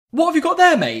What have you got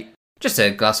there, mate? Just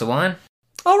a glass of wine.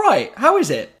 All right, how is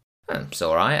it? It's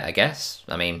alright, I guess.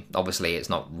 I mean, obviously it's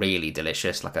not really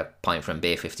delicious like a pint from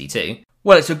Beer 52.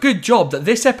 Well, it's a good job that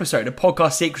this episode of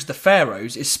Podcast Secrets of the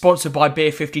Pharaohs is sponsored by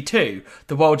Beer 52,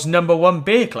 the world's #1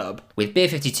 beer club. With Beer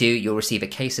 52, you'll receive a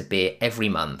case of beer every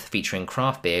month, featuring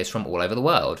craft beers from all over the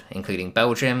world, including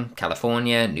Belgium,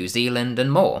 California, New Zealand,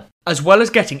 and more. As well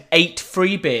as getting 8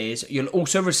 free beers, you'll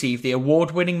also receive the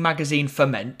award-winning magazine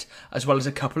Ferment, as well as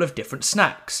a couple of different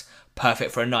snacks.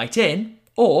 Perfect for a night in,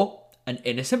 or an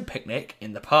innocent picnic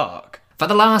in the park. For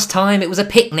the last time, it was a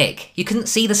picnic. You couldn't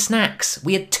see the snacks.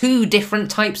 We had 2 different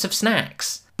types of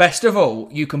snacks. Best of all,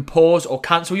 you can pause or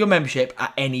cancel your membership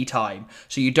at any time,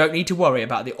 so you don't need to worry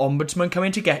about the Ombudsman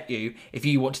coming to get you if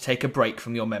you want to take a break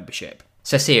from your membership.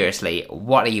 So seriously,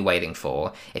 what are you waiting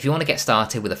for? If you want to get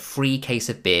started with a free case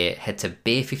of beer, head to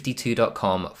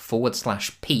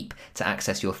beer52.com/peep to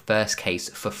access your first case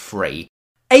for free.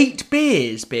 8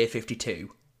 beers, Beer 52.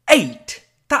 8?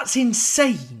 That's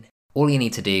insane. All you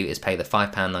need to do is pay the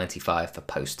 £5.95 for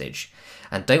postage.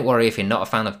 And don't worry if you're not a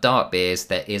fan of dark beers,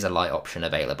 there is a light option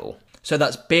available. So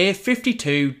that's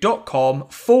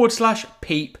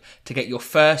beer52.com/peep to get your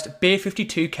first Beer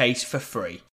 52 case for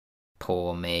free.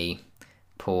 Poor me.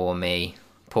 Poor me.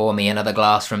 Pour me another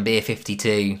glass from Beer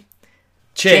 52.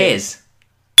 Cheers!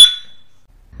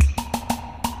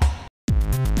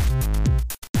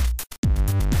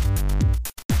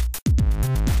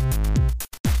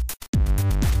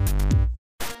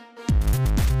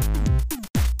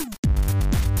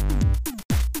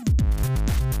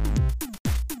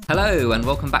 Hello and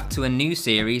welcome back to a new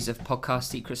series of Podcast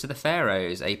Secrets of the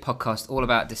Pharaohs, a podcast all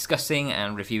about discussing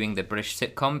and reviewing the British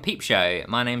sitcom Peep Show.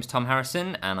 My name's Tom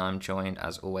Harrison and I'm joined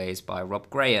as always by Rob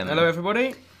Graham. Hello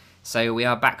everybody. So we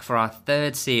are back for our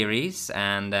 3rd series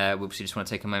and we obviously just want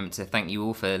to take a moment to thank you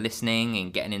all for listening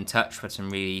and getting in touch for some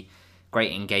really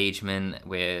great engagement.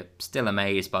 We're still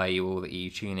amazed by you all that you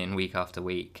tune in week after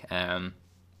week. And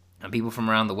people from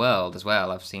around the world as well.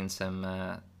 I've seen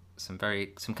some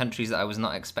countries that I was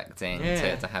not expecting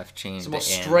to have tuned some in.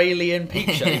 Australian Peep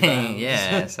Show fans.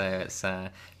 Yeah, so it's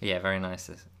very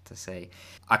nice to see.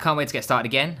 I can't wait to get started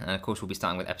again, and of course we'll be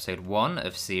starting with episode 1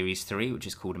 of series 3, which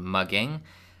is called Mugging.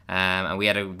 And we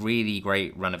had a really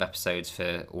great run of episodes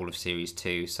for all of series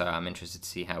 2, so I'm interested to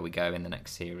see how we go in the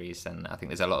next series, and I think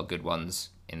there's a lot of good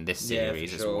ones in this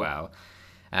series as well.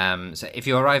 So if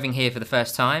you're arriving here for the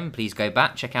first time, please go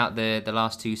back, check out the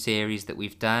last 2 series that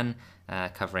we've done,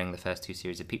 covering the first 2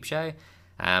 series of Peep Show.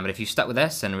 But if you've stuck with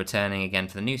us and returning again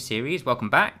for the new series, welcome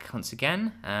back once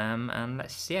again. And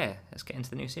let's get into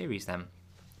the new series then.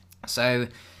 So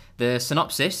the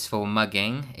synopsis for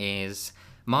Mugging is: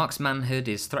 Mark's manhood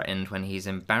is threatened when he's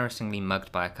embarrassingly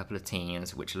mugged by a couple of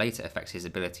teens, which later affects his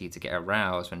ability to get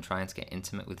aroused when trying to get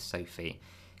intimate with Sophie.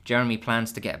 Jeremy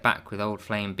plans to get back with old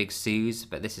flame Big Suze,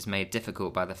 but this is made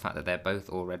difficult by the fact that they're both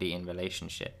already in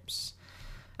relationships.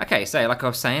 Okay, so like I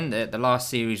was saying, the last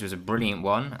series was a brilliant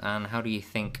one, and how do you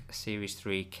think series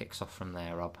 3 kicks off from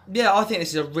there, Rob? Yeah, I think this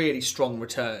is a really strong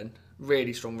return.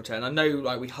 Really strong return. I know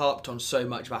we harped on so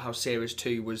much about how series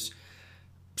 2 was...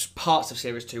 Parts of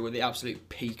series 2 were the absolute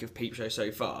peak of Peep Show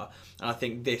so far, and I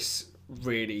think this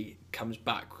really comes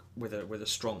back with a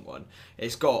strong one.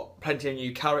 It's got plenty of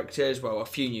new characters, well, a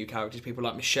few new characters, people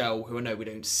like Michelle, who I know we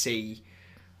don't see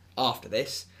after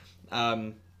this.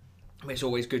 It's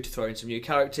always good to throw in some new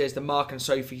characters. The Mark and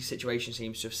Sophie situation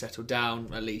seems to have settled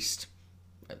down, at least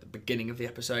at the beginning of the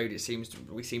episode.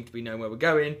 We seem to be knowing where we're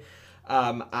going,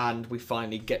 and we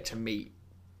finally get to meet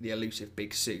the elusive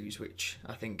Big Suze, which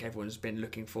I think everyone's been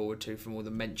looking forward to from all the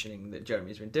mentioning that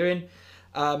Jeremy's been doing.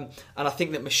 And I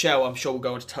think that Michelle, I'm sure we'll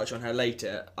go on to touch on her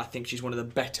later, I think she's one of the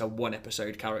better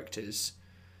one-episode characters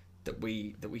that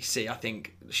we see. I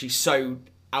think she's so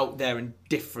out there and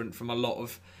different from a lot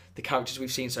of the characters we've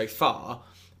seen so far,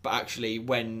 but actually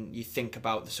when you think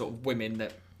about the sort of women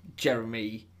that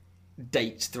Jeremy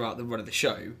dates throughout the run of the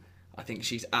show, I think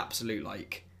she's absolute,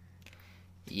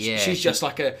 she's just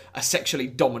like a sexually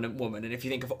dominant woman. And if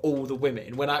you think of all the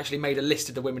women, when I actually made a list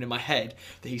of the women in my head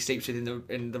that he sleeps with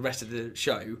in the rest of the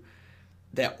show,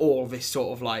 they're all this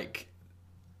sort of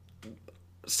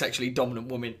sexually dominant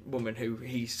woman who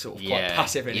he's sort of quite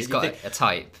passive in. He's got a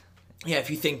type. Yeah,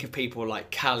 if you think of people like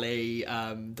Callie,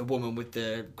 the woman with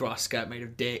the grass skirt made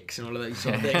of dicks and all of those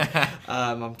sort of things.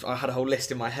 I had a whole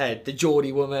list in my head. The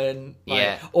Geordie woman,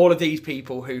 all of these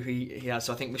people who he has.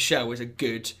 So I think Michelle is a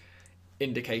good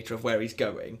indicator of where he's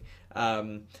going.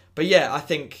 But yeah, I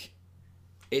think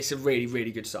it's a really,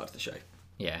 really good start to the show.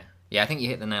 Yeah, I think you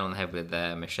hit the nail on the head with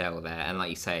Michelle there. And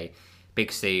like you say,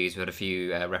 Big Suze, we had a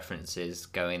few references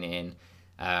going in.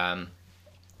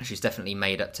 she's definitely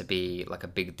made up to be like a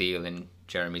big deal in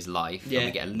Jeremy's life. And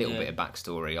we get a little bit of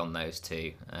backstory on those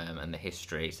two and the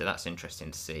history. So that's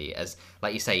interesting to see. As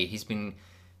like you say, he's been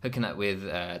hooking up with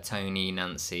Tony,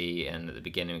 Nancy, and at the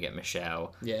beginning we get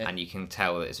Michelle. Yeah. And you can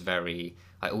tell that it's very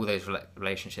like all those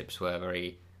relationships were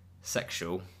very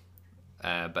sexual.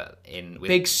 But with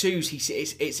Big Sue's,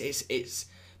 it's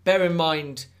bear in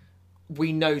mind,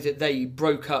 we know that they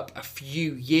broke up a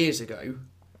few years ago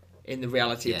in the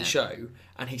reality of the show,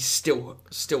 and he's still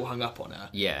hung up on her.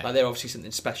 Yeah. Like, there's obviously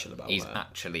something special about He's her.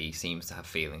 actually seems to have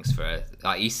feelings for her.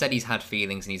 Like, he said he's had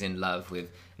feelings and he's in love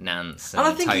with Nance and And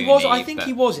I think Tony,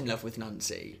 he was in love with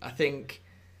Nancy. I think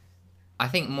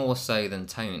more so than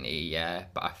Tony, yeah.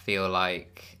 But I feel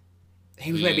like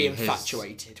he was maybe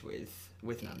infatuated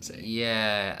with Nancy.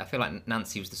 Yeah, I feel like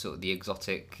Nancy was the sort of the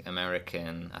exotic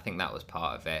American. I think that was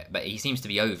part of it. But he seems to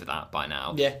be over that by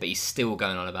now. Yeah. But he's still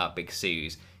going on about Big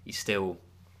Sue's. He's still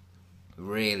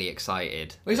really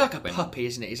excited. Well, he's like a puppy,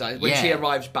 isn't he? He's like, when she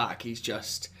arrives back, he's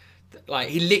just like,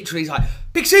 he literally is like,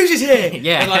 Big Susie's here!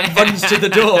 Yeah. And like runs to the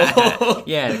door.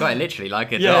 Yeah, quite literally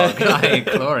like a dog, like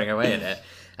clawing away at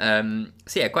it.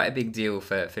 So yeah, quite a big deal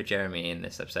for Jeremy in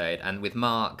this episode. And with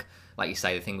Mark, like you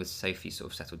say, the thing with Sophie sort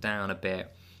of settled down a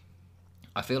bit.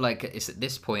 I feel like it's at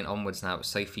this point onwards now,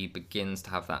 Sophie begins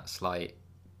to have that slight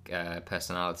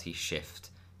personality shift.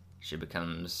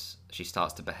 She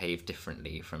starts to behave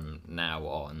differently from now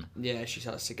on. Yeah, she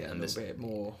starts to get a little bit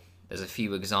more. There's a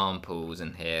few examples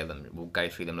in here, we'll go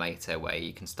through them later, where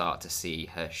you can start to see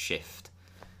her shift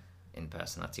in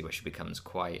personality, where she becomes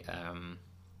quite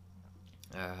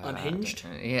unhinged?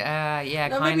 Yeah,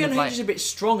 no, kind maybe of unhinged like... is a bit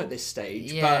strong at this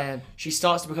stage, Yeah. but she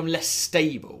starts to become less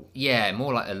stable. Yeah,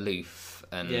 more like aloof,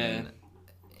 and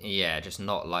just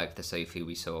not like the Sophie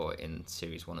we saw in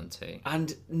series 1 and 2.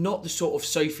 And not the sort of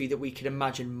Sophie that we could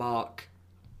imagine Mark,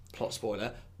 plot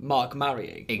spoiler, Mark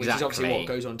marrying. Exactly. Which is obviously what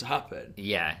goes on to happen.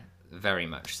 Yeah, very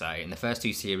much so. In the first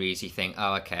 2 series, you think,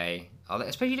 oh, okay.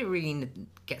 I suppose you didn't really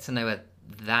get to know her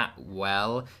that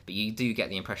well, but you do get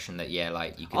the impression that,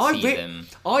 like, you can see them.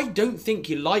 I don't think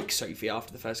you like Sophie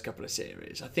after the first couple of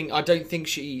series. I don't think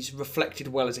she's reflected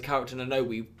well as a character, and I know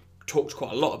we talked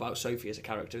quite a lot about Sophie as a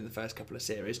character in the first couple of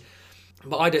series,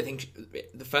 but I don't think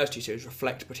the first 2 series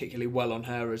reflect particularly well on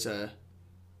her as a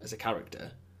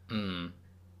character. And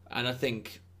I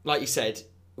think, like you said,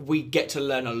 we get to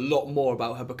learn a lot more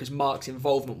about her because Mark's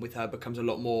involvement with her becomes a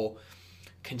lot more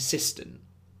consistent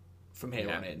from here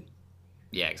on in.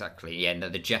 Yeah, exactly. Yeah, no,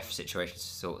 the Jeff situation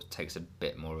sort of takes a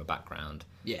bit more of a background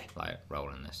role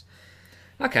in this.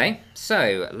 Okay,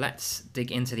 so let's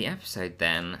dig into the episode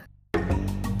then.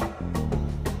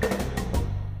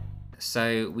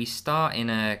 So we start in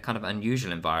a kind of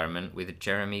unusual environment with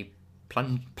Jeremy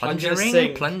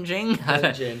plunging.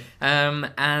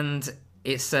 And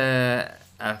it's a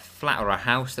flat or a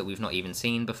house that we've not even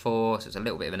seen before, so it's a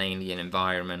little bit of an alien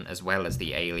environment as well as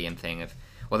the alien thing of...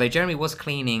 Although Jeremy was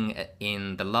cleaning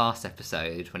in the last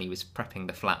episode when he was prepping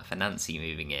the flat for Nancy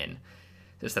moving in.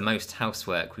 It's the most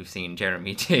housework we've seen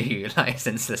Jeremy do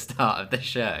since the start of the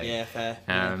show. Yeah, fair.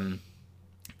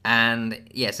 And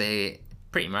so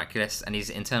pretty miraculous, and his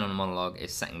internal monologue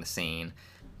is setting the scene.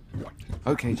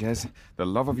 Okay, Jez, the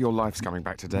love of your life's coming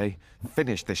back today.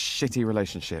 Finish this shitty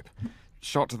relationship.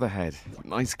 Shot to the head.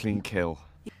 Nice clean kill.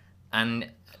 And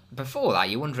before that,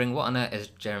 you're wondering what on earth has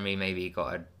Jeremy maybe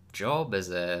got a job as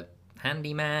a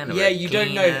handyman or you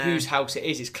don't know whose house it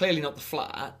is. It's clearly not the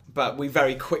flat, but we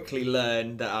very quickly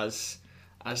learn that as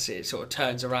it sort of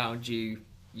turns around, you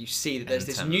see that there's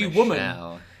this new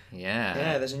woman.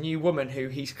 Yeah, there's a new woman who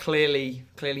he's clearly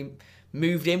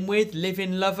moved in with,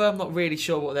 live-in lover. I'm not really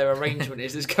sure what their arrangement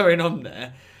is that's going on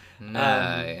there.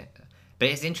 No, but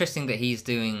it's interesting that he's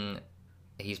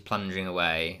plunging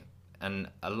away, and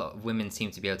a lot of women seem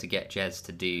to be able to get Jez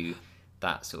to do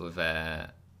that sort of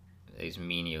those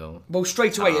menial. Well,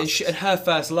 straight away, and her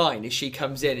first line is she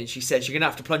comes in and she says, "You're gonna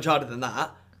have to plunge harder than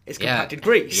that. It's compacted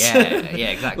grease." Yeah,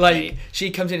 exactly. Like,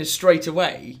 she comes in and straight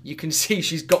away you can see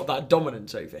she's got that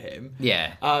dominance over him.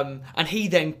 Yeah. And he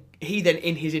then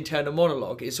in his internal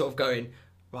monologue is sort of going,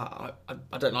 right,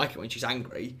 I don't like it when she's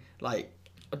angry. Like,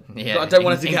 I don't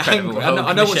want her to get angry.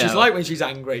 I know what she's like when she's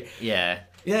angry. Yeah.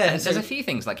 Yeah. And there's a few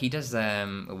things, like he does,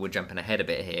 we're jumping ahead a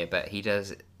bit here, but he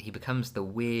becomes the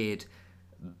weird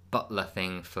butler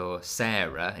thing for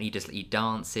Sarah, and he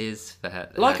dances for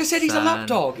her. Like her I said, he's a son.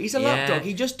 lapdog. He's a lapdog.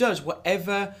 He just does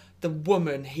whatever the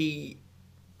woman he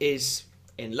is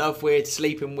in love with,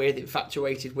 sleeping with,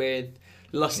 infatuated with,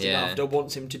 lusting after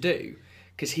wants him to do.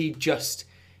 Because he's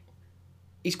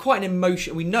quite an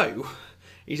emotion. We know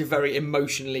he's a very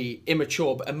emotionally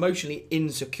immature but emotionally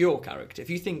insecure character. If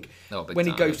you think when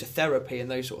he goes to therapy and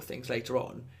those sort of things later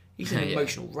on, he's an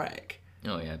emotional wreck.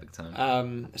 Oh yeah, big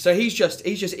time. So he's just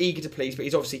eager to please, but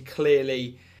he's obviously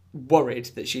clearly worried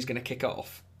that she's going to kick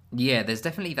off. Yeah, there's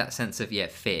definitely that sense of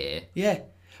fear. Yeah,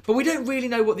 but we don't really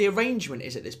know what the arrangement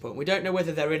is at this point. We don't know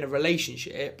whether they're in a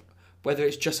relationship, whether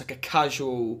it's just like a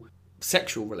casual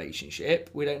sexual relationship.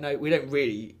 We don't know. We don't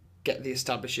really get the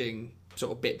establishing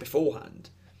sort of bit beforehand.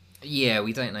 Yeah,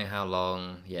 we don't know how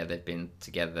long they've been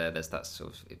together. There's that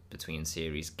sort of between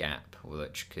series gap,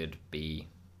 which could be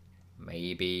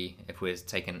maybe if we're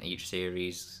taking each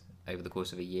series over the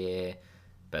course of a year,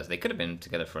 but they could have been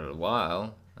together for a little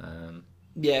while.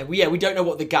 We don't know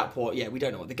what the gap was. Yeah, we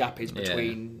don't know what the gap is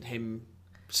between him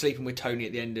sleeping with Tony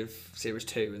at the end of series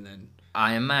 2 and then.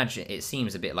 I imagine it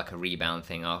seems a bit like a rebound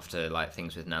thing after like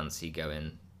things with Nancy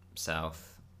going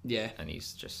south. Yeah, and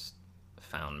he's just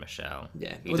found Michelle.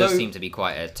 Yeah, he does seem to be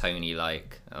quite a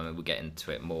Tony-like. I mean, we'll get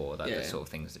into it more. The sort of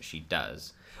things that she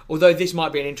does. Although this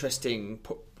might be an interesting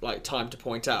time to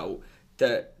point out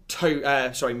that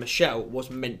Michelle was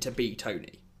meant to be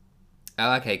Tony.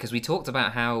 Oh, okay, because we talked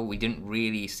about how we didn't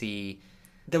really see.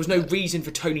 There was no reason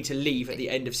for Tony to leave at the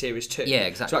end of series 2. Yeah,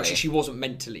 exactly. So actually, she wasn't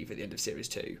meant to leave at the end of series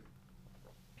 2.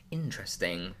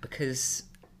 Interesting, because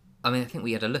I mean, I think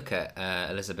we had a look at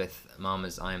Elizabeth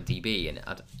Marmer's IMDb,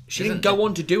 and she didn't go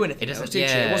on to do anything else, did she?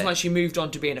 Yeah. It wasn't like she moved on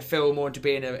to be in a film or to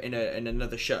be in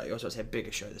another show. I was about to say a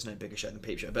bigger show. There's no bigger show than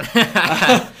Peep Show, but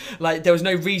like there was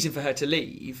no reason for her to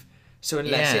leave. So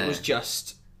unless it was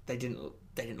just they didn't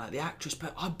like the actress,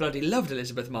 but I bloody loved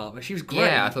Elizabeth Marmer. She was great.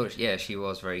 Yeah, I thought she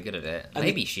was very good at it. And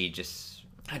maybe she just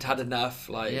had enough.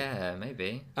 Like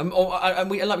maybe. And like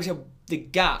we said, the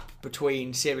gap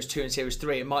between series 2 and series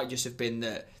 3, it might just have been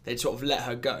that they'd sort of let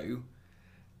her go.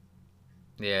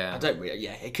 Yeah, I don't really.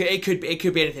 Yeah, it could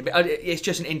be anything, but it's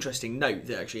just an interesting note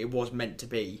that actually it was meant to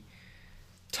be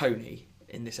Tony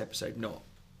in this episode, not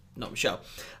Michelle.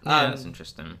 That's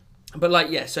interesting. But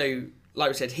so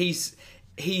like we said,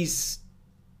 he's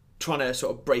trying to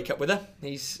sort of break up with her.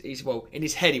 He's in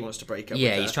his head he wants to break up with her.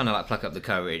 Yeah, he's trying to like pluck up the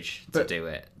courage to do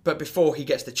it. But before he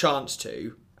gets the chance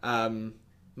to,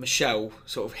 Michelle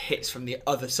sort of hits from the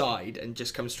other side and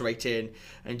just comes straight in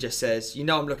and just says,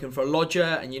 I'm looking for a lodger,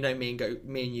 and me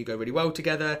and you go really well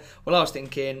together. Well, I was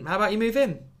thinking, how about you move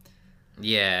in?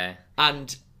 Yeah.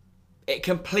 And it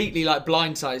completely like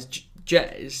blindsides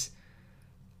Jez.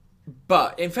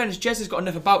 But in fairness, Jez has got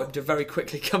enough about him to very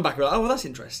quickly come back and be like, oh, well, that's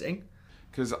interesting.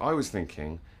 Because I was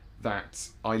thinking that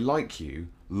I like you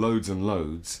loads and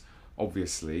loads,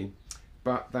 obviously,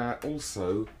 but that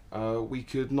also we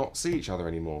could not see each other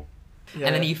anymore. Yeah.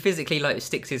 And then he physically like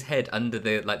sticks his head under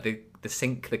the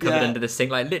sink, the cupboard under the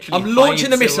sink, like literally. I'm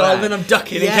launching the missile and then I'm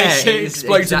ducking in case it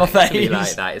explodes in my face.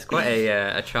 Like that. It's quite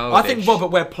a childish. I think Robert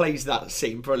Webb plays that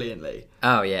scene brilliantly.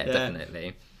 Oh yeah,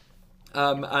 definitely.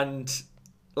 And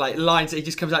like lines that he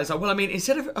just comes out and it's like, well, I mean,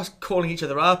 instead of us calling each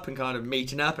other up and kind of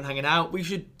meeting up and hanging out, we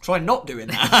should try not doing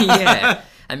that. Yeah.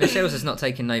 And Michelle's just not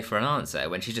taking no for an answer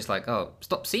when she's just like, oh,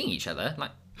 stop seeing each other.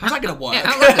 Like, how's that going to work? Yeah,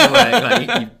 how's that going to work?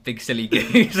 Like, you big silly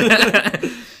goose.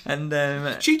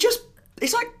 And she just,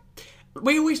 it's like,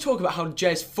 we always talk about how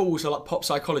Jez falls to like pop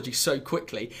psychology so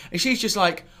quickly, and she's just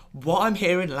like, what I'm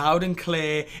hearing loud and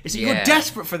clear is that you're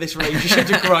desperate for this relationship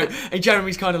to grow. And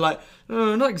Jeremy's kind of like,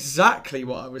 oh, not exactly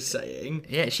what I was saying.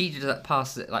 Yeah, she just like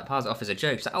pass it off as a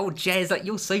joke. She's like, oh, Jez, like,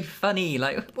 you're so funny.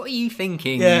 Like, what are you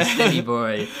thinking, you silly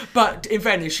boy? But in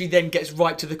fairness, she then gets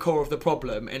right to the core of the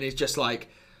problem and is just like,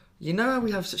 how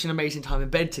we have such an amazing time in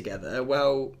bed together?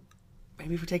 Well,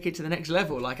 maybe if we take it to the next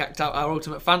level, like act out our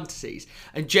ultimate fantasies.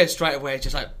 And Jez straight away is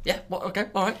just like, okay,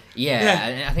 all right. Yeah,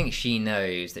 and I think she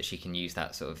knows that she can use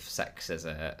that sort of sex as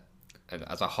a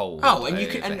hold. Oh, and you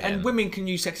can, and women can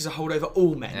use sex as a hold over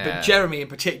all men, but Jeremy in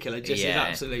particular just is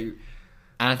absolute.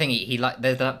 And I think he like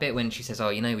there's that bit when she says, "Oh,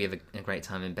 we have a great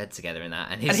time in bed together," and that,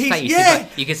 and his face, is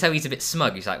like, you can tell he's a bit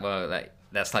smug. He's like, well, like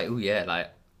that's like, oh yeah, like.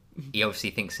 He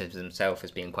obviously thinks of himself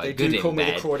as being quite good in bed. They do call me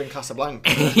the Croydon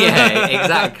Casablanca. Yeah,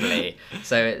 exactly.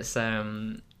 So it's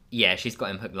she's got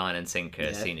him hook, line, and sinker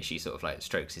as soon as she sort of like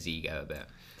strokes his ego a bit.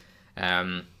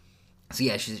 So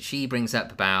yeah, she brings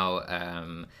up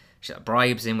about she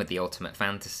bribes him with the ultimate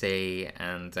fantasy,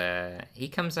 and he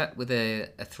comes up with a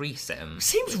threesome.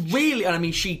 Seems really, and I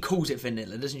mean, she calls it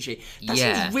vanilla, doesn't she? That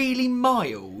seems really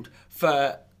mild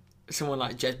for someone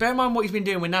like Jez. Bear in mind what he's been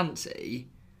doing with Nancy.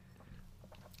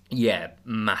 Yeah,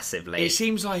 massively. It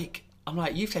seems like, I'm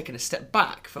like, you've taken a step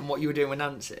back from what you were doing with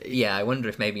Nancy. Yeah, I wonder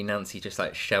if maybe Nancy just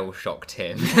like shell-shocked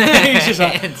him. He's just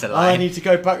like, I need to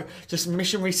go back, just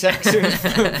missionary sex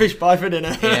and fish pie for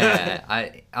dinner.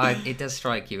 Yeah, it does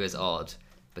strike you as odd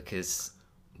because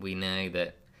we know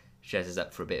that Jez is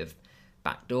up for a bit of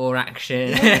backdoor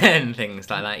action and things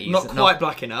like that. He's not quite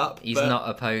blacking up. He's but... not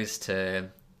opposed to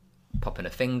popping a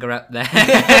finger up there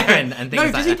and things no,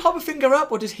 like does he pop a finger up,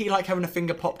 or does he like having a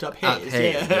finger popped up his? Up his,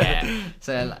 yeah.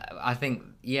 So I think,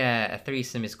 a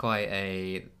threesome is quite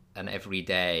an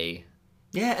everyday.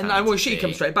 Yeah, and she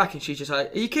comes straight back and she's just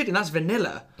like, "Are you kidding? That's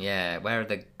vanilla." Yeah, where are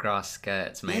the grass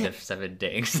skirts made of severed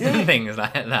dicks and things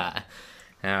like that?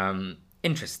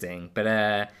 Interesting, but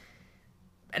and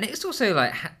it's also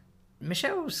like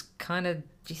Michelle's kind of.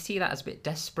 Do you see that as a bit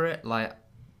desperate, like?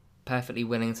 Perfectly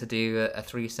willing to do a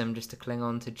threesome just to cling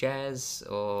on to Jez,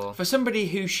 or for somebody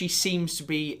who she seems to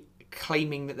be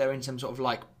claiming that they're in some sort of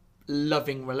like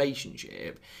loving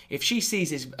relationship, if she sees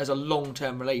this as a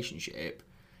long-term relationship,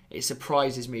 it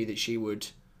surprises me that she would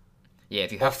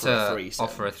if you have to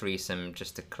offer a threesome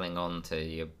just to cling on to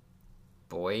your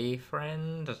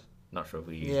boyfriend. Not sure if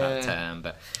we use that term,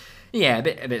 but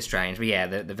a bit strange.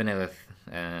 But the vanilla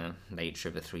nature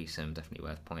of a threesome definitely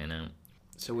worth pointing out.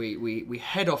 So we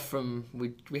head off from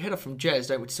Jez,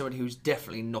 don't we, to somebody who's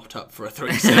definitely not up for a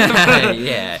threesome.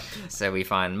 Yeah. So we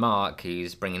find Mark,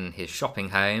 who's bringing his shopping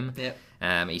home.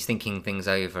 Yep. He's thinking things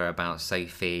over about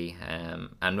Sophie. And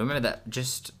remember that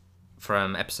just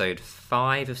from episode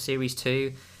 5 of series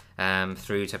 2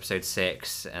 through to episode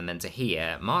 6 and then to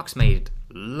here, Mark's made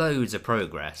loads of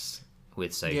progress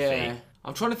with Sophie. Yeah.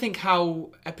 I'm trying to think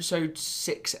how episode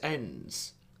 6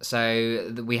 ends.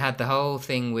 So we had the whole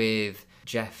thing with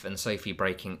Jeff and Sophie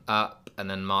breaking up, and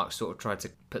then Mark sort of tried to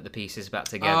put the pieces back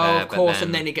together. Oh, of course,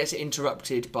 and then it gets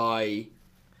interrupted by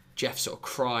Jeff sort of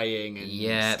crying and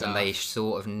stuff. And they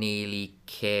sort of nearly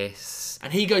kiss.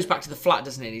 And he goes back to the flat,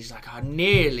 doesn't he? And he's like, I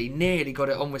nearly got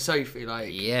it on with Sophie. Like,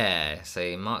 yeah,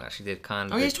 so Mark actually did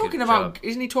kind of. He's talking about,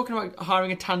 isn't he talking about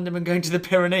hiring a tandem and going to the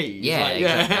Pyrenees? Yeah, like,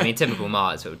 exactly. I mean, typical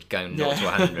Mark sort of going 0 to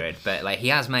 100, but like he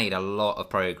has made a lot of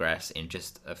progress in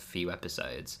just a few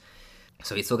episodes.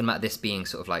 So he's talking about this being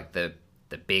sort of like the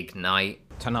big night.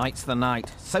 Tonight's the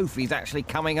night. Sophie's actually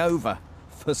coming over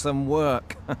for some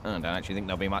work. I don't actually think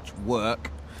there'll be much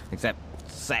work, except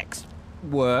sex.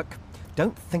 Work.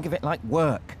 Don't think of it like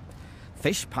work.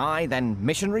 Fish pie, then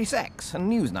missionary sex, and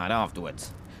news night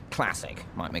afterwards. Classic.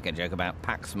 Might make a joke about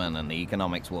Paxman and the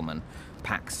economics woman.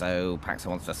 Paxo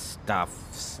wants to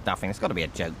stuffing. It's got to be a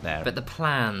joke there. But the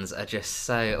plans are just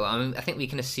so... I mean, I think we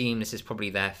can assume this is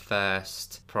probably their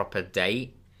first proper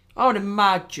date. I would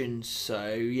imagine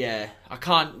so, yeah. I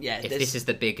can't, If this is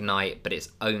the big night, but it's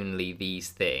only these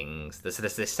things, there's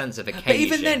this sense of occasion. But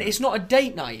even then, it's not a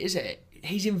date night, is it?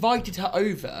 He's invited her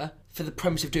over for the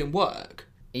premise of doing work.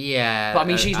 Yeah. But I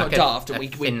mean, she's not daft. A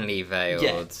thinly veiled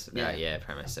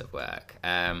premise of work.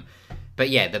 But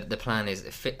yeah, the plan is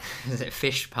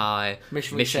fish pie,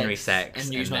 missionary sex, and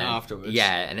news night afterwards.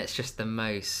 Yeah, and it's just the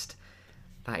most...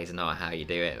 That is not how you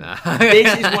do it, though.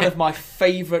 This is one of my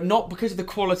favourite, not because of the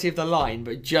quality of the line,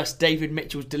 but just David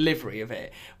Mitchell's delivery of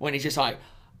it. When he's just like,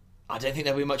 I don't think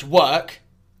there'll be much work,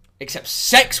 except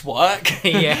sex work.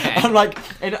 Yeah. I'm like,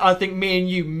 and I think me and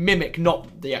you mimic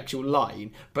not the actual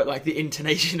line, but like the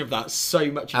intonation of that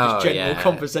so much in just general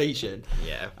conversation.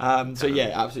 Yeah.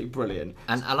 Absolutely brilliant.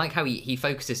 And I like how he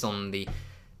focuses on the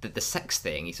sex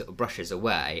thing. He sort of brushes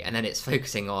away, and then it's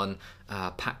focusing on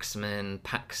Paxman,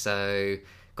 Paxo.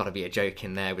 Got to be a joke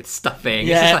in there with stuffing.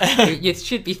 Yeah. It's just like, you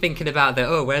should be thinking about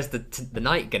where's the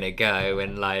night gonna go,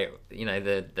 and like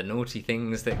the naughty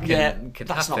things that could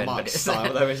that's happen. Not Mark's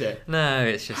style, though, is it? No,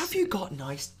 it's just. Have you got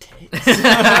nice tits?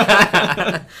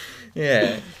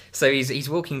 Yeah. So he's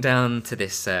walking down to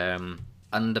this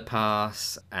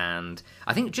underpass, and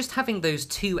I think just having those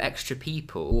 2 extra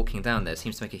people walking down there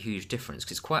seems to make a huge difference,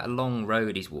 because it's quite a long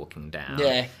road he's walking down.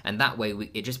 Yeah. And that way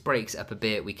it just breaks it up a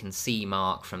bit. We can see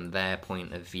Mark from their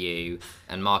point of view,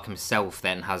 and Mark himself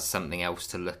then has something else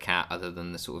to look at other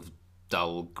than the sort of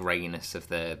dull greyness of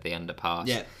the underpass.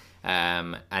 Yeah.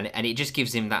 And it just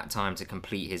gives him that time to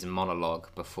complete his monologue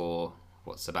before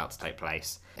what's about to take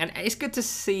place. And it's good to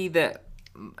see that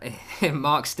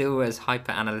Mark still was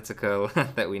hyper analytical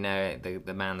that we know,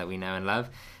 the man that we know and love.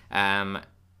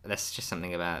 That's just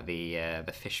something about the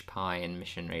fish pie and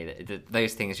missionary.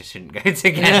 Those things just shouldn't go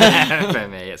together for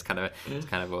me. It's kind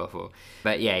of awful.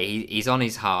 But yeah, he's on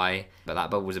his high, but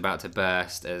that bubble's about to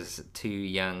burst as 2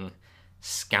 young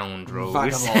scoundrels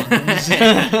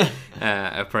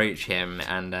approach him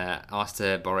and ask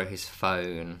to borrow his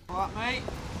phone. What, mate?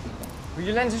 Will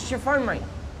you lend us your phone, mate?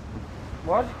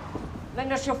 What?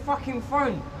 Lend us your fucking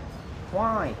phone.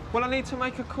 Why? Well, I need to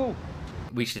make a call.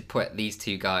 We should put these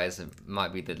 2 guys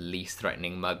might be the least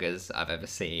threatening muggers I've ever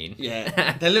seen.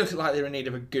 Yeah, they look like they're in need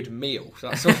of a good meal. So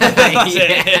that's what that's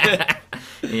it.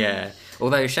 Yeah.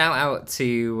 Although, shout out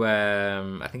to,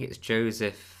 I think it's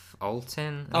Joseph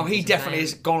Alton. Oh, he definitely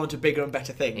has gone on to bigger and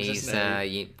better things, He's hasn't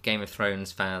he? Game of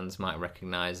Thrones fans might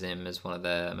recognise him as one of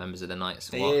the members of the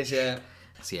Night's Watch. He is, yeah.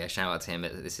 So yeah, shout out to him.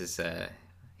 This is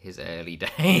his early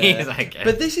days, Yeah. I guess.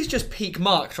 But this is just peak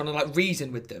Mark trying to like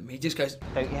reason with them. He just goes,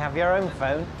 Don't you have your own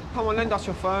phone? Come on, lend us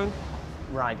your phone.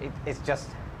 Right, it's just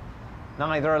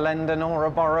neither a lender nor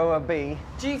a borrower be.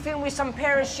 Do you think we're some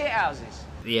pair of shithouses?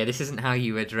 Yeah, this isn't how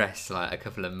you address like a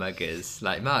couple of muggers.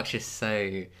 Like Mark's just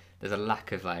so there's a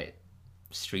lack of like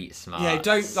street smarts. yeah,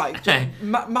 don't like just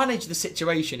manage the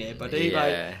situation here, buddy.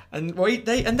 Yeah. Like, and well,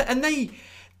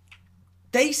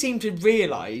 they seem to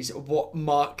realise what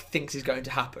Mark thinks is going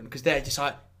to happen because they're just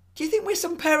like, do you think we're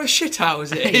some pair of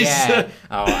shithouses? Yeah.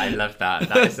 Oh, I love that.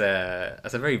 That's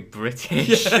a very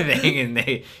British thing, isn't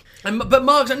it? But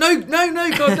Mark's like, no,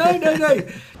 God, no.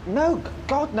 No,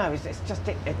 God, no. It's just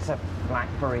it's a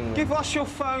BlackBerry. Give us your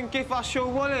phone, give us your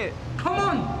wallet. Come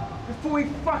on, before we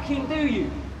fucking do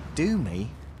you. Do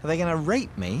me? Are they going to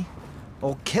rape me?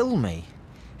 Or kill me?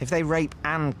 If they rape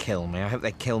and kill me, I hope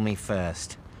they kill me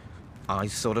first. I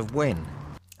sort of win.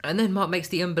 And then Mark makes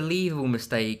the unbelievable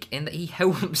mistake in that he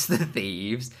helps the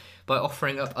thieves by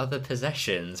offering up other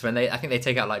possessions. When I think they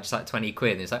take out like just like 20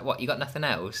 quid, and he's like, "What? You got nothing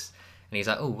else?" And he's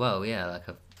like, "Oh well, yeah, like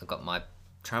I've got my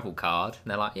travel card."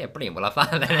 And they're like, "Yeah, brilliant. Well, I've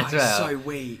found that as well." So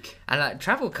weak. And like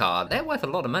travel card, they're worth a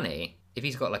lot of money. If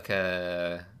he's got like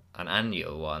an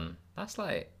annual one, that's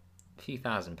like a few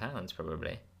 £1,000s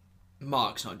probably.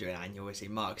 Mark's not doing annual, is he?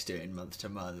 Mark's doing month to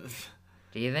month.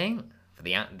 Do you think? For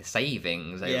the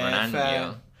savings over Yeah, an fair.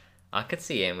 annual, I could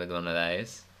see him with one of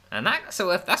those. And that's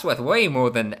worth way more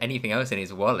than anything else in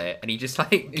his wallet. And he just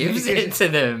like gives it to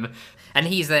them. And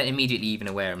he's then immediately even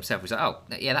aware himself. He's like, "Oh,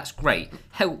 yeah, that's great.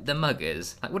 Help the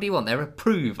muggers. Like, what do you want? Their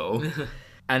approval."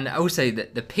 And also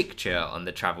the picture on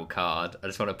the travel card, I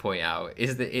just want to point out,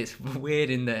 is that it's weird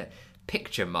in that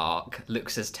picture Mark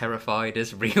looks as terrified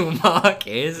as real Mark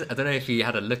is. I don't know if you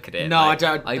had a look at it. No, like,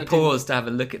 I don't. I paused to have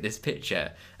a look at this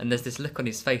picture, and there's this look on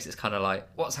his face. It's kind of like,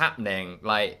 what's happening?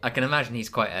 Like, I can imagine he's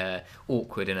quite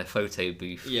awkward in a photo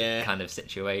booth kind of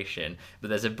situation. But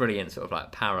there's a brilliant sort of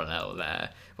like parallel there,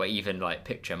 where even like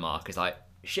picture Mark is like,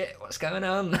 shit, what's going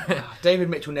on? David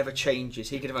Mitchell never changes.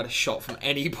 He could have had a shot from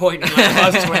any point in the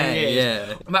last 20 years.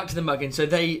 Yeah. Back to the mugging. So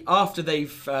after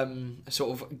they've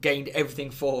sort of gained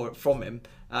everything from him,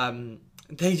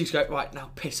 they just go, right, now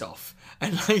piss off.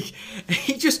 And like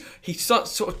he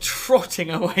starts sort of trotting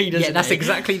away, doesn't he? Yeah, that's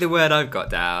exactly the word I've got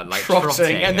down. Like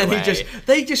trotting. And then away.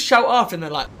 they just shout after and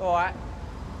they're like, All right.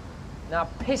 Now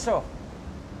piss off.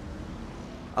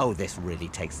 Oh, this really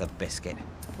takes the biscuit.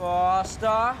 Faster.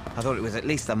 I thought it was at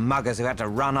least the muggers who had to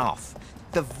run off.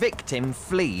 The victim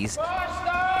flees.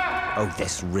 Faster. Oh,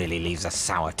 this really leaves a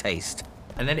sour taste.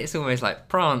 And then it's almost like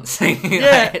prancing,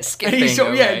 yeah, like, skipping and he's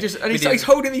sort of, away. he's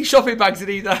holding these shopping bags in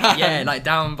either hand. Yeah, like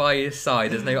down by his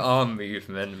side. There's no arm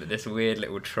movement, but this weird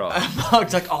little trot.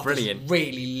 Mark's like, oh, Brilliant. this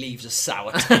really leaves a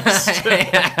sour taste.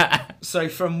 So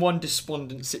from one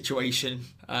despondent situation,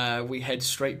 we head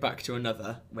straight back to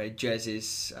another, where Jez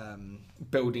is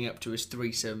building up to his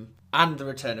threesome and the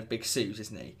return of Big Suze,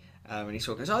 isn't he? And he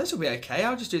sort of goes, oh, this will be okay.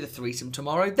 I'll just do the threesome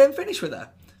tomorrow, then finish with her.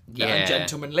 Yeah.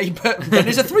 Gentlemanly, but then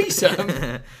it's a threesome.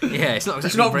 Yeah, it's not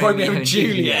It's not Romeo and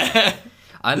Juliet.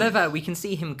 I love how we can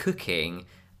see him cooking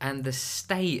and the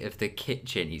state of the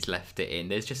kitchen he's left it in.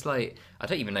 There's just like, I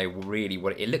don't even know really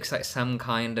what it looks like, some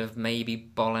kind of maybe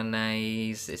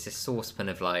bolognese. It's a saucepan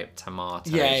of like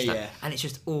tomatoes. Yeah. And it's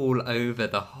just all over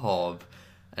the hob.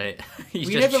 And he's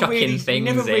we just never chucking really, things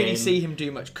we never really in. see him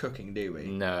do much cooking, do we?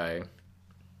 No,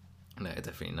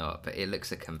 definitely not. But it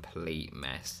looks a complete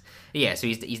mess. Yeah, so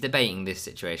he's debating this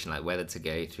situation, like whether to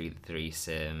go through the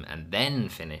threesome and then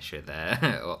finish with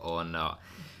her or not.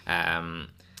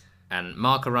 And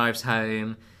Mark arrives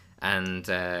home, and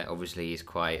obviously he's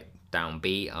quite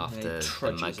downbeat after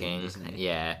the mugging.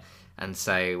 Yeah. And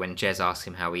so when Jez asks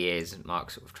him how he is,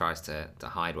 Mark sort of tries to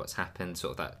hide what's happened,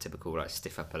 sort of that typical like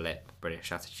stiff upper lip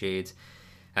British attitude.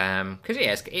 Because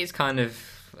it's kind of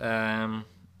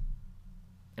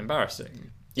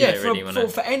embarrassing. Yeah,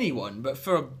 for anyone, but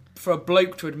for a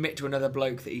bloke to admit to another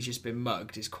bloke that he's just been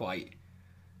mugged is quite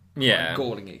a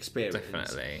galling experience.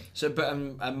 Definitely. So, but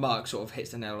and Mark sort of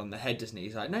hits the nail on the head, doesn't he?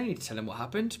 He's like, no need to tell him what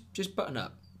happened. Just button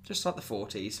up. Just like the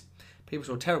 40s. People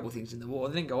saw terrible things in the war.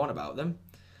 They didn't go on about them.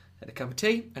 Had a cup of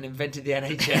tea and invented the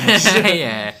NHS.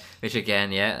 Yeah, which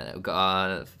again, we've got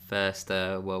our first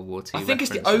World War II. I think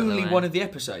it's the only one of the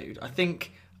episode. I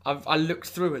think I looked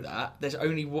through at that. There's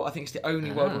only I think it's the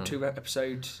only World War II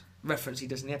episode reference he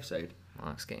does in the episode.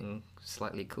 Mark's getting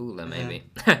slightly cooler, maybe.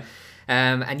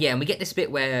 And we get this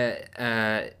bit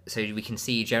where so we can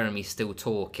see Jeremy still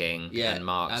talking, and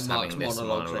Mark's having this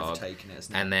monologue. Taking it,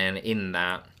 isn't it? And then in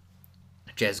that,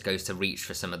 Jez goes to reach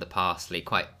for some of the parsley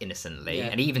quite innocently,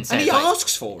 and he even says, and he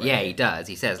asks for it. Yeah, he does.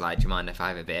 He says, like, "Do you mind if I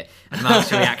have a bit?" And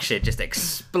Mark's reaction just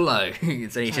explodes. And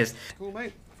he's just, Cool,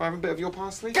 mate. If I have a bit of your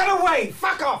parsley. Get away!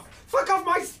 Fuck off! Fuck off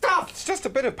my stuff! It's just a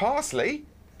bit of parsley.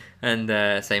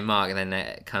 and so Mark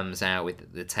then comes out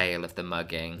with the tale of the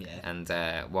mugging, and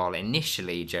while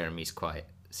initially Jeremy's quite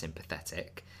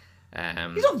sympathetic,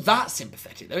 He's not that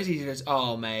sympathetic though, is he? He goes,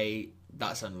 "Oh, mate,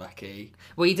 that's unlucky."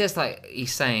 well, he does, like,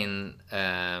 he's saying, did they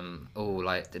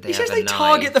He have says a they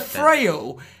target the knife?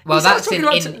 frail. Well, He starts that's talking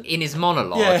about in his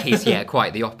monologue. Yeah. He's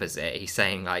quite the opposite. He's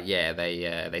saying, like,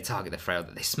 they target the frail,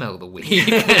 that they smell the weak.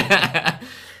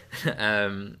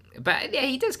 But yeah,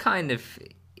 he does kind of.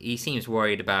 He seems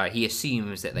worried about. He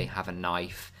assumes that they have a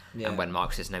knife, and when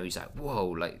Mark says no, he's like, "Whoa,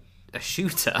 like a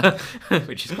shooter,"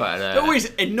 which is quite. It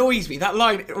always annoys me. That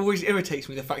line always irritates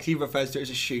me. The fact he refers to it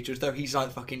as a shooter, as though he's like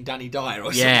fucking Danny Dyer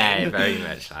or something. Yeah, very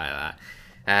much like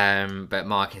that. But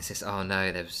Mark insists, "Oh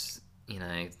no, there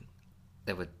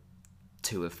were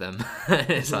two of them."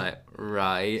 It's like,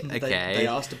 right, okay. They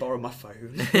asked to borrow my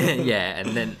phone. Yeah, and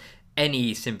then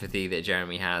any sympathy that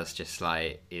Jeremy has just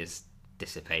like is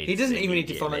dissipated. He doesn't even need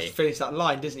to immediately. finish that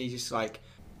line, doesn't he? He's just like,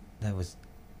 There was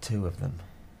two of them.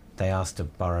 They asked to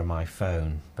borrow my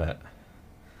phone, but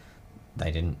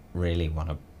they didn't really want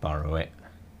to borrow it.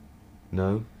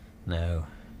 No. No.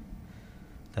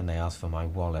 Then they asked for my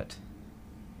wallet.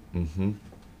 Mm-hmm.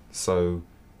 So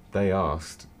they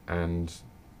asked, and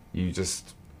you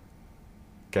just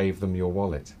gave them your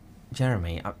wallet.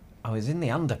 Jeremy, I was in the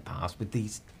underpass with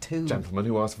these two... Gentleman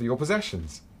who asked for your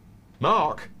possessions.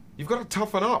 Mark, you've got to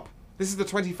toughen up. This is the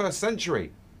 21st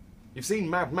century. You've seen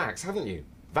Mad Max, haven't you?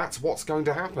 That's what's going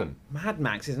to happen. Mad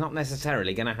Max is not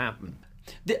necessarily going to happen.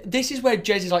 this is where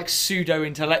Jez's like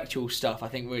pseudo-intellectual stuff I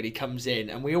think really comes in,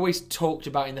 and we always talked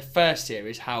about in the first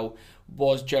series how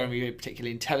was Jeremy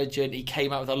particularly intelligent. He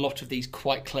came out with a lot of these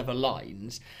quite clever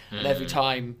lines, and every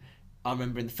time I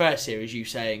remember in the first series you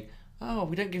saying, "Oh,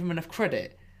 we don't give him enough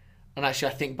credit," and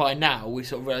actually I think by now we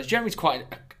sort of realise Jeremy's quite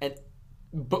a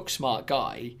book smart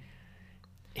guy.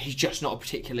 He's just not a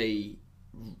particularly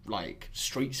like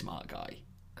street smart guy.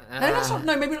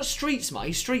 Maybe not street smart.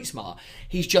 He's street smart.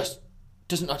 He's just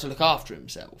doesn't know how to look after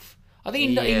himself. I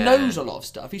think he knows a lot of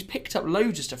stuff. He's picked up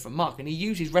loads of stuff from Mark, and he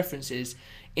uses references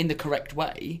in the correct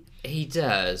way. He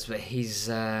does, but he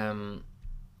doesn't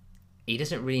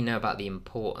really know about the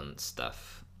important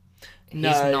stuff. His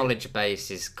knowledge base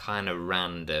is kind of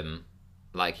random.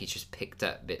 Like, he's just picked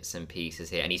up bits and pieces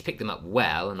here, and he's picked them up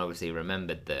well, and obviously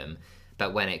remembered them.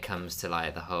 But when it comes to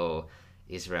like the whole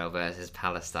Israel versus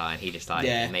Palestine, he just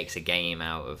makes a game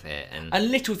out of it,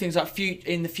 and little things like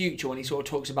in the future when he sort of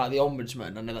talks about the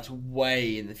ombudsman. I know that's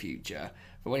way in the future,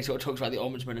 but when he sort of talks about the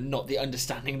ombudsman and not the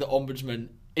understanding that ombudsman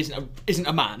isn't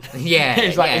a man. Yeah,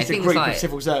 it's a group of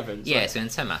civil servants. Yeah, so in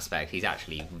some aspect, he's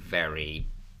actually very.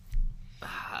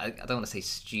 I don't want to say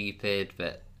stupid,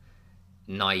 but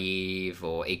naive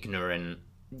or ignorant.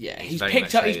 Yeah, he's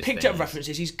picked up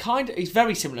references. He's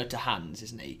very similar to Hans,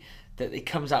 isn't he? That he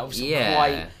comes out with some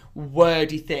quite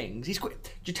wordy things. He's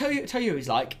quite. Do tell you who he's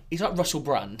like? He's like Russell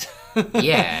Brand.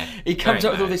 Yeah, he comes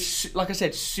up with all this, like I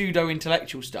said, pseudo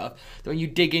intellectual stuff that when you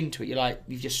dig into it, you're like,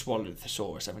 you've just swallowed a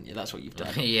thesaurus, haven't you? That's what you've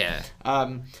done. Yeah.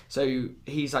 So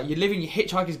he's like, you live in your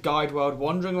hitchhiker's guide world,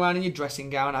 wandering around in your dressing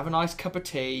gown, have a nice cup of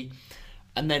tea.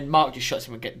 And then Mark just shuts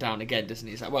him and get down again, doesn't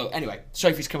he? He's like, well, anyway,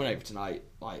 Sophie's coming over tonight.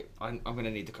 Like, I'm going to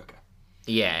need the cooker.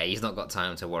 Yeah, he's not got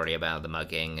time to worry about the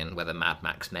mugging and whether Mad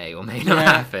Max may or may not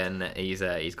happen. He's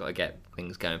got to get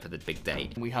things going for the big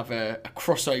date. We have a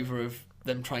crossover of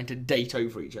them trying to date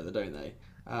over each other, don't they?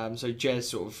 So Jez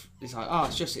sort of is like,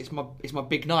 it's my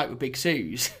big night with Big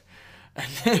Suze.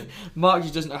 And Mark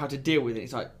just doesn't know how to deal with it.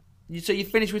 He's like, so you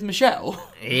finished with Michelle?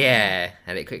 Yeah,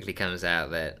 and it quickly comes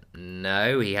out that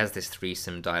no, he has this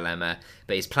threesome dilemma,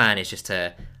 but his plan is just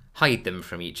to hide them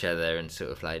from each other and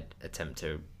sort of like attempt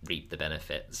to reap the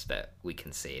benefits, but we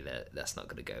can see that that's not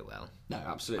going to go well. No,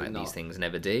 absolutely like, not. These things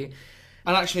never do.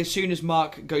 And actually, as soon as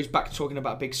Mark goes back to talking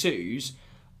about Big Suze,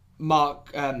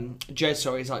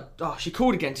 Jez, is like, oh, she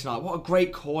called again tonight. What a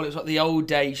great call. It was like the old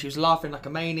days. She was laughing like a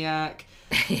maniac.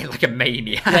 Like a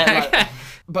maniac. Yeah,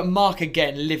 but Mark,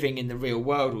 again, living in the real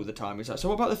world all the time, he's like, so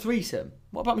what about the threesome?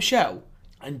 What about Michelle?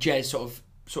 And Jez sort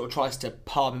of tries to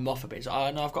palm him off a bit. He's like,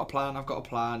 oh, no, I've got a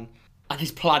plan. And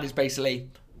his plan is basically,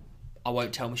 I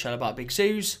won't tell Michelle about Big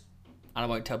Suze, and I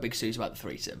won't tell Big Suze about the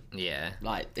threesome. Yeah.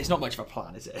 Like, it's not much of a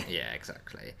plan, is it? Yeah,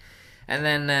 exactly. And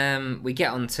then we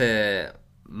get on to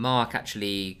Mark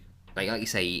actually, like you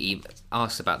say, he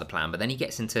asks about the plan, but then he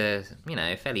gets into,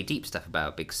 fairly deep stuff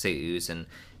about Big Suze and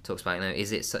talks about,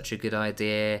 is it such a good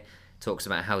idea? Talks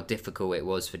about how difficult it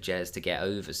was for Jez to get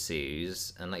over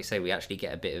Suze. And like you say, we actually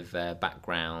get a bit of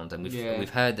background, and we've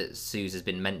heard that Suze has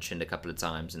been mentioned a couple of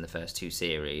times in the first 2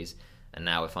 series, and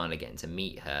now we're finally getting to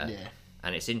meet her. Yeah.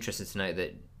 And it's interesting to note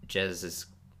that Jez is,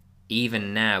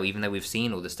 even now, even though we've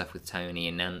seen all the stuff with Tony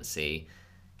and Nancy,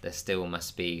 there still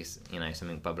must be,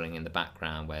 something bubbling in the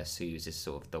background where Suze is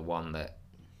sort of the one that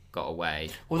got away.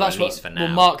 Well, that's at least for now.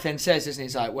 Well, Mark then says, doesn't he?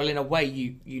 He's like, well, in a way,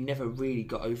 you never really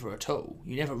got over her at all.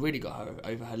 You never really got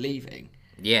over her leaving.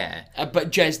 Yeah.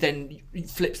 But Jez then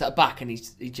flips that back, and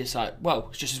he's just like, well,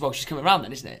 it's just as well she's coming around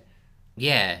then, isn't it?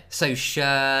 Yeah, so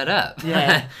shut up.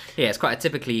 Yeah. Yeah, it's quite a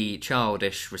typically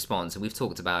childish response, and we've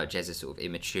talked about Jez's sort of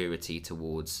immaturity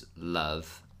towards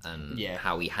love and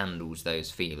how he handles those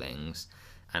feelings.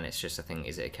 And it's just, I think,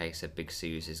 is it a case of Big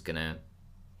Suze is going to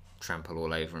trample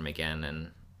all over him again,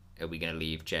 and are we going to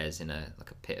leave Jez in a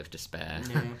pit of despair?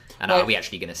 Yeah. And are we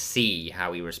actually going to see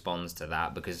how he responds to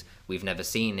that? Because we've never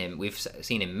seen him. We've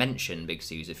seen him mention Big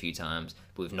Suze a few times,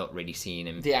 but we've not really seen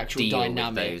him the actual deal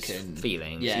dynamic with those and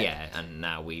feelings. Yeah, and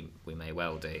now we may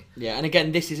well do. Yeah, and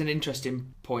again, this is an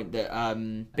interesting point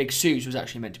that Big Suze was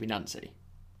actually meant to be Nancy.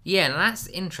 Yeah, and that's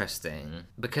interesting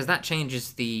because that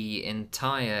changes the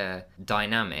entire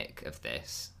dynamic of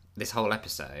this whole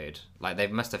episode. Like, they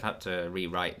must have had to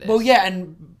rewrite this. Well, yeah,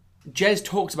 and Jez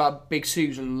talks about Big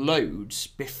Suze loads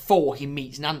before he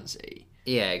meets Nancy.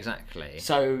 Yeah, exactly.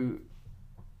 So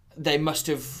they must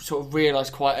have sort of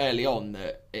realised quite early on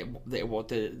that it was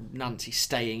the Nancy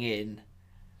staying in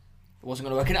wasn't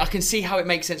going to work. And I can see how it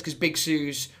makes sense because Big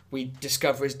Suze, we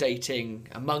discover, is dating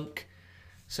a monk.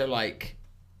 So, like,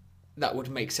 that would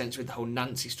make sense with the whole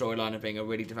Nancy storyline of being a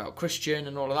really devout Christian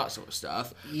and all of that sort of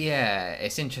stuff. Yeah,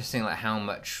 it's interesting, like, how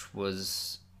much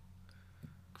was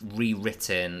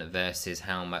rewritten versus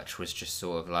how much was just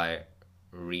sort of, like,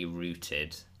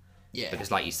 rerouted. Yeah.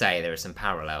 Because, like you say, there are some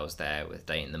parallels there with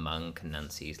dating the monk and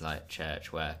Nancy's, like,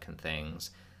 church work and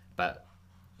things. But,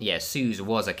 yeah, Suze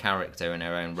was a character in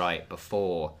her own right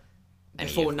before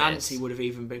Nancy would have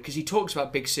even been... Because he talks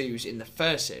about Big Suze in the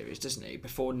first series, doesn't he?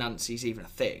 Before Nancy's even a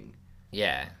thing.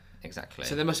 Yeah, exactly.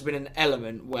 So there must have been an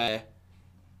element where...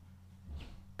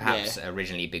 Perhaps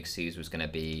originally Big Suze was going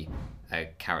to be a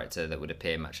character that would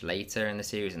appear much later in the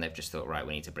series, and they've just thought, right,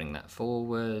 we need to bring that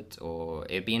forward. Or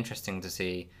it'd be interesting to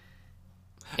see...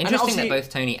 Interesting that both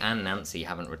Tony and Nancy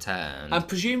haven't returned. And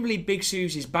presumably Big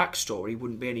Suze's backstory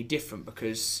wouldn't be any different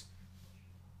because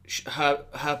her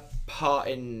part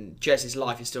in Jez's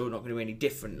life is still not going to be any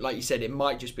different. Like you said, it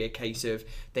might just be a case of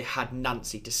they had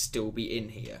Nancy to still be in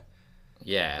here.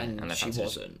 Yeah, and they've she had to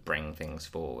wasn't. Bring things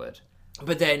forward.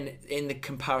 But then, in the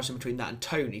comparison between that and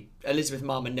Tony, Elizabeth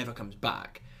Marmor never comes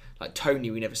back. Like,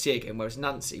 Tony we never see again, whereas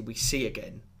Nancy we see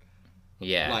again.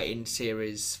 Yeah. Like, in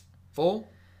series 4?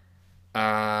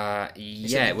 Yeah,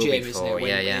 it will be 4.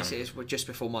 Yeah. It's just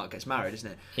before Mark gets married,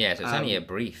 isn't it? Yeah, so it's only a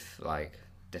brief, like,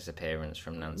 disappearance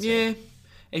from Nancy. Yeah.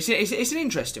 It's an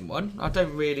interesting one. I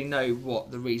don't really know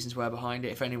what the reasons were behind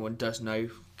it. If anyone does know,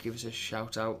 give us a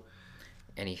shout out.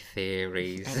 Any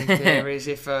theories? Any theories?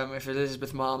 If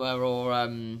Elizabeth Marmor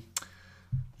or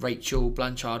Rachel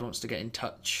Blanchard wants to get in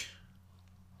touch,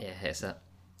 yeah, hit us up.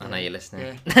 I know you're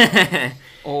listening. Yeah.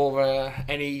 Or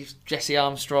any Jesse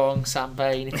Armstrong, Sam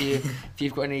Bain. If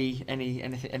you've got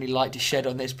any light to shed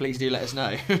on this, please do let us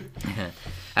know.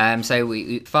 So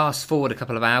we fast forward a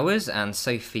couple of hours, and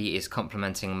Sophie is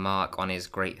complimenting Mark on his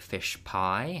great fish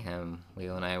pie. We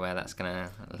all know where that's going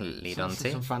to lead on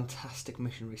to. Some fantastic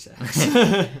missionary sex.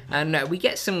 And we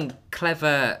get some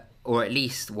clever, or at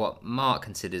least what Mark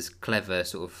considers clever,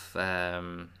 sort of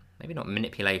maybe not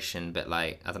manipulation, but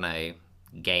like, I don't know,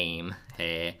 game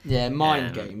here. Yeah,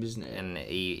 mind game, isn't it? And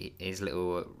his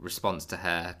little response to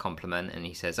her compliment, and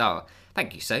he says, "Oh,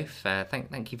 thank you, Soph.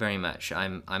 Thank you very much.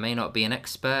 I may not be an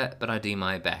expert, but I do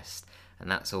my best,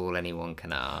 and that's all anyone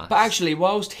can ask." But actually,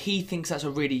 whilst he thinks that's a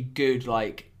really good,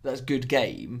 that's good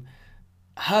game,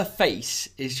 her face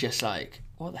is just like,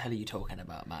 what the hell are you talking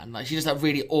about, man? Like, she does that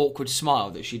really awkward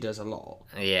smile that she does a lot.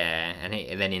 Yeah,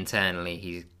 and then internally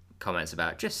he comments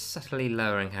about just subtly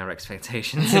lowering her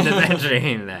expectations in the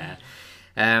bedroom there.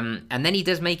 And then he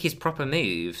does make his proper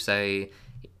move, so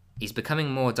he's becoming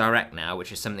more direct now,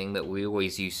 which is something that we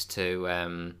always used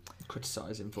to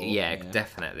criticise him for. Yeah,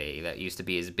 definitely. That used to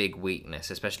be his big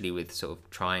weakness, especially with sort of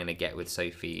trying to get with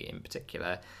Sophie in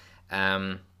particular.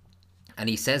 And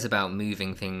he says about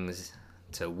moving things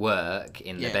to work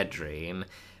in the bedroom,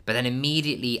 but then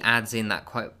immediately adds in that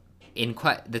quite in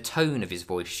quite the tone of his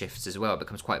voice shifts as well. It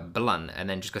becomes quite blunt, and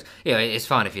then just goes, "Yeah, it's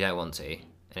fine if you don't want to."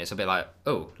 And it's a bit like,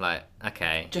 oh, like,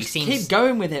 okay. Just keep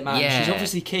going with it, man. Yeah. She's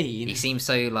obviously keen. He seems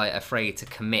so, like, afraid to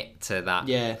commit to that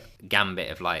Yeah. gambit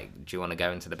of, like, do you want to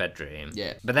go into the bedroom?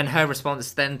 Yeah. But then her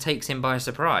response then takes him by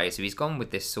surprise. So he's gone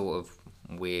with this sort of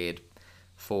weird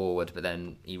forward, but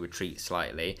then he retreats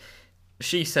slightly.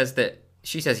 She says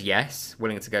yes,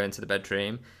 willing to go into the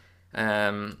bedroom.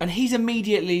 And he's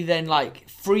immediately then, like,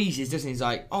 freezes, doesn't he? He's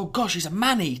like, oh, gosh, he's a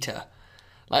man-eater.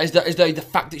 Like, as though the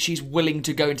fact that she's willing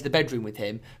to go into the bedroom with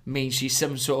him means she's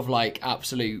some sort of, like,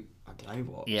 absolute, I don't know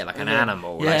what. Yeah, like an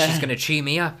animal. Yeah. Like, she's going to chew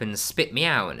me up and spit me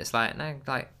out. And it's like, no,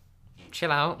 like,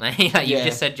 chill out, mate. Like, you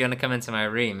just said you want to come into my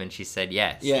room, and she said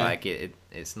yes. Yeah. Like,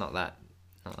 it's not that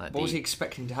What deep. was he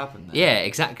expecting to happen then? Yeah,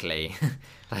 exactly.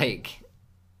 Like,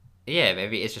 yeah,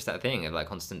 maybe it's just that thing of, like,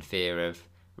 constant fear of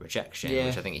rejection, Yeah.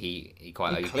 which I think he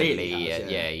quite He clearly openly, has,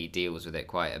 yeah. he deals with it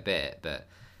quite a bit, but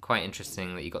quite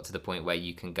interesting that you got to the point where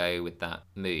you can go with that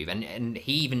move. And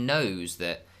he even knows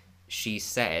that she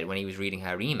said, when he was reading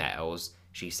her emails,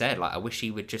 she said, like, I wish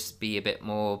he would just be a bit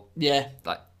more, Yeah.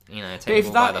 like, you know, But take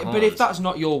the ball by the horns. but if that's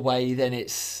not your way, then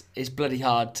it's bloody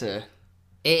hard to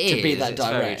be that it's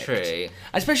direct. very true.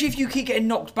 Especially if you keep getting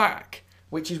knocked back,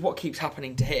 which is what keeps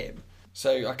happening to him.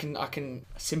 So I can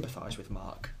sympathise with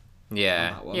Mark. Yeah,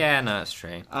 on that one. yeah, no, that's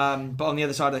true. But on the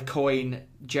other side of the coin,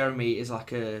 Jeremy is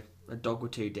like a dog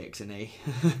with two dicks, isn't he?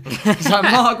 He's like,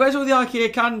 Mark, where's all the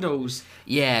IKEA candles?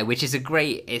 Yeah, which is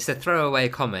it's a throwaway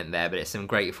comment there, but it's some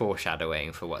great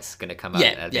foreshadowing for what's going to come up.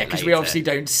 Yeah, because we obviously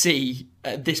don't see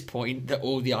at this point that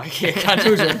all the IKEA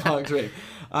candles are in Mark's room.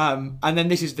 And then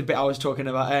this is the bit I was talking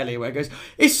about earlier, where it goes,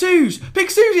 "It's Suze! Big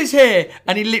Suze is here!"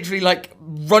 And he literally like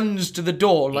runs to the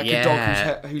door like a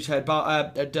dog who's heard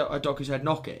a dog who's heard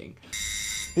knocking.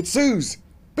 It's Suze!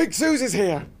 Big Suze is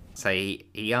here! So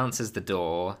he answers the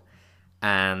door,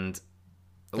 and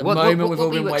The moment we've all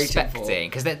were been you waiting expecting?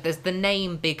 Because there's the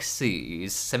name Big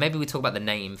Suze, so maybe we talk about the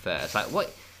name first. Like,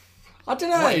 what I don't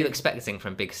know. are you expecting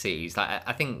from Big Suze? Like,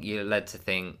 I think you're led to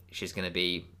think she's going to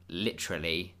be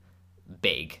literally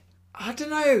big. I don't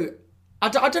know. I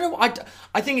don't know.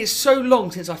 I think it's so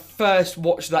long since I first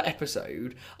watched that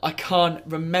episode. I can't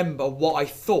remember what I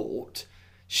thought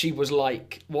she was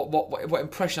like. What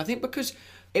impression? I think because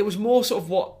it was more sort of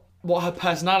what her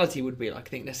personality would be like. I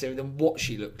think necessarily than what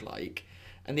she looked like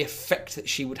and the effect that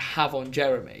she would have on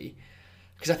Jeremy.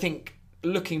 Because I think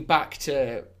looking back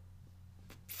to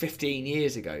 15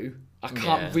 years ago, I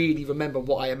can't really remember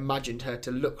what I imagined her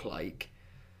to look like.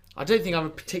 I don't think I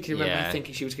would particularly remember her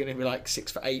thinking she was going to be like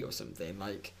 6'8" or something.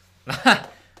 Like I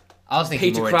was thinking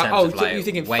Peter more in Crouch. terms Oh, of like you're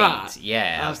thinking weight. fat?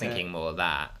 Yeah, I was Okay. thinking more of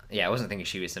that. Yeah, I wasn't thinking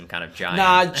she was some kind of giant.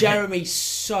 Nah, Jeremy's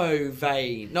so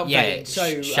vain. Not vain,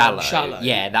 so shallow.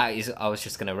 Yeah, that is. I was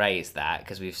just going to raise that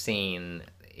because we've seen,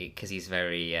 because he's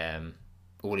very.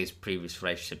 All his previous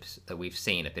relationships that we've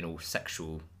seen have been all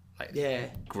sexual, like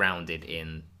grounded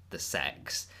in the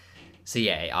sex. So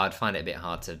yeah, I'd find it a bit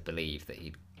hard to believe that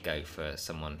he'd go for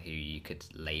someone who you could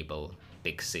label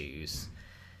Big Suze.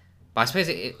 But I suppose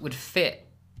it would fit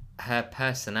her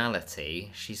personality.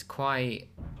 She's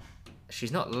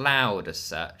not loud as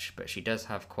such, but she does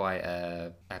have quite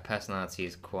her personality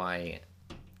is quite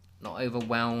not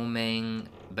overwhelming,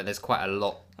 but there's quite a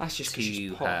lot That's just 'cause to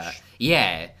she's her. posh.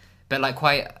 Yeah, but like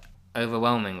quite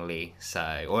overwhelmingly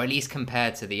so, or at least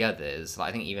compared to the others. Like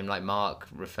I think even like Mark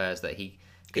refers that he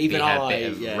could Even be a I,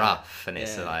 bit of yeah. rough, and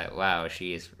it's Yeah. like, wow,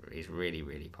 she is really,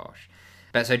 really posh.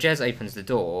 But so Jez opens the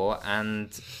door,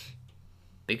 and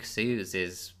Big Suze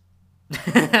is.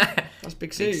 That's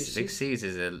Big Suze. Big Suze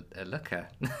is a looker.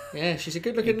 Yeah, she's a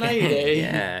good-looking lady.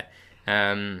 Yeah.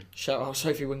 Shout out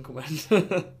Sophie Winkleman.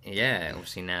 Yeah,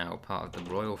 obviously now part of the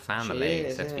royal family, She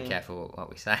is, so have to be yeah. careful what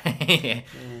we say.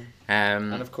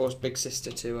 And of course, big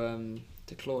sister to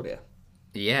Claudia.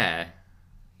 Yeah.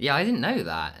 Yeah, I didn't know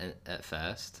that at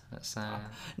first. That's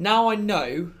Now I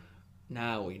know.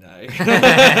 Now we know.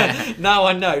 Now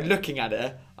I know. Looking at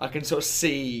her, I can sort of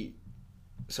see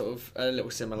sort of a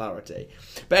little similarity.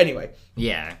 But anyway,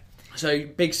 yeah. so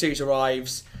Big Suze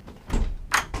arrives.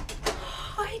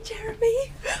 Hi,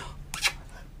 Jeremy.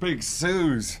 Big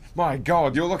Suze! My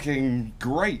God, you're looking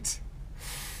great!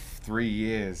 3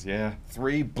 years, yeah.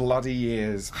 3 bloody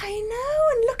years. I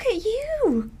know, and look at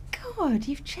you. God,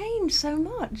 you've changed so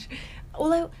much.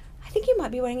 Although, I think you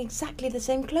might be wearing exactly the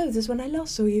same clothes as when I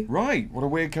last saw you. Right, what a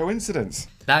weird coincidence.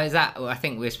 That I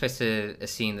think we're supposed to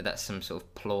assume that that's some sort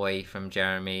of ploy from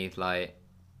Jeremy, like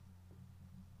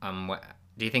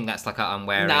do you think that's like I'm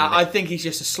wearing I think he's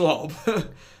just a slob.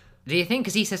 Do you think?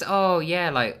 Because he says, oh yeah,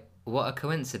 like what a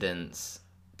coincidence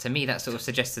to me that sort of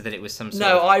suggested that it was some sort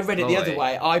No, of I read it the ploy. other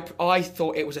way. I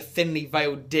thought it was a thinly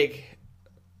veiled dig,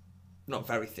 not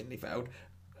very thinly veiled,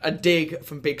 a dig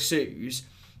from Big Suze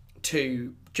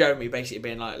to Jeremy basically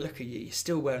being like, look at you, you're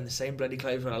still wearing the same bloody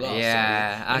clothes when I last saw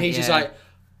you. And he's just like,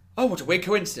 oh, what a weird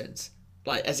coincidence.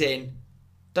 Like, as in,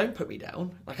 don't put me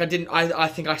down. Like, I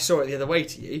think I saw it the other way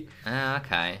to you.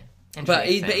 Okay. But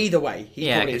either way, he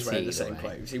Yeah, I probably could is wearing see the same either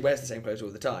way. clothes. He wears the same clothes all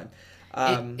the time.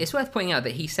 It's worth pointing out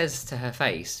that he says to her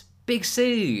face, Big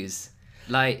Suze.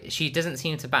 Like, she doesn't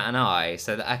seem to bat an eye,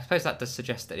 so I suppose that does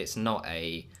suggest that it's not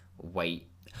a weight.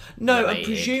 No, and related.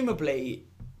 presumably,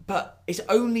 but it's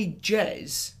only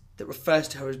Jez that refers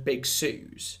to her as Big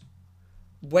Suze.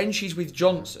 When she's with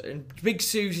Johnson, Big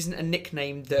Suze isn't a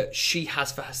nickname that she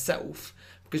has for herself,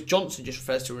 because Johnson just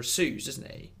refers to her as Suze, doesn't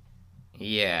he?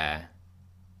 Yeah.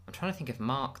 I'm trying to think if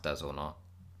Mark does or not.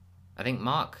 I think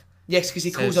Mark... Yes, because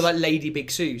he calls her like Lady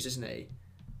Big Suze, doesn't he?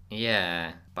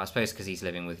 Yeah, but I suppose because he's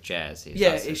living with Jez.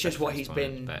 Yeah, that's it's his just what reference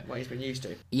he's point, been used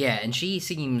to. Yeah, and she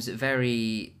seems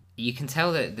very... You can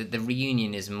tell that the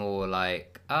reunion is more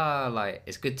like, like,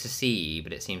 it's good to see you,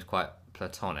 but it seems quite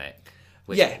platonic.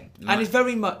 And it's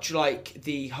very much like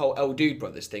the whole El Dude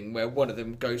Brothers thing, where one of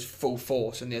them goes full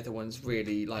force and the other one's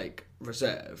really, like,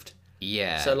 reserved.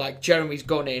 Yeah. So, like, Jeremy's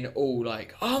gone in all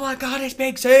like, oh my God, it's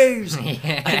Big Suze!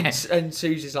 Yeah. And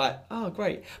Suze is like, oh,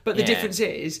 great. But the difference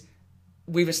is,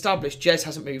 we've established Jez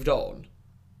hasn't moved on.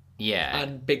 Yeah.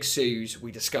 And Big Suze,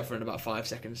 we discover in about 5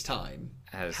 seconds' time,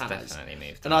 has definitely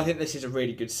moved And on. I think this is a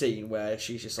really good scene where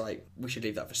she's just like, we should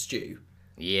leave that for Stu.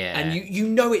 Yeah. And you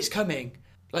know it's coming.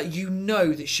 Like, you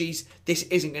know that this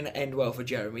isn't going to end well for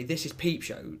Jeremy. This is Peep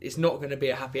Show. It's not going to be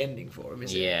a happy ending for him,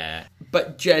 is it? Yeah.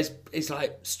 But Jez is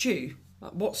like, Stu?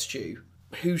 Like, what Stu?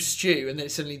 Who's Stu? And then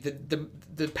suddenly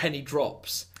the penny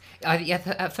drops.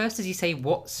 At first, does he say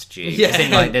what stew? Yeah. As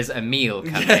in, like, there's a meal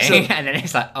coming, Yeah, and then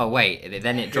it's like, oh wait,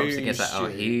 then it drops again. It's like, oh,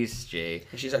 Stu? who's stew?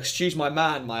 And she's like, Stu's my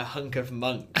man, my hunk of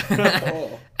monk.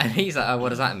 Oh. And he's like, oh, what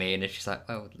does that mean? And she's like,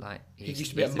 oh, like he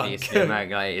used to be a monk. Used to be a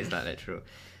monk. Like, is that literal?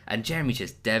 And Jeremy's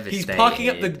just devastated. He's parking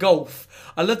up the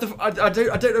Golf. I love the. I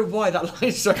don't know why that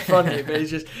line's so funny, but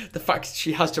it's just the fact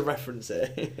she has to reference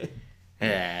it.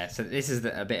 Yeah, so this is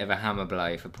a bit of a hammer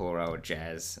blow for poor old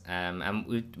Jez. And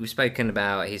we've spoken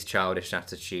about his childish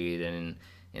attitude and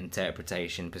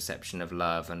interpretation, perception of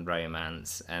love and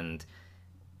romance, and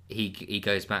he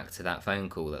goes back to that phone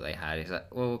call that they had. He's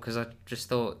like, well, because I just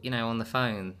thought, on the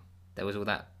phone there was all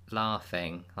that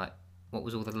laughing. Like, what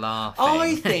was all the laughing?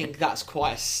 I think that's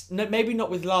quite maybe not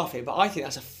with laughing, but I think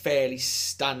that's a fairly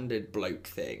standard bloke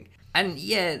thing. And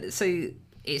yeah, so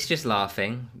it's just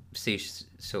laughing. Sue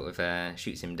sort of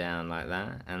shoots him down like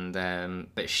that, and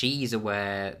but she's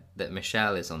aware that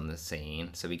Michelle is on the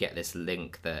scene, so we get this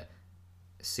link that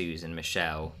Suze and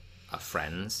Michelle are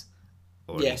friends,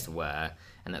 or at least were,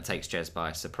 and that takes Jez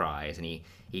by surprise, and he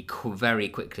very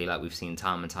quickly, like we've seen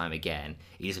time and time again,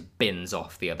 he just bins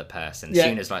off the other person as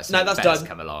soon as like some bets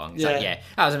come along. It's like,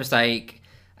 that was a mistake,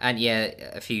 and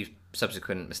a few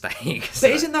subsequent mistakes. But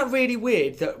isn't that really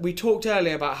weird that we talked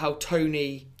earlier about how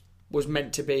Tony was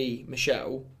meant to be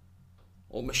Michelle,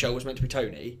 or Michelle was meant to be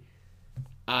Tony,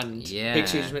 and Big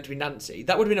Suze was meant to be Nancy?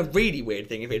 That would have been a really weird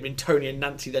thing if it had been Tony and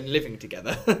Nancy then living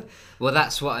together. Well,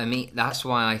 that's what I mean. That's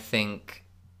why I think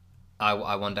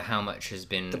I wonder how much has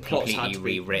been completely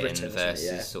rewritten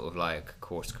versus sort of like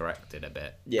course corrected a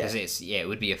bit. Because it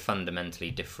would be a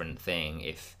fundamentally different thing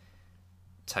if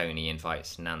Tony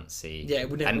invites Nancy. Yeah, it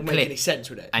wouldn't make any sense,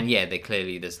 would it? And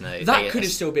there's no... That could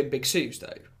have still been Big Suze,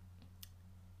 though.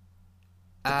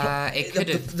 It could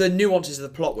have... The nuances of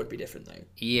the plot would be different, though.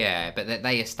 Yeah, but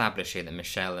they establish here that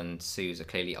Michelle and Suze are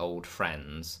clearly old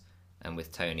friends, and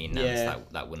with Tony and Nance,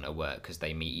 that wouldn't have worked because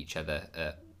they meet each other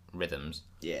at Rhythms.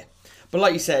 Yeah. But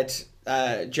like you said,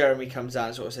 Jeremy comes out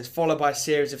and sort of says, followed by a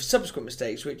series of subsequent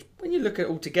mistakes, which, when you look at it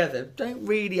all together, don't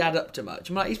really add up to much.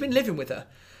 I mean, like, he's been living with her.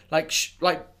 Like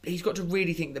he's got to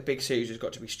really think that Big Suze has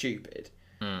got to be stupid.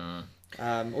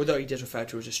 Although he does refer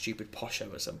to her as a stupid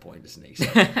posho at some point, doesn't he? So,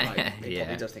 he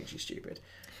probably does think she's stupid.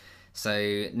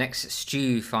 So next,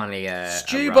 Stu finally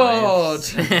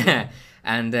Stu-bod!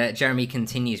 And Jeremy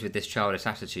continues with this childish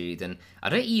attitude, and I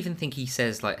don't even think he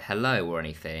says like hello or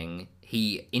anything.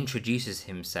 He introduces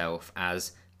himself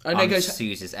as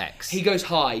Suze's ex. He goes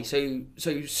hi, so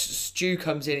Stu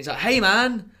comes in. He's like, "Hey,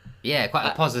 man." Yeah, quite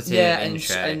a positive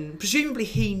intro. And presumably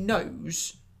he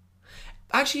knows.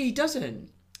 Actually, he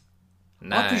doesn't.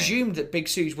 No. I presumed that Big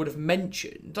Suze would have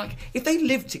mentioned, like, if they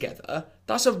lived together,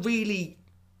 that's a really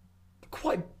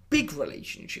quite big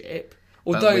relationship.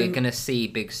 Although but we're going to see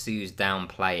Big Suze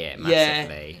downplay it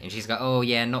massively. And she's like, oh,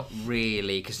 yeah, not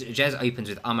really. Because Jez opens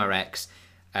with, I'm her ex.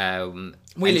 We and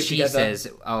live she together. says,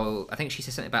 I think she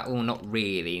says something about, not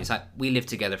really. It's like, we lived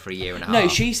together for a year and a No,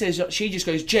 half. she just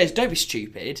goes, Jez, don't be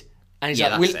stupid. And he's Yeah,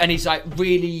 like, that's it. and he's like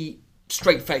really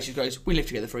straight faced. He goes, we lived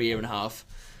together for a year and a half.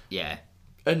 Yeah.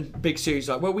 And Big Sue's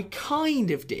like, well, we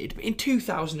kind of did, but in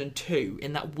 2002,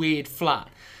 in that weird flat.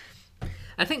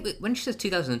 I think that when she says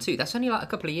 2002, that's only like a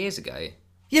couple of years ago.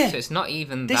 Yeah. So it's not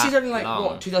even This that is only like, long.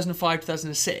 what, 2005,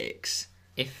 2006?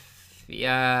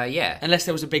 Yeah. Unless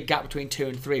there was a big gap between 2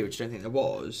 and 3, which I don't think there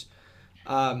was.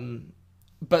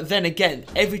 But then again,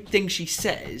 everything she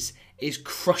says is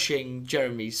crushing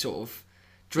Jeremy's sort of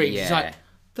dreams. He's Yeah. like,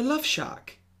 the Love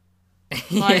Shack.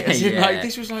 Like, as in, Yeah. like,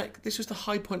 this was the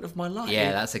high point of my life.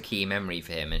 Yeah, that's a key memory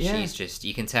for him, and Yeah. she's just,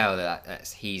 you can tell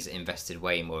that's, he's invested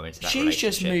way more into that She's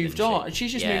just relationship moved than on. And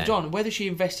she's just Yeah. moved on. Whether she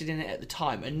invested in it at the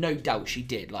time, and no doubt she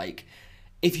did. Like,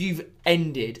 if you've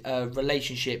ended a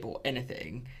relationship or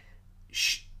anything,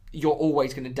 you're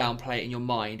always going to downplay it in your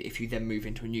mind if you then move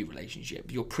into a new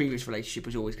relationship. Your previous relationship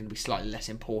was always going to be slightly less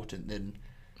important than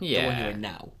the one you're in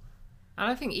now. And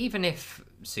I think even if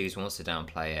Suze wants to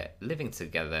downplay it, living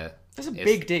together... That's a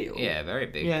big deal. Yeah, very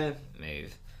big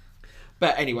move.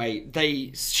 But anyway,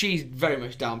 she very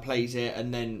much downplays it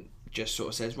and then just sort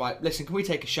of says, right, listen, can we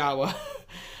take a shower?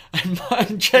 and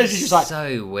Jez is just like...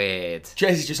 So weird.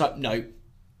 Jez is just like, no.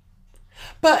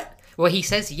 But... Well, he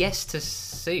says yes to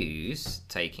Suze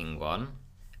taking one,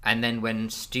 and then when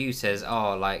Stu says,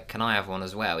 "Oh, like, can I have one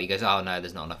as well?" he goes, "Oh no,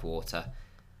 there's not enough water,"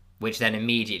 which then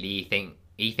immediately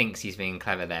he thinks he's being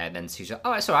clever there. And then Sue's like,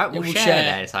 "Oh, it's all right, we'll share."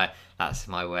 Then it's like, that's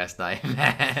my worst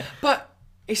nightmare. But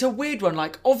it's a weird one.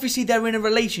 Like, obviously they're in a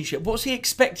relationship. What's he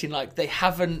expecting? Like, they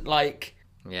haven't they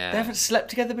haven't slept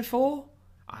together before.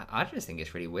 I just think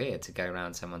it's really weird to go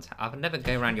around someone's. I would never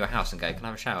go around your house and go, "Can I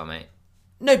have a shower, mate?"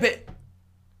 No, but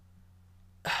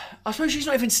I suppose she's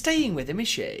not even staying with him, is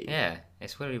she? Yeah,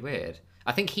 it's really weird.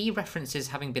 I think he references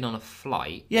having been on a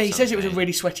flight. Yeah, or he says it was a something.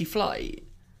 really sweaty flight.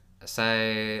 So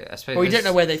I suppose. Well, we don't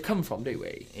know where they've come from, do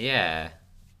we? Yeah,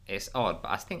 it's odd, but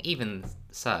I think even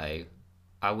so,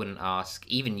 I wouldn't ask.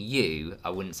 Even you, I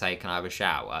wouldn't say, "Can I have a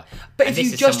shower?" But And if this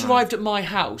you is just someone- arrived at my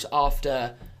house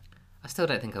after, I still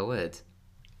don't think I would.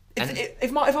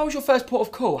 if I was your first port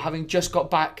of call, having just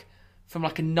got back from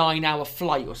like a 9-hour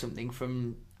flight or something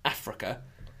from Africa,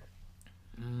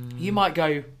 you might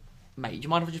go, mate, do you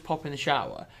mind if I just pop in the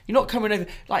shower? You're not coming over.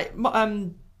 Like,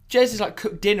 Jez has like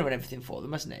cooked dinner and everything for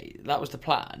them, hasn't he? That was the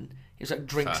plan. It was like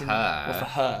drinks For and her. well, for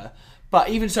her. But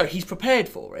even so, he's prepared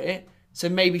for it. So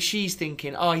maybe she's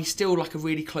thinking, oh, he's still like a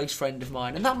really close friend of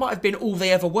mine, and that might have been all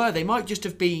they ever were. They might just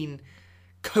have been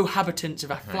cohabitants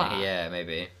of a flat. Yeah,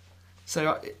 maybe.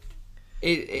 So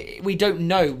we don't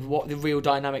know what the real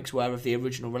dynamics were of the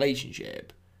original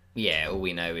relationship. Yeah, all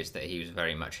we know is that he was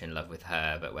very much in love with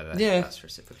her, but whether Yeah. that's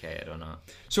reciprocated or not.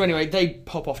 So anyway, they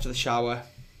pop off to the shower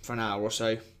for an hour or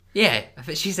so. Yeah,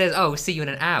 but she says, "Oh, we'll see you in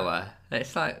an hour." And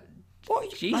it's like,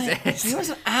 What? Jesus. It was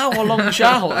an hour-long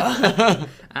shower.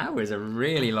 hour is a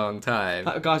really long time.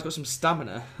 That guy's got some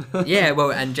stamina. Yeah,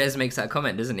 well, and Jez makes that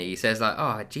comment, doesn't he? He says, like,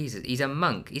 "Oh, Jesus, he's a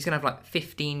monk. He's going to have, like,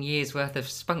 15 years' worth of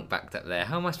spunk backed up there.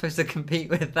 How am I supposed to compete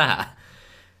with that?"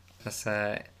 That's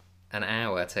an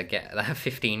hour to get that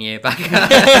 15-year back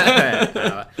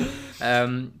up.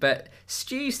 But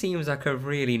Stu seems like a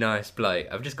really nice bloke.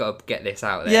 I've just got to get this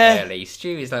out there, Yeah. really.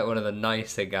 Stu is, like, one of the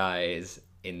nicer guys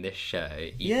in this show.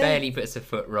 He Yeah. barely puts a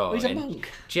foot wrong. He's a and monk.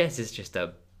 Jez is just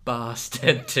a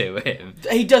bastard to him.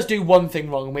 He does do one thing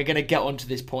wrong, and we're going to get onto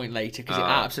this point later because it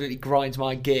absolutely grinds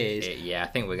my gears. Yeah, I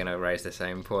think we're going to raise the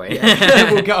same point.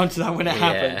 We'll get onto that when it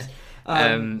happens.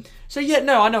 Yeah. So yeah,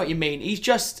 no, I know what you mean. He's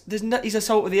just he's a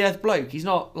salt of the earth bloke. He's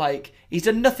not like he's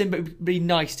done nothing but be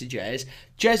nice to Jez.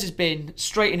 Jez has been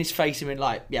straight in his face and been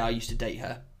like, "Yeah, I used to date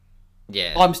her.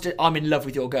 Yeah. I'm in love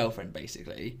with your girlfriend,"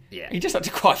 basically. Yeah. He just that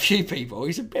to quite a few people.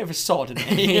 He's a bit of a sod, isn't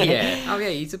he? Yeah. Oh, yeah,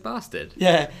 he's a bastard.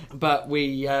 Yeah, but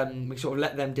we sort of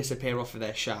let them disappear off of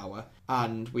their shower,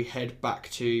 and we head back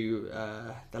to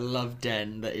the love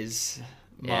den that is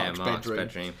Mark's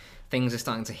bedroom. Things are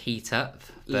starting to heat up.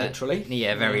 But, Literally.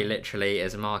 Yeah, very literally,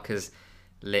 as Mark has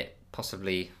lit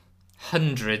possibly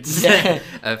hundreds Yeah.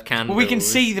 of candles. Well, we can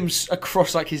see them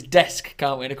across like his desk,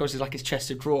 can't we? And across like his chest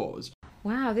of drawers.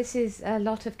 Wow, this is a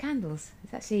lot of candles.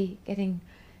 It's actually getting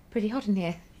pretty hot in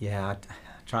here. Yeah, I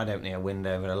tried opening a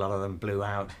window, but a lot of them blew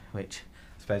out, which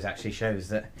I suppose actually shows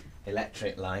that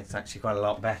electric light's actually quite a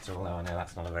lot better, although I know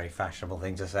that's not a very fashionable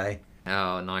thing to say.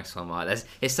 Oh, nice one, Mark.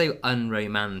 It's so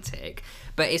unromantic.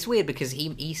 But it's weird because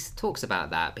he talks about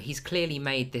that, but he's clearly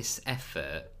made this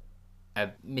effort, a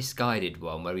misguided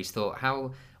one, where he's thought,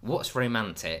 what's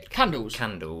romantic? Candles.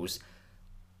 Candles.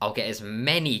 I'll get as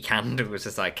many candles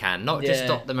as I can, not just Yeah.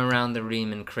 dot them around the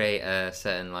room and create a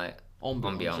certain like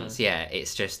ambiance. Yeah,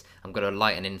 it's just I'm gonna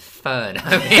light an inferno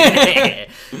in here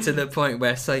to the point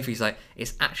where Sophie's like,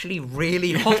 it's actually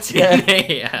really hot in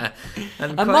here.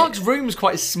 And Mark's room's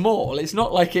quite small. It's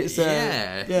not like it's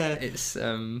it's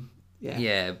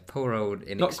poor old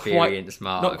inexperienced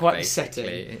Mark. Not quite basically.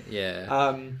 setting.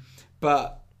 Yeah.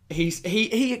 But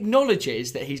he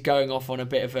acknowledges that he's going off on a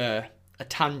bit of a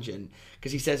tangent,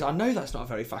 because he says, I know that's not a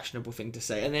very fashionable thing to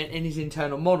say, and then in his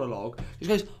internal monologue he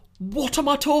goes, what am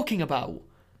I talking about?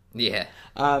 Yeah.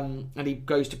 And he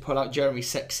goes to pull out Jeremy's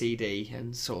sex CD,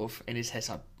 and sort of in his head,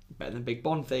 like, better than Big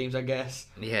Bond themes, I guess.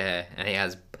 Yeah, and he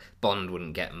has Bond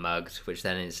wouldn't get mugged, which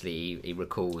then instantly he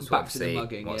recalls Back to the obviously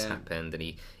mugging, what's yeah. happened, and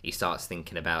he starts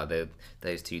thinking about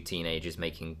those two teenagers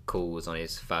making calls on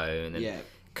his phone, and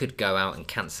could go out and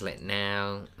cancel it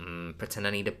now. Pretend I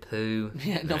need a poo.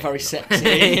 Yeah, not very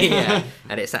sexy. Yeah,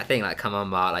 and it's that thing like, come on,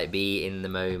 Mark, like be in the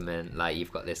moment. Like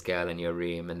you've got this girl in your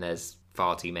room, and there's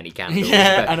far too many candles.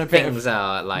 Yeah, but and a bit things of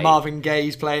are like Marvin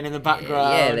Gaye's playing in the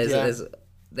background. Yeah, there's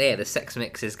the sex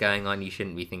mix is going on. You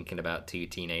shouldn't be thinking about two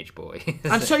teenage boys.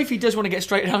 And Sophie does want to get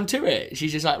straight down to it.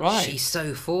 She's just like, right, she's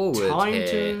so forward.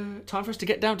 Time for us to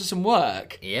get down to some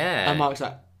work. Yeah. And Mark's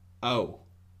like,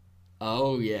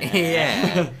 oh yeah.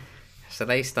 Yeah. So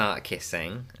they start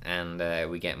kissing, and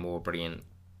we get more brilliant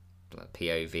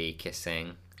POV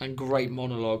kissing. And great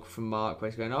monologue from Mark where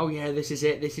he's going, oh yeah, this is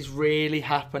it, this is really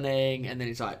happening. And then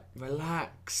he's like,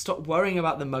 relax, stop worrying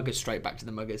about the muggers, straight back to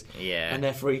the muggers. Yeah. And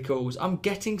their free calls, I'm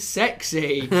getting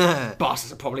sexy.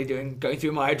 Bastards are probably going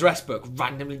through my address book,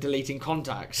 randomly deleting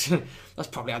contacts. That's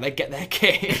probably how they get their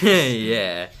kick.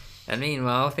 Yeah. And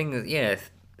meanwhile,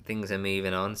 things are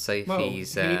moving on.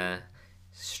 Sophie's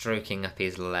stroking up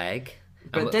his leg.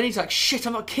 But then he's like, shit,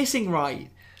 I'm not kissing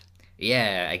right.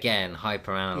 Yeah, again,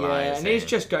 hyper-analysing. Yeah,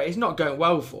 and it's not going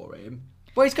well for him.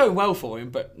 Well, it's going well for him,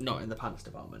 but not in the pants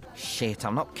department. Shit,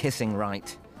 I'm not kissing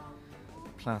right.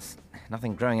 Plus,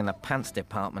 nothing growing in the pants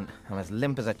department. I'm as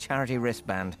limp as a charity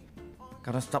wristband.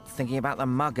 Gotta stop thinking about the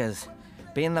muggers.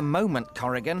 Be in the moment,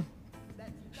 Corrigan.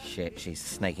 Shit, she's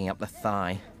snaking up the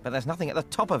thigh, but there's nothing at the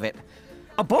top of it.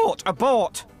 Abort!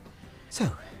 Abort!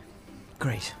 So,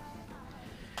 great.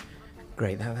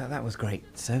 Great, that was great,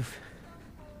 Soph.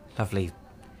 Lovely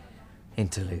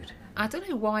interlude. I don't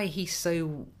know why he's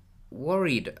so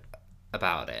worried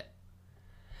about it.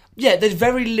 Yeah, there's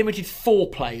very limited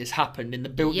foreplay has happened in the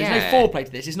build. Yeah. There's no foreplay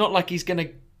to this. It's not like he's going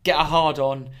to get a hard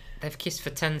on. They've kissed for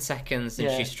 10 seconds and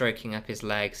she's stroking up his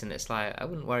legs, and it's like, I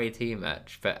wouldn't worry too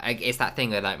much. But it's that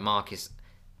thing where like Mark is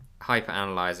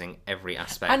hyper-analysing every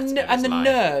aspect of his And the life.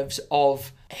 nerves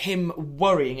of him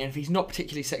worrying, and if he's not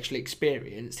particularly sexually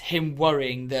experienced, him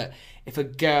worrying that if a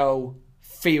girl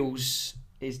feels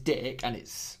his dick and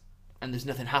there's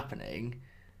nothing happening,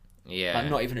 like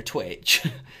not even a twitch,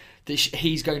 that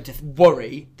he's going to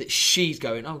worry that she's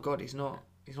going, oh god, he's not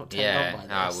turned on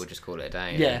by this. We'll just call it a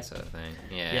day. Yeah, sort of thing.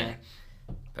 Yeah.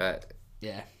 But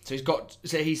so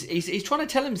he's trying to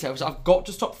tell himself, so I've got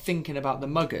to stop thinking about the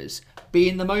muggers. Be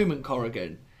in the moment,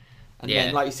 Corrigan. And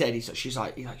then, like you said, she's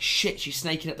like, shit, she's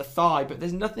snaking at the thigh, but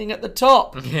there's nothing at the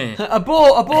top.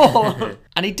 Abort!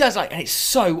 And he does, and it's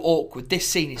so awkward. This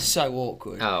scene is so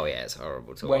awkward. Oh yeah, it's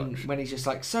horrible to watch. When he's just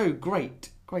like, so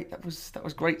great, that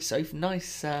was great, Soph.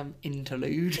 Nice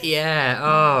interlude. Yeah.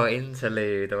 Oh,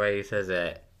 interlude. The way he says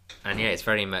it, and it's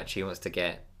very much he wants to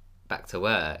get back to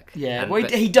work. Yeah.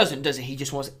 He doesn't, does he? He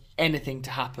just wants anything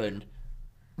to happen.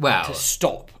 Well, to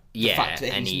stop the fact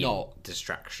that any he's not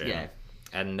distraction. Yeah.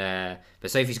 And but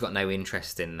Sophie's got no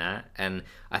interest in that, and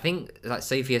I think like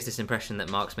Sophie has this impression that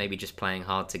Mark's maybe just playing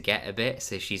hard to get a bit,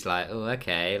 so she's like, oh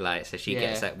okay, so she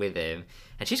gets that with him,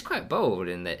 and she's quite bold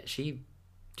in that she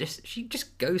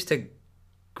just goes to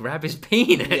grab his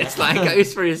penis,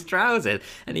 goes for his trousers,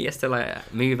 and he has to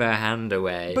move her hand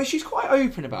away. But she's quite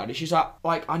open about it. She's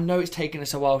like, I know it's taken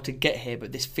us a while to get here,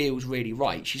 but this feels really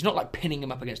right. She's not pinning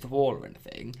him up against the wall or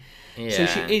anything. Yeah. So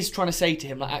she is trying to say to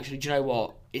him, actually, do you know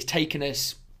what? It's taken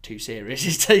us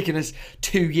It's taken us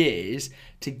 2 years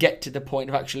to get to the point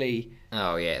of actually.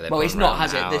 Oh yeah. Well, it's not,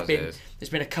 has it? There's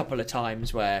been a couple of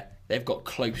times where they've got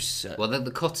close. Well,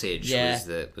 the cottage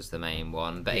was the main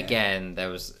one, but again,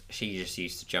 she just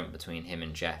used to jump between him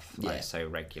and Jeff so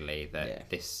regularly that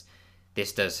this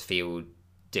does feel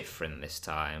different this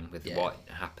time with what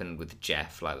happened with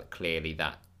Jeff. Clearly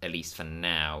that, at least for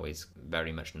now, is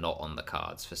very much not on the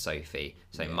cards for Sophie.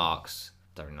 So Mark's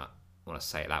want to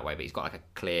say it that way, but he's got like a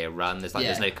clear run. There's like Yeah.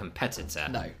 there's no competitor,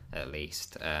 No. at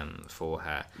least for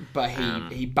her. But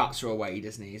he bats her away,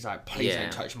 doesn't he? He's like, please Yeah.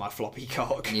 don't touch my floppy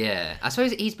cock. Yeah, I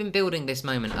suppose he's been building this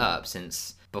moment up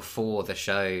since before the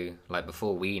show, like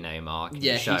before we know Mark in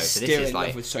Yeah, the show. he's So still this is in love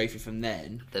like with Sophie from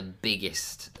then. the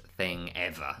biggest thing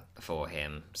ever for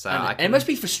him. So And it must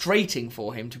be frustrating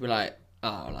for him to be like,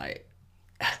 oh, like,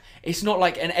 it's not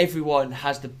like, and everyone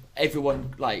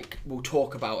like will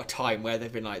talk about a time where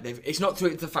they've been like, it's not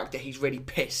through the fact that he's really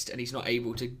pissed and he's not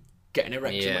able to get an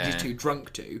erection when Yeah. he's too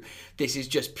drunk to. This is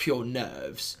just pure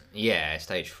nerves. Yeah,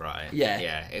 stage fright. Yeah.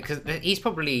 Yeah, because he's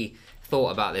probably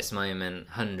thought about this moment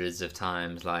hundreds of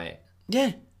times, like...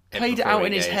 Yeah. Played it before out he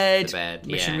in his goes head. to bed,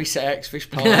 Missionary yeah. sex, fish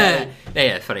pie.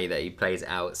 Yeah, funny that he plays it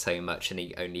out so much and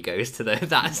he only goes to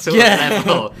that sort Yeah. of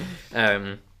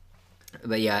level.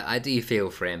 But yeah, I do feel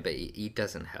for him, but he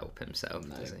doesn't help himself,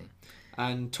 does he?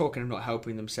 And talking of not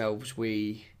helping themselves,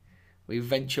 we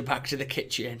venture back to the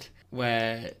kitchen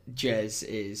where Jez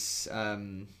is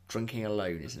drinking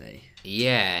alone, isn't he?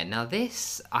 Yeah, now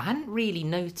this, I hadn't really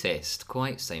noticed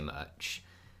quite so much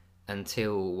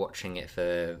until watching it for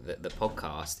the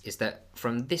podcast, is that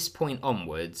from this point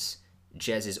onwards,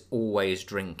 Jez is always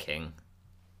drinking.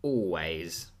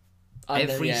 Always. I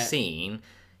know, Every yeah. scene,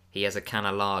 he has a can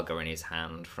of lager in his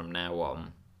hand from now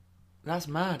on. That's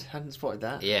mad. Hadn't spotted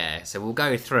that. Yeah, so we'll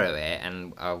go through it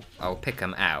and I'll pick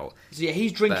them out. So yeah,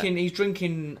 he's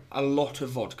drinking a lot of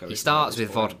vodka. He isn't starts at this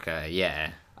with point? vodka,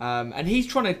 yeah. And he's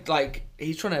trying to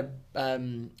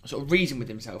sort of reason with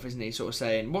himself, isn't he? Sort of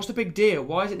saying, what's the big deal?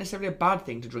 Why is it necessarily a bad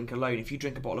thing to drink alone? If you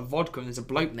drink a bottle of vodka and there's a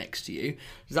bloke next to you,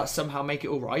 does that somehow make it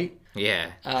all right? Yeah.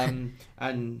 And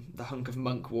the hunk of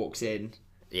monk walks in.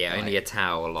 Yeah, only a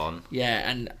towel on. Yeah,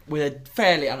 and with a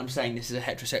fairly, and I'm saying this as a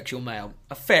heterosexual male,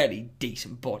 a fairly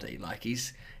decent body. Like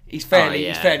he's fairly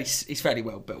he's fairly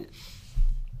well built.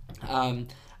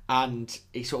 And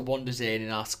he sort of wanders in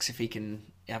and asks if he can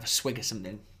have a swig of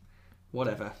something,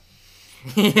 whatever.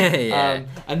 Yeah.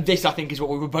 And this, I think, is what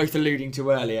we were both alluding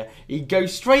to earlier. He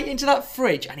goes straight into that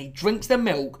fridge and he drinks the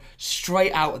milk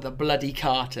straight out of the bloody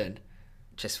carton.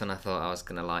 Just when I thought I was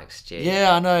going to like Stu.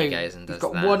 Yeah, I know. He goes and does He's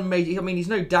got that. one major. I mean, he's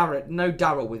no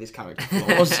Daryl with his character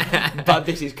flaws, but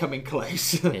this is coming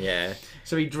close. Yeah.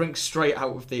 So he drinks straight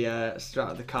out of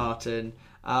the carton.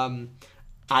 And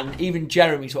even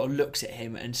Jeremy sort of looks at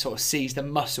him and sort of sees the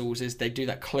muscles as they do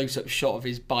that close-up shot of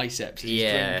his biceps as he's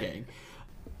Yeah. drinking.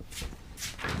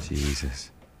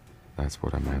 Jesus, that's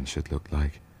what a man should look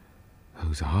like.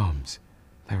 Those arms,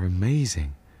 they're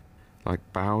amazing. Like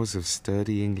boughs of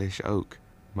sturdy English oak.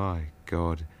 My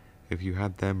God, if you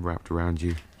had them wrapped around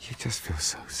you, you just feel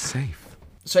so safe.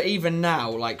 So even now,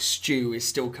 like, Stu is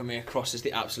still coming across as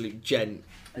the absolute gent.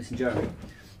 Listen, Jeremy,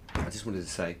 I just wanted to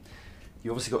say,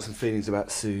 you obviously got some feelings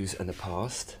about Suze and the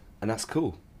past, and that's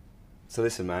cool. So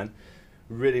listen, man,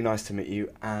 really nice to meet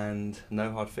you, and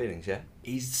no hard feelings, yeah?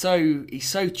 He's so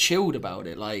chilled about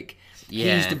it. Like,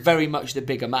 Yeah. he's very much the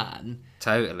bigger man.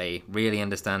 Totally. Really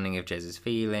understanding of Jez's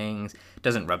feelings.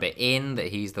 Doesn't rub it in that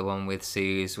he's the one with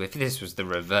Suze. If this was the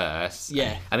reverse.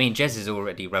 Yeah. I mean, Jez is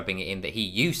already rubbing it in that he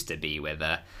used to be with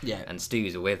her. Yeah. And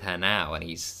Stu's with her now, and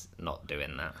he's not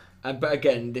doing that. But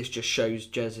again, this just shows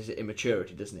Jez's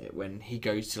immaturity, doesn't it? When he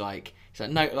goes to he's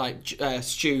like, no,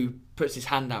 Stu puts his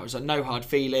hand out. It's like, no hard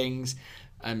feelings.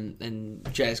 And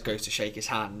Jez goes to shake his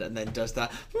hand and then does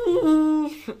that.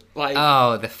 Like,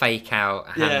 Oh, the fake out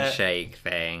Yeah. handshake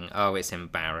thing. Oh, it's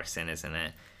embarrassing, isn't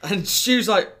it? and Stu's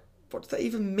like, what does that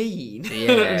even mean?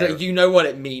 Yeah. He's like, you know what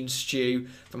it means, Stu,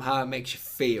 from how it makes you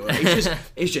feel.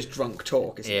 It's just drunk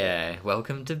talk, isn't it? Yeah.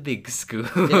 Welcome to big school.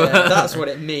 Yeah, that's what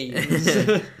it means.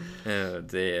 Oh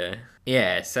dear.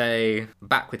 Yeah, so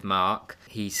back with Mark.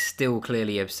 He's still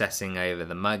clearly obsessing over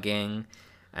the mugging,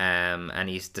 and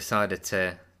he's decided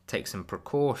to take some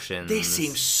precautions. This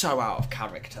seems so out of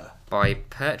character. by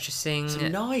purchasing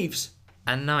Some knives.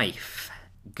 a knife.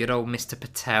 Good old Mr.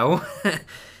 Patel.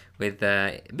 With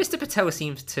Mr. Patel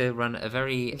seems to run a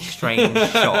very strange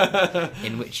shop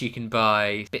in which you can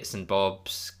buy bits and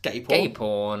bobs, Gay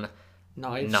porn,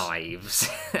 Knives.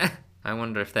 I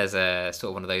wonder if there's a sort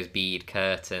of one of those bead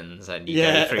curtains and you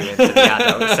Yeah. go through into the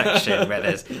adult section where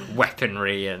there's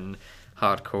weaponry and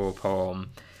hardcore porn.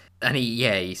 And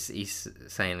he's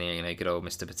saying, good old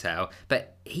Mr. Patel.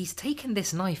 But he's taken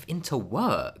this knife into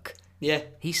work. Yeah.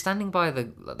 He's standing by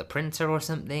the printer or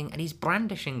something, and he's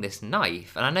brandishing this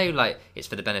knife. And I know, it's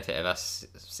for the benefit of us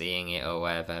seeing it or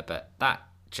whatever, but that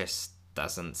just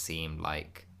doesn't seem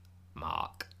like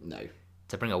Mark. No.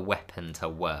 To bring a weapon to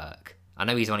work. I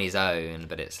know he's on his own,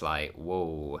 but it's like,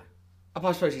 whoa.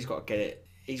 I suppose he's got to get it.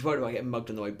 He's worried about getting mugged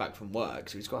on the way back from work,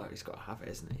 so he's got to have it,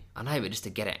 isn't he? I know, but just to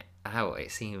get it how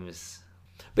it seems.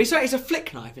 But it's a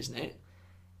flick knife, isn't it?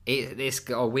 It's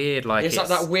got a weird like. It's like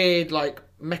that weird like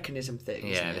mechanism thing.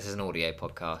 Yeah, this is an audio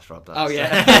podcast, Rob. Oh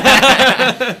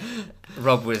yeah.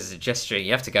 Rob was gesturing.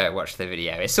 You have to go and watch the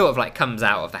video. It sort of like comes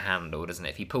out of the handle, doesn't it?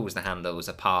 If he pulls the handles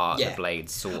apart, the blade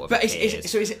sort of. But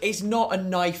it's not a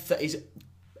knife that is.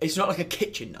 It's not like a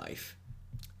kitchen knife.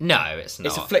 No, it's not.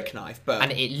 It's a flick knife, but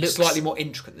and it looks slightly more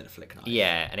intricate than a flick knife.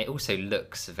 Yeah, and it also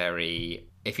looks very.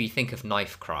 If you think of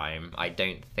knife crime, I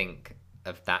don't think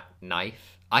of that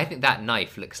knife. I think that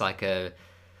knife looks like the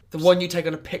one you take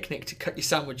on a picnic to cut your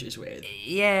sandwiches with.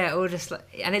 Yeah, or just like,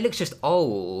 and it looks just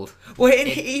old. Well,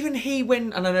 even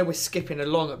when, and I know we're skipping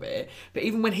along a bit, but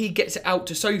even when he gets it out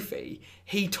to Sophie,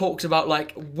 he talks about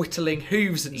like whittling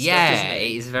hooves and stuff. Doesn't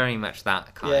he? It is very much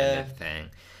that kind of thing.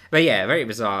 But yeah, very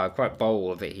bizarre, quite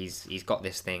bold that he's got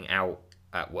this thing out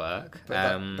at work.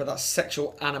 But that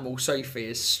sexual animal Sophie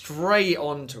is straight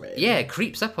onto it. Yeah,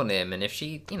 creeps up on him, and if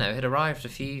she, had arrived a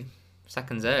few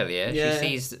seconds earlier, she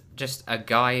sees just a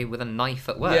guy with a knife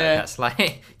at work. That's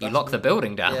like, you lock the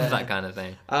building down, that kind of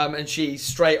thing. And she's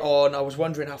straight on. I was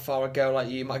wondering how far a girl like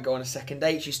you might go on a second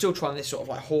date. She's still trying this sort of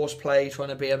like horseplay, trying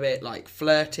to be a bit like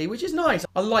flirty, which is nice.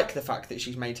 I like the fact that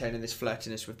she's maintaining this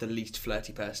flirtiness with the least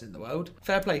flirty person in the world.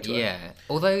 Fair play to her. Yeah,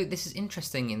 although this is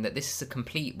interesting in that this is a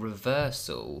complete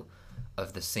reversal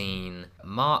of the scene.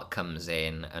 Mark comes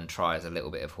in and tries a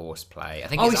little bit of horseplay. I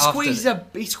think he squeezes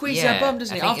her bum,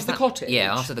 doesn't he? After the cottage.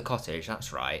 Yeah, after the cottage,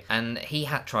 that's right. And he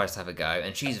tries to have a go,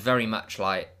 and she's very much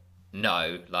like,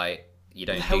 no, like, you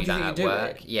don't do that at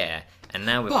work. Yeah. And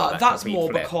now we've got that that's more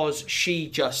flip. because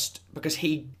because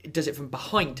he does it from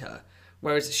behind her.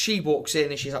 Whereas she walks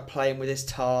in and she's like playing with his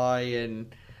tie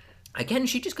and... Again,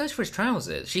 she just goes for his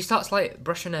trousers. She starts like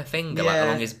brushing her finger like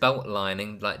along his belt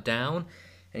lining, like down.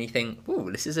 And you think,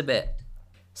 ooh, this is a bit...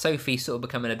 Sophie sort of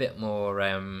becoming a bit more...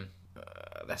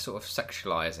 they're sort of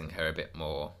sexualising her a bit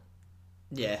more.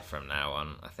 Yeah. From now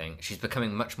on, I think. She's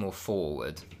becoming much more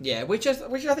forward. Yeah, which I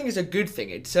think is a good thing.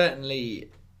 It certainly...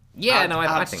 Yeah,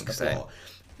 I think so.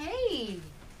 Hey!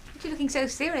 What are you looking so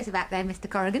serious about there, Mr.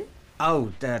 Corrigan?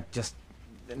 Oh, just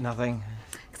nothing.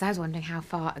 Because I was wondering how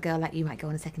far a girl like you might go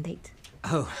on a second date.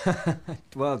 Oh,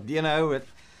 well,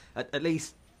 at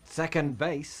least... second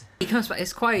base. He comes back.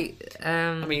 It's quite.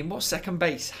 I mean, what's second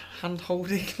base? Hand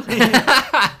holding.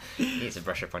 You need to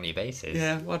brush up on your bases.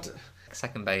 Yeah. What?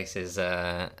 Second base is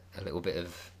a little bit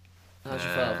of. How's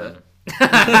your father?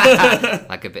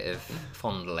 Like a bit of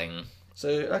fondling. So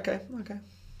okay.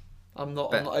 I'm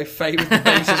not au fait with the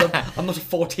bases. I'm not a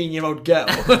 14-year-old girl.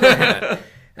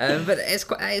 But it's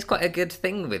quite a good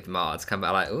thing with Marge to come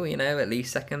back like, oh, at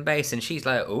least second base, and she's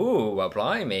like, oh, well,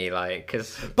 blimey, like,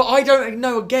 because. But I don't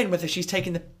know again whether she's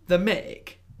taking the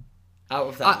mick out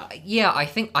of that. I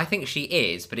think she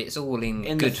is, but it's all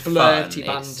in good the flirty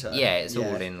fun. banter. It's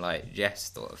all in like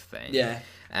jest sort of thing. Yeah.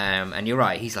 And you're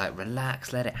right. He's like,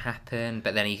 relax, let it happen.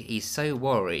 But then he's so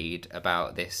worried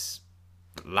about this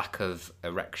lack of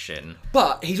erection.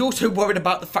 But he's also worried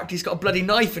about the fact he's got a bloody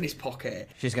knife in his pocket.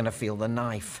 She's going to feel the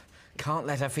knife. Can't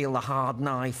let her feel the hard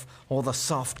knife or the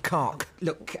soft cock.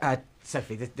 Look,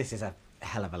 Sophie, this is a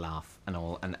hell of a laugh and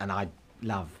all, and I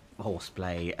love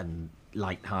horseplay and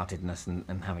light-heartedness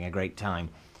and having a great time.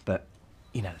 But,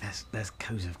 there's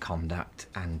codes of conduct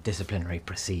and disciplinary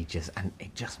procedures, and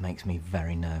it just makes me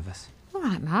very nervous. All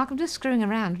right, Mark, I'm just screwing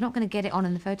around. I'm not going to get it on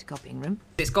in the photocopying room.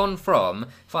 It's gone from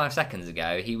 5 seconds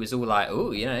ago, he was all like,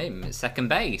 oh, second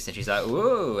base. And she's like,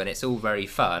 whoa, and it's all very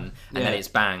fun. And then it's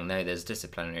bang, no, there's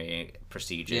disciplinary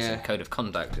procedures and code of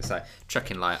conduct. It's like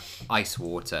chucking like ice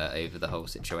water over the whole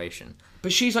situation.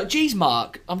 But she's like, geez,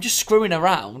 Mark, I'm just screwing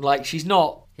around. Like, she's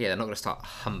not... Yeah, they're not going to start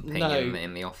humping him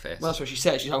in the office. Well, that's what she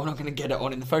said. She's like, we're not going to get it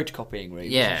on in the photocopying room.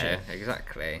 Yeah,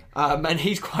 exactly. And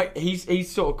he's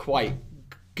sort of quite...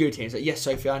 good here. He's like, yes,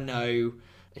 Sophie, I know.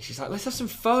 And she's like, let's have some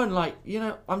fun. Like,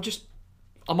 I'm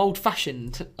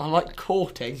old-fashioned. I like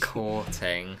courting.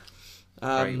 Courting.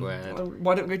 Great word.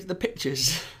 Why don't we go to the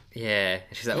pictures? Yeah.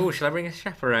 She's like, oh, shall I bring a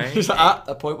chaperone? She's like,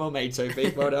 a point well made,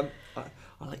 Sophie. Well done.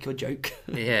 I like your joke.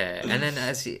 Yeah. And then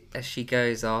as she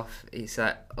goes off, he's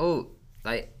like, oh,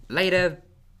 like, later,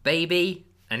 baby.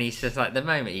 And he's just like, the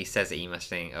moment he says it, you must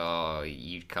think, oh,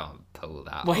 you can't pull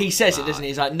that. Well, he says it, doesn't he?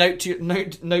 He's like, note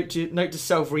to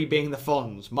self, re being the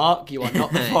Fonz. Mark, you are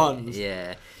not the Fonz.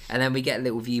 Yeah. And then we get a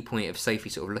little viewpoint of Sophie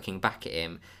sort of looking back at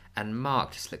him, and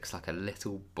Mark just looks like a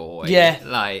little boy. Yeah.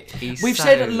 Like, We've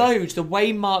said it loads, the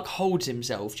way Mark holds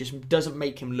himself just doesn't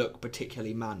make him look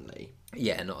particularly manly.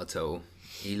 Yeah, not at all.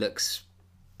 He looks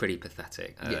pretty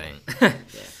pathetic, I think. Yeah.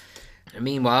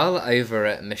 Meanwhile, over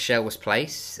at Michelle's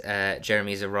place,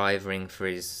 Jeremy's arriving for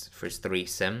his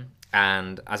threesome,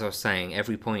 And as I was saying,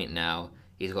 every point now,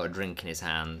 he's got a drink in his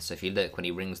hand. So if you look, when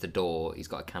he rings the door, he's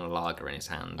got a can of lager in his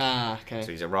hand. Ah, okay.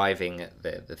 So he's arriving at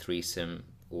the threesome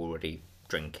already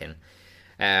drinking.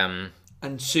 And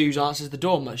Suze answers the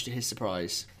door, much to his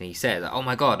surprise. And he says, "Oh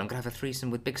my God, I'm going to have a threesome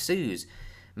with Big Suze.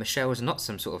 Michelle is not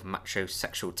some sort of macho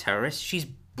sexual terrorist. She's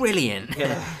brilliant."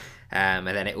 Yeah. And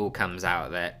then it all comes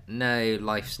out that, no,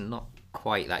 life's not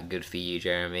quite that good for you,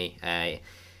 Jeremy.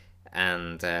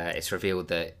 And it's revealed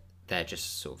that they're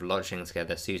just sort of lodging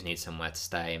together. Suze needs somewhere to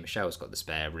stay. Michelle's got the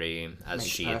spare room, as Makes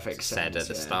she had perfect said sense,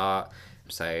 at the yeah. start.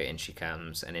 So in she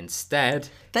comes. And instead...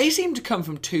 They seem to come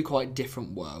from two quite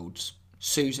different worlds.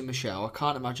 Suze and Michelle. I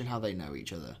can't imagine how they know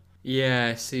each other.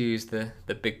 Yeah, Sue's the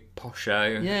big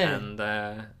posho. Yeah.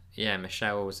 And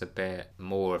Michelle was a bit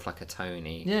more of like a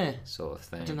Tony sort of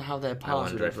thing. I don't know how their I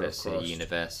paths wonder would if ever it's have a crossed.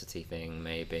 university thing,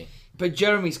 maybe. But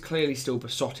Jeremy's clearly still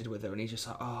besotted with her, and he's just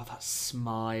like, oh, that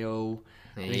smile.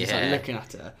 And he's just like looking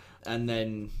at her. And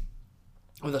then,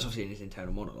 well, that's obviously in his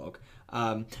internal monologue.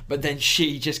 But then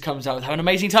she just comes out with having an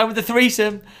amazing time with the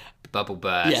threesome. Bubble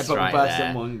burst. Yeah, bubble right burst there.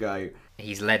 in one go.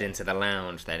 He's led into the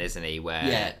lounge then, isn't he?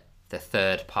 Where the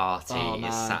third party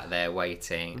is sat there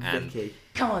waiting. And Vicky.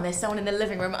 Come on, there's someone in the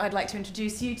living room I'd like to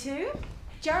introduce you to.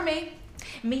 Jeremy,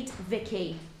 meet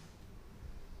Vicky.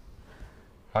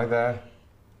 Hi there.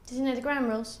 Does he know the ground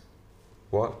rules?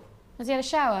 What? Has he had a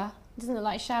shower? It doesn't look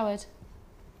like he showered.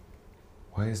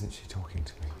 Why isn't she talking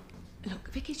to me?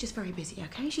 Look, Vicky's just very busy,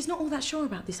 okay? She's not all that sure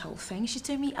about this whole thing. She's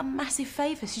doing me a massive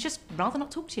favour. She'd just rather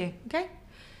not talk to you, okay?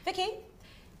 Vicky,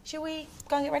 shall we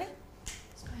go and get ready? I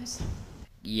suppose.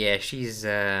 yeah, she's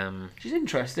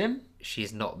interesting.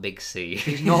 She's not Big Sue.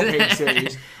 She's not Big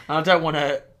Suze. And I don't want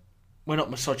to... We're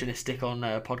not misogynistic on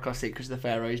Podcast Secrets of the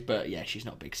Pharaohs, but yeah, she's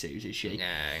not Big Suze, is she? No.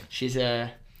 She's And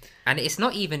it's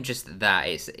not even just that,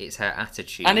 it's her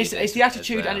attitude. And it's the as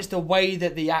attitude well. and it's the way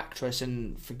that the actress,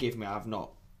 and forgive me, I've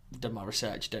not done my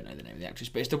research, don't know the name of the actress,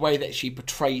 but it's the way that she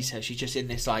portrays her. She's just in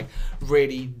this like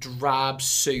really drab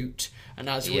suit, and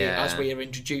as we are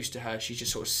introduced to her, she's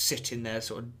just sort of sitting there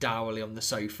sort of dourly on the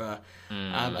sofa.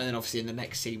 And then obviously in the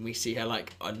next scene we see her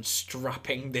like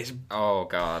unstrapping this Oh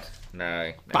god,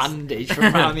 no. bandage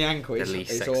from around the ankle. The It's,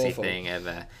 least it's sexy awful. thing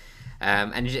ever.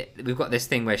 And we've got this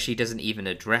thing where she doesn't even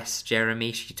address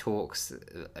Jeremy. She talks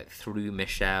through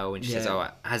Michelle, and she says, "Oh,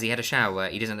 has he had a shower?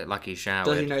 He doesn't look like he's showered.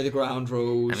 Does he know the ground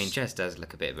rules?" I mean, Jez does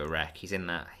look a bit of a wreck. He's in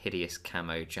that hideous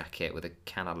camo jacket with a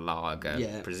can of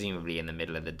lager, presumably in the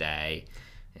middle of the day.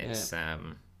 It's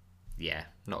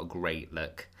not a great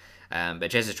look.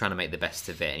 But Jez is trying to make the best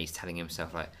of it, and he's telling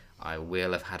himself like, "I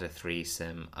will have had a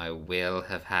threesome. I will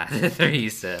have had a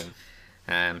threesome."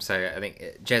 So I think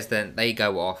Jez, then they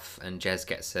go off, and Jez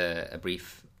gets a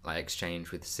brief like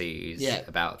exchange with Suze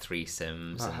about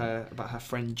threesomes. About her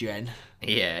friend Jen.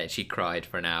 Yeah, she cried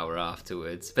for an hour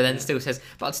afterwards, but then still says,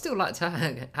 "But I'd still like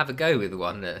to have a go with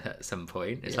one at some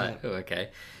point." It's like, oh, okay.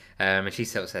 And she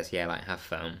still says, "Yeah, like have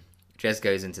fun." Jez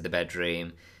goes into the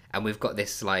bedroom, and we've got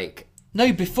this like...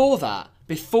 No, before that,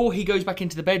 before he goes back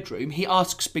into the bedroom, he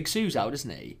asks Big Suze out, doesn't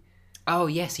he? Oh,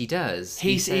 yes, he does.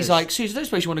 He's like, "Suze, I don't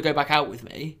suppose you want to go back out with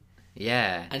me?"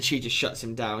 Yeah. And she just shuts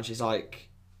him down. She's like,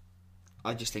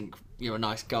 "I just think you're a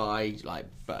nice guy, like,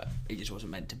 but he just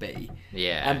wasn't meant to be."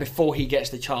 Yeah. And before he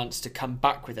gets the chance to come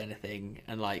back with anything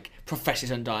and like profess his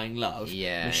undying love,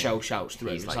 Michelle shouts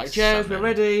through. It's like, "Jez, we're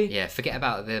ready." Yeah, forget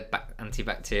about the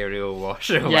antibacterial wash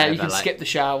or whatever. Yeah, you can skip the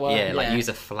shower. Yeah, like use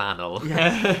a flannel.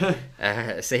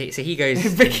 Yeah. So he goes...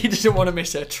 Vicky doesn't want to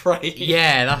miss her train.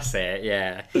 Yeah, that's it,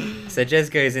 yeah. So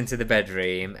Jez goes into the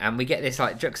bedroom, and we get this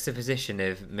like juxtaposition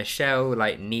of Michelle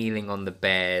like kneeling on the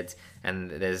bed,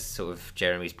 and there's sort of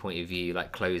Jeremy's point of view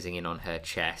like closing in on her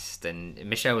chest, and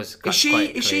Michelle was quite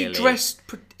Is she dressed?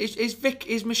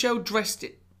 Is Michelle dressed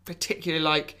particularly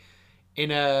like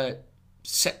in a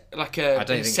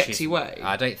sexy way?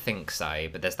 I don't think so,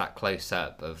 but there's that close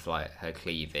up of like her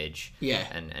cleavage. Yeah.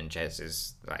 And Jez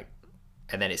is like,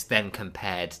 and then it's then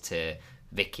compared to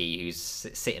Vicky, who's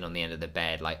sitting on the end of the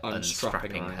bed, like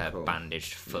unstrapping her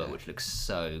bandaged foot, which looks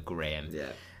so grim.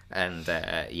 Yeah. And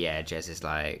Jez is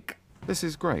like, "This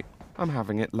is great. I'm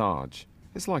having it large.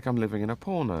 It's like I'm living in a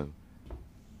porno."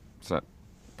 Except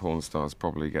porn stars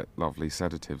probably get lovely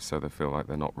sedatives, so they feel like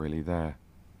they're not really there.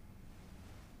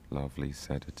 Lovely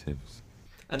sedatives.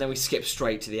 And then we skip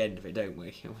straight to the end of it, don't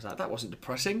we? I was like, that wasn't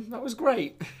depressing. That was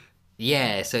great.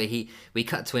 yeah. So we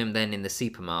cut to him then in the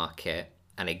supermarket,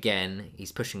 and again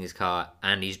he's pushing his cart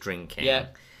and he's drinking. Yeah.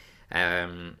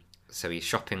 So he's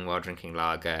shopping while drinking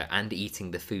lager and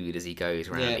eating the food as he goes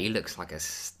around. Yeah. He looks like a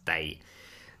state.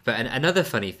 But another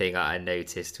funny thing I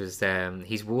noticed was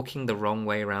he's walking the wrong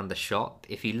way around the shop.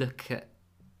 If you look at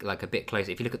like a bit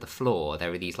closer, if you look at the floor,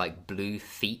 there are these like blue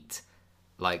feet.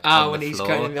 Like when he's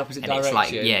going in the opposite direction.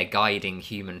 It's like, guiding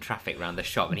human traffic around the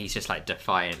shop, and he's just like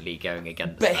defiantly going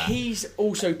against But that. he's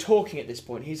also talking at this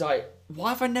point. He's like, why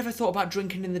have I never thought about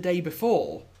drinking in the day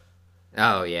before?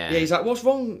 Oh, yeah. Yeah, he's like, what's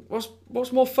wrong?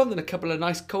 What's more fun than a couple of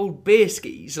nice cold beer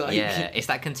skis? Like, yeah, it's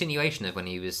that continuation of when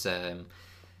he was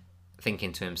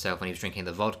thinking to himself when he was drinking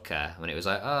the vodka, when it was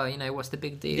like, oh, what's the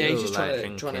big deal? Yeah, he's just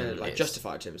like, trying to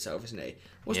justify it to himself, isn't he?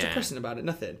 What's Yeah. depressing about it?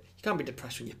 Nothing. You can't be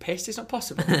depressed when you're pissed. It's not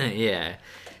possible. Yeah.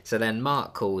 So then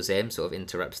Mark calls him, sort of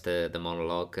interrupts the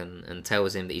monologue and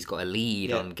tells him that he's got a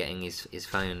lead on getting his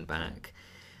phone back.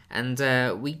 And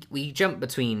we jump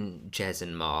between Jez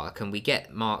and Mark, and we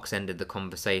get Mark's end of the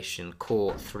conversation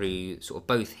caught through sort of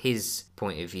both his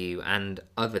point of view and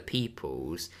other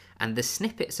people's. And the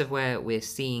snippets of where we're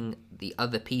seeing the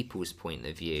other people's point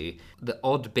of view, the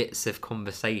odd bits of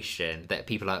conversation that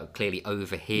people are clearly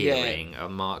overhearing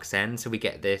on Mark's end. So we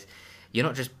get this, you're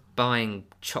not just buying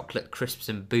chocolate crisps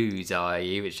and booze, are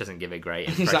you? Which doesn't give a great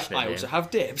impression. He's like, of I him. also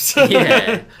have dips.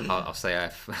 Yeah, I'll say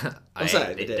I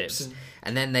say ate the dips.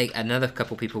 And then another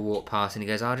couple people walk past, and he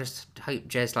goes, I just hope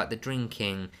Jez, like the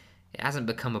drinking, it hasn't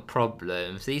become a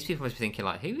problem. So these people must be thinking,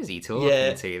 like, who is he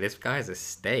talking to? This guy's a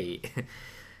state.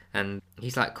 And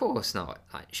he's like, of course not.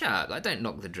 Like, shut up, like, don't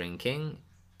knock the drinking.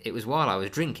 It was while I was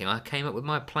drinking I came up with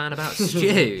my plan about Stu.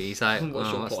 He's like,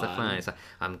 what's the plan? He's like,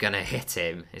 I'm gonna hit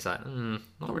him. He's like, not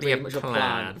really a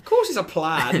plan. Of course it's a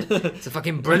plan. It's a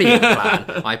fucking brilliant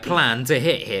plan. I plan to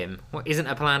hit him. What isn't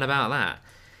a plan about that?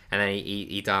 And then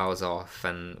he dials off,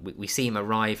 and we see him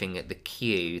arriving at the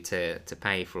queue to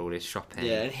pay for all his shopping.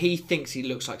 Yeah, and he thinks he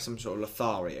looks like some sort of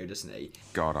Lothario, doesn't he?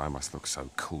 God, I must look so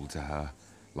cool to her.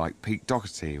 Like Pete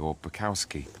Doherty or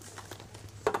Bukowski.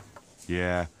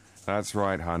 Yeah, that's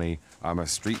right, honey. I'm a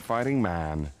street-fighting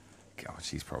man. God,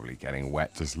 she's probably getting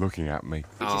wet just looking at me.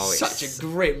 It's such a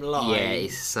grim line. Yeah,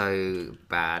 it's so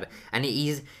bad. And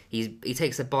he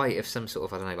takes a bite of some sort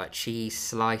of, I don't know, like cheese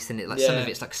slice, and some of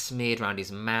it's like smeared around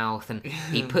his mouth, and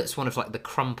he puts one of like the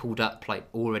crumpled up, like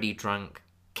already drunk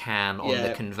can on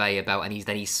the conveyor belt, and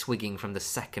he's swigging from the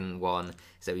second one,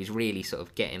 so he's really sort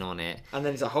of getting on it. And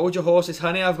then he's like, hold your horses,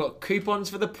 honey, I've got coupons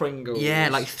for the Pringles. Yeah,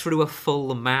 like through a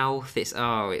full mouth. It's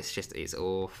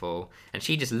awful. And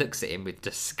she just looks at him with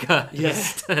disgust.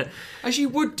 Yeah. As you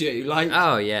would do, like.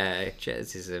 Oh yeah,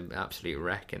 Jez is an absolute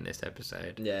wreck in this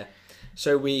episode. Yeah.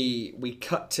 So we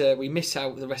miss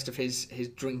out the rest of his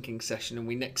drinking session, and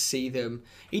we next see them.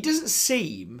 He doesn't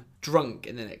seem drunk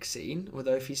in the next scene,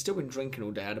 although if he's still been drinking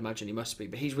all day, I'd imagine he must be.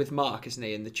 But he's with Mark, isn't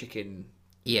he, in the chicken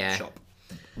shop?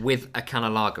 With a can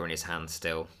of lager in his hand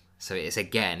still. So it's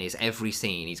every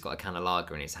scene he's got a can of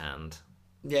lager in his hand.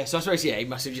 Yeah, so I suppose he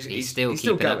must have just he's still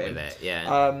keeping going. up with it.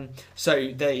 Yeah.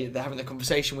 So they're having the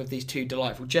conversation with these two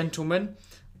delightful gentlemen.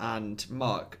 And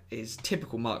Mark is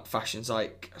typical Mark fashion's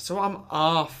like, so I'm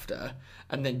after,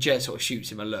 and then Jez sort of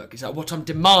shoots him a look. He's like, what I'm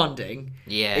demanding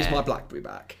is my BlackBerry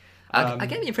back. I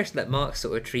get the impression that Mark's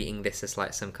sort of treating this as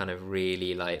like some kind of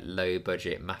really like low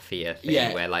budget mafia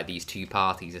thing where like these two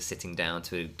parties are sitting down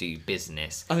to do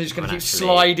business. And they're just going to keep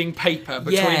sliding paper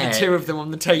between the two of them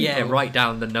on the table. Yeah, write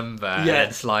down the number and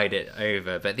then slide it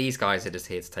over. But these guys are just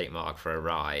here to take Mark for a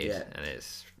ride, and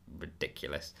it's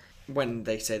ridiculous. When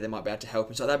they say they might be able to help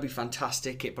him, so that'd be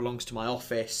fantastic. It belongs to my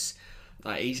office.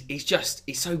 Like he's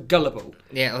so gullible.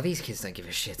 Yeah, well, these kids don't give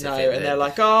a shit. No, and they're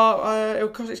like,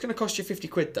 it's going to cost you 50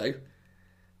 quid though.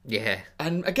 Yeah.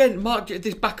 And again, Mark,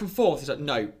 this back and forth. He's like,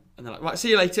 no, and they're like, right,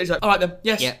 see you later. He's like, all right then,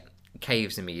 yes. Yeah.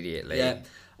 Caves immediately. Yeah.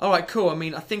 All right, cool. I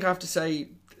mean, I think I have to say,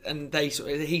 and he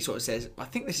sort of says, I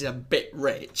think this is a bit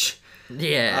rich.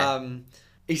 Yeah.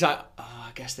 He's like,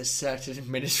 I guess there's certain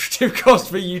administrative costs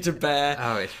for you to bear.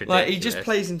 Oh, it's ridiculous. Like, he just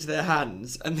plays into their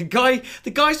hands. And the guy's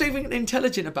not even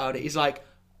intelligent about it. He's like,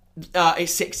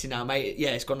 it's 60 now, mate. Yeah,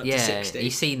 it's gone up to 60.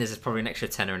 He's seen there's probably an extra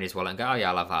tenner in his wallet and go, oh yeah,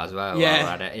 I'll have that as well. Yeah. While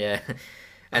we're at it. Yeah.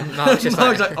 And Mark's just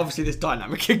like, obviously this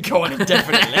dynamic can go on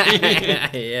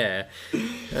indefinitely. Yeah.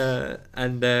 So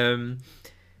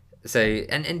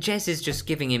Jez is just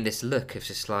giving him this look of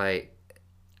just like,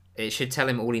 it should tell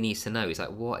him all he needs to know. He's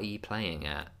like, what are you playing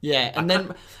at? Yeah, and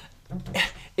then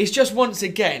it's just once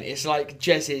again, it's like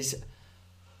Jez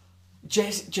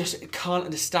just can't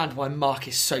understand why Mark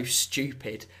is so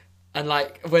stupid. And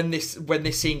like when this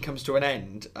scene comes to an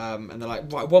end, and they're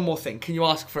like, right, one more thing, can you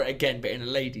ask for it again, but in a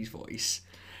lady's voice?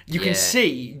 You can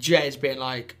see Jez being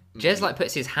like, Jez like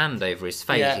puts his hand over his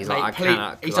face. Yeah, he's mate,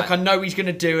 like, he's like, I know he's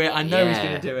gonna do it. I know he's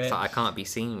gonna do it. It's like, I can't be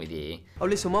seen with you. Oh,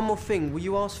 listen, one more thing. Will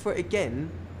you ask for it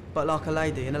again, but like a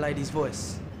lady, in a lady's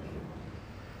voice?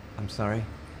 I'm sorry?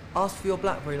 Ask for your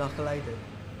BlackBerry like a lady.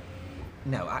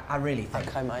 No, I really think...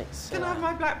 Okay, mate. Can I have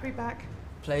my BlackBerry back?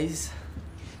 Please?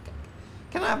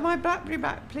 Can I have my BlackBerry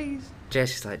back, please?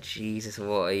 Jess is like, Jesus,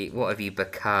 what have you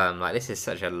become? Like, this is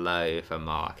such a low for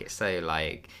Mark. It's so,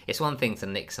 like, it's one thing to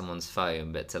nick someone's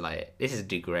phone, but to, like, this is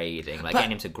degrading. Like,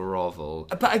 getting him to grovel.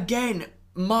 But again,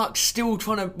 Mark's still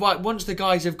trying to... Right, once the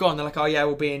guys have gone, they're like, oh, yeah,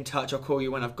 we'll be in touch. I'll call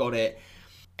you when I've got it.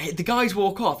 The guys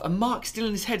walk off, and Mark's still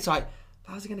in his head. It's like,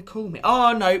 how's he going to call me?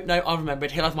 Oh, no, I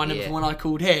remembered. He'll have my number from when I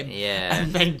called him. Yeah.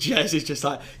 And then Jez is just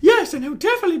like, yes, and he'll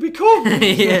definitely be calling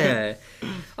me. Yeah.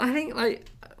 I think, like...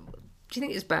 Do you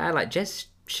think it's bad? Like, Jez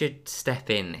should step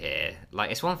in here.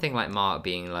 Like, it's one thing, like, Mark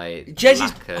being, like... Jez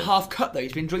is half cut, though.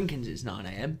 He's been drinking since 9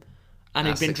 a.m. And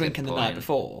he'd been drinking the night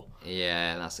before.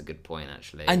 Yeah, that's a good point,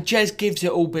 actually. And Jez gives it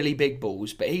all Billy Big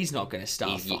Balls, but he's not going to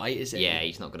start a fight, is he? Yeah,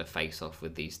 he's not going to face off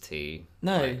with these two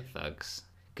thugs.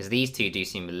 Because these two do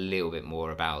seem a little bit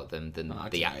more about them than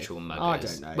the actual muggers. I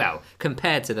don't know. Well,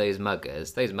 compared to those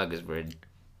muggers were,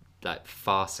 like,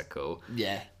 farcical.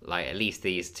 Yeah. Like, at least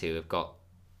these two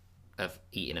have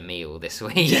eaten a meal this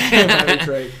week. Yeah, very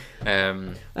true.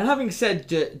 And having said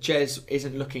that Jez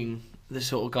isn't looking the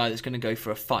sort of guy that's going to go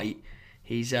for a fight,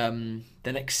 he's the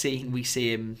next scene we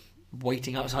see him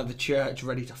waiting outside the church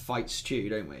ready to fight Stu,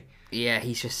 don't we? Yeah,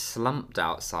 he's just slumped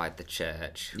outside the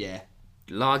church. Yeah.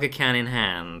 Lager can in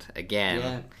hand again.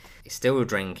 Yeah. He's still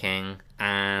drinking,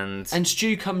 and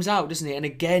Stu comes out, doesn't he? And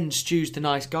again, Stu's the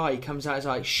nice guy. He comes out, he's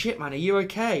like, "Shit, man, are you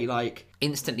okay?" Like,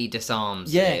 instantly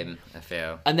disarms him. I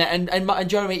feel. And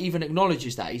Jeremy even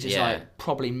acknowledges that. He's just like,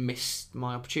 probably missed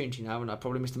my opportunity now, and I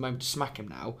probably missed the moment to smack him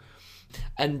now.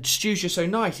 And Stu's just so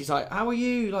nice. He's like, "How are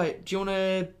you? Like, do you want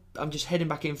to? I'm just heading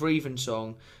back in for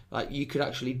Evensong. Like, you could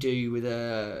actually do with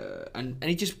a..." And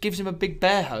he just gives him a big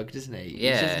bear hug, doesn't he?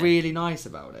 Yeah. He's just really nice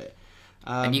about it.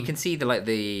 And you can see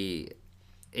the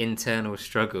internal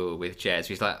struggle with Jez.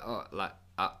 He's like, "Oh, like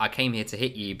I came here to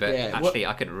hit you, but actually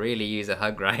I could really use a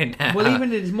hug right now." Well,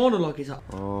 even in his monologue, he's like,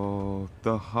 "Oh,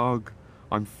 the hug!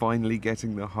 I'm finally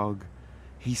getting the hug.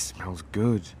 He smells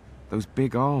good. Those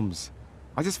big arms.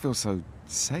 I just feel so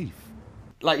safe."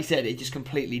 Like you said, it just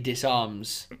completely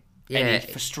disarms any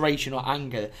frustration or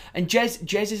anger. And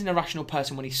Jez is an irrational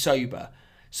person when he's sober,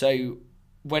 so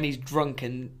when he's drunk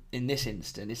in this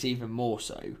instant, it's even more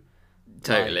so.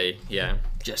 Totally, yeah.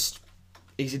 Just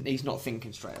he's not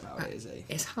thinking straight about it, is he?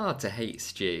 It's hard to hate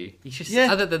Stu. He's just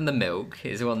other than the milk,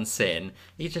 his one sin.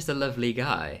 He's just a lovely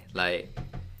guy. Like,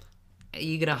 are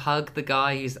you gonna hug the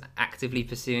guy who's actively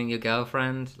pursuing your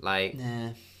girlfriend? Like, nah.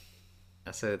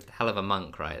 That's a hell of a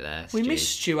monk right there. We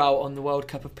missed Stu out on the World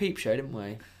Cup of Peep Show, didn't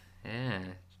we? Yeah.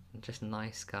 Just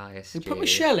nice guy, Stu. We put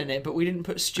Michelle in it, but we didn't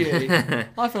put Stu.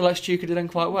 I feel like Stu could have done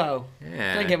quite well.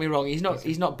 Yeah. Don't get me wrong, he's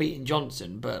not beating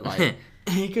Johnson, but like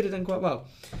he could have done quite well.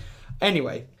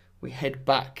 Anyway, we head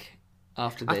back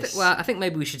after this. I think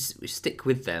maybe we should stick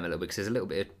with them a little bit because there's a little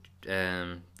bit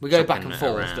of we go back and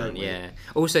forth, don't we? Yeah.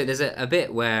 Also, there's a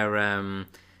bit where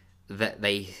that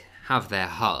they have their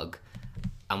hug,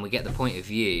 and we get the point of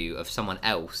view of someone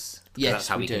else. Yes, that's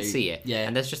how we can see it. Yeah.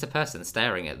 And there's just a person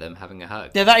staring at them having a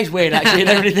hug. Yeah, that is weird, actually. I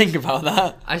don't really think about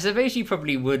that. I suppose you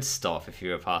probably would stop if you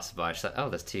were a passerby. Just like, oh,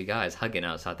 there's two guys hugging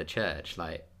outside the church.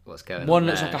 Like, what's going on? One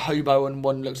looks like a hobo and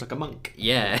one looks like a monk.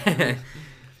 Yeah.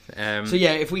 So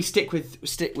yeah, if we stick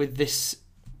with this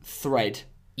thread.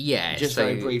 Yeah. Just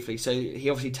very briefly. So he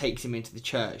obviously takes him into the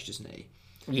church, doesn't he?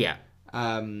 Yeah.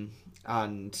 And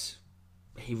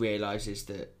he realises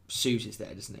that Suze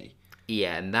there, doesn't he?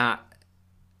 Yeah, and that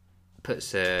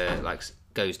puts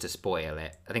goes to spoil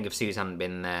it. I think if Suze hadn't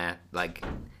been there, like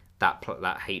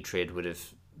that hatred would have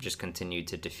just continued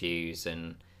to diffuse,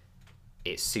 and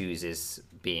it's Suze's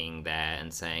being there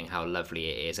and saying how lovely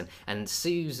it is, and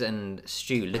Suze and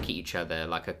Stu look at each other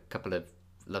like a couple of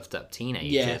loved up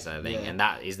teenagers, I think, and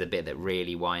that is the bit that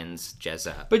really winds Jez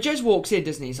up. But Jez walks in,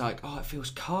 doesn't he? He's like, oh, it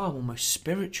feels calm, almost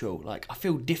spiritual. Like, I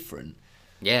feel different.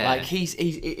 Yeah. Like,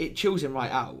 it chills him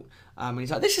right out. And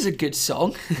he's like, this is a good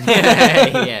song.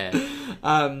 Yeah.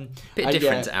 Bit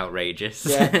different to outrageous.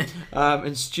 Yeah.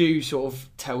 And Stu sort of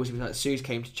tells him that Suze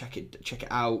came to check it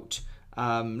out.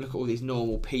 Look at all these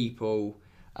normal people.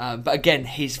 But again,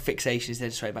 his fixation is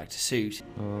then straight back to Suze.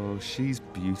 Oh, she's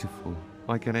beautiful.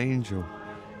 Like an angel.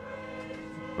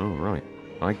 Oh, right.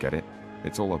 I get it.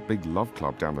 It's all a big love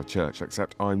club down the church,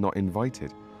 except I'm not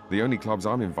invited. The only clubs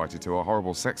I'm invited to are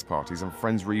horrible sex parties and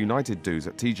Friends Reunited dues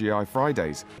at TGI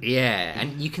Fridays. Yeah,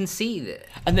 and you can see that.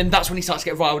 And then that's when he starts to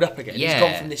get riled up again. Yeah. He's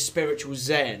gone from this spiritual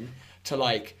zen to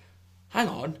like, hang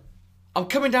on, I'm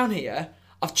coming down here,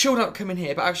 I've chilled out coming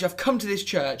here, but actually I've come to this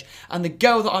church, and the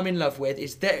girl that I'm in love with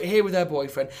is there, here with her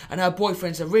boyfriend, and her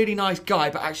boyfriend's a really nice guy,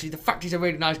 but actually the fact he's a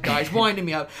really nice guy is winding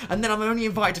me up, and then I'm only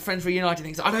invited to Friends Reunited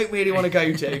things that I don't really want to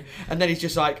go to, and then he's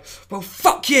just like, well,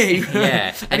 fuck you!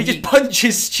 Yeah. and he just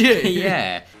punches Stu.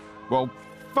 Yeah. Well,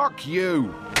 fuck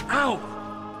you!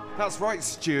 Ow! That's right,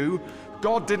 Stu.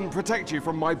 God didn't protect you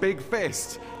from my big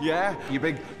fist, yeah? You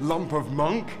big lump of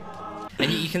monk?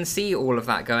 And you can see all of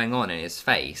that going on in his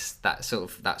face, that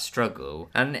sort of, that struggle.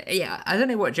 And yeah, I don't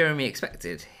know what Jeremy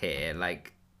expected here.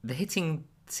 Like, the hitting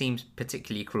seems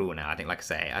particularly cruel now, I think, like I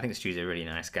say. I think Stu's a really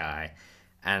nice guy.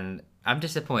 And I'm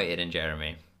disappointed in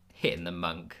Jeremy hitting the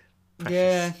monk.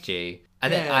 Precious Stu.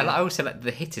 And then I also like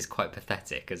the hit is quite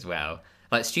pathetic as well.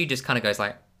 Like, Stu just kind of goes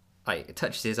like it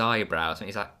touches his eyebrows and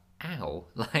he's like, ow.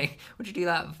 Like, what'd you do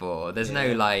that for? There's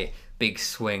no, like, big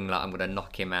swing, like, I'm going to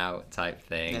knock him out type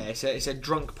thing. Yeah, it's a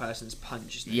drunk person's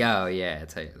punch, isn't it? Yeah, yeah,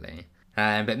 totally.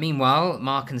 But meanwhile,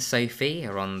 Mark and Sophie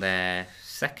are on their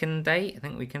second date, I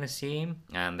think we can assume.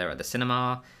 And they're at the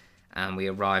cinema. And we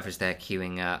arrive as they're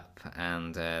queuing up.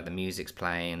 And the music's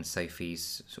playing. And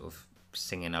Sophie's sort of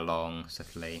singing along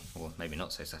subtly. Or maybe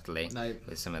not so subtly. No.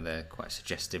 With some of the quite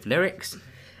suggestive lyrics.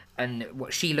 And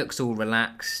she looks all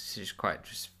relaxed. She's quite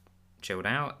just chilled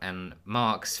out. And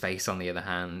Mark's face, on the other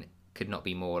hand, could not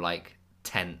be more, like,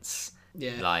 tense.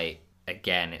 Yeah. Like,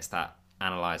 again, it's that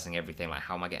analysing everything. Like,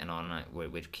 how am I getting on? Like, we're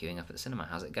queuing up at the cinema.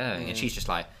 How's it going? Yeah. And she's just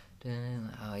like,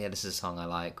 oh, yeah, this is a song I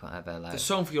like, whatever. Like, the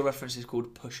song for your reference is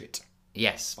called Push It.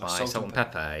 Yes, by Salt and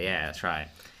Pepper. Yeah, that's right.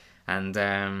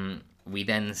 And we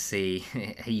then see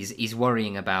he's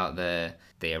worrying about the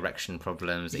erection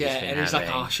problems that he's been having. He's like,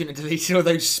 oh, I shouldn't have deleted all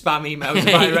those spam emails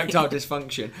about erectile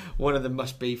dysfunction. One of them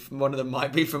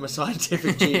might be from a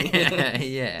scientific genius.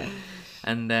 Yeah.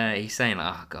 And he's saying,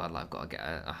 like, oh god, like, I've got to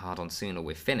get a hard on soon or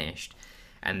we're finished.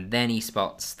 And then he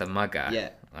spots the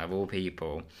mugger, of all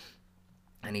people,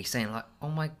 and he's saying, like, oh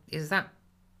my, is that?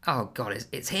 Oh god,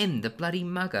 it's him, the bloody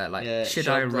mugger. Like, should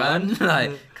I run?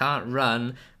 Like, can't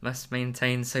run. Must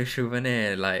maintain social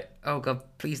veneer. Like, oh god,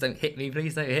 please don't hit me.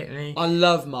 Please don't hit me. I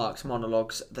love Mark's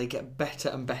monologues. They get better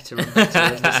and better and better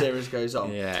as the series goes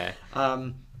on. Yeah.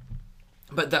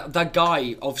 But that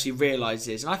guy obviously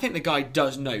realises, and I think the guy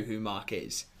does know who Mark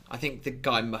is. I think the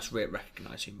guy must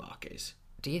recognise who Mark is.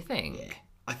 Do you think? Yeah.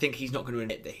 I think he's not going to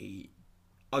admit that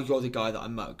you're the guy that I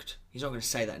mugged. He's not going to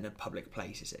say that in a public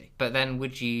place, is he? But then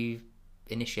would you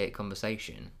initiate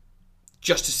conversation?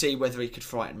 Just to see whether he could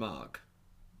frighten Mark.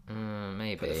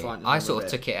 Maybe. I sort of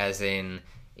took it as in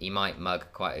he might mug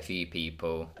quite a few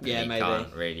people. Yeah, maybe.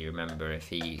 Can't really remember if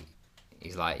he's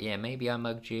like, yeah, maybe I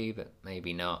mugged you, but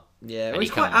maybe not. Yeah, well,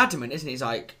 he's quite adamant, isn't he? He's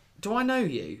like, do I know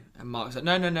you? And Mark's like,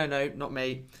 no, not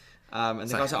me. And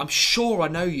the guy's like, I'm sure I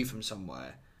know you from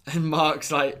somewhere. And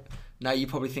Mark's like, no, you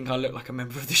probably think I look like a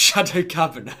member of the Shadow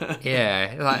Cabinet.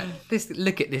 Yeah, like,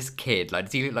 look at this kid. Like,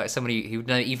 does he look like somebody who would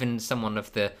know even someone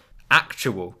of the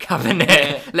actual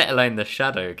cabinet, let alone the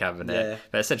Shadow Cabinet? Yeah.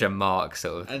 But it's such a Mark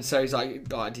sort of. And so he's like,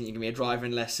 oh, didn't you give me a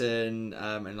driving lesson?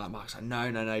 And like Mark's like,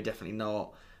 no, definitely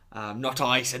not. Not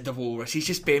I, said the walrus. He's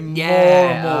just been more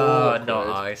and more awkward. Not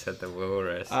I, said the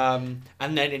walrus. And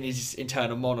then in his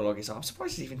internal monologue, he's like, I'm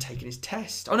surprised he's even taken his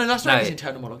test. Oh no, that's not his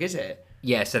internal monologue, is it?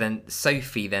 Yeah, so then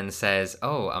Sophie then says,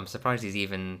 oh, I'm surprised he's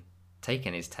even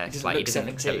taken his test. He doesn't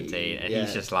look 17. And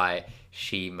he's just like,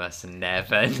 she must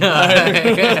never know.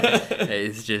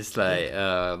 It's just like,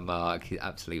 oh, Mark, he's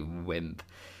absolute wimp.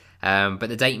 But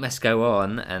the date must go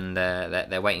on, and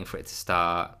they're waiting for it to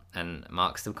start, and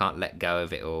Mark still can't let go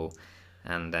of it all.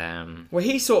 And well,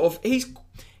 he's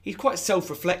quite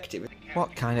self-reflective.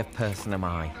 What kind of person am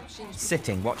I?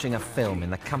 Sitting watching a film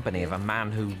in the company of a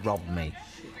man who robbed me.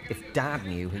 If Dad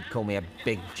knew, he'd call me a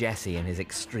Big Jessie in his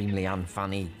extremely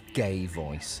unfunny gay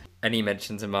voice. Any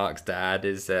mention to Mark's dad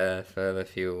is further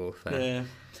fuel for... Yeah.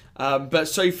 But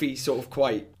Sophie's sort of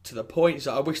quite to the point.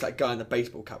 So I wish that guy in the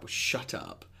baseball cap would shut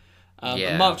up.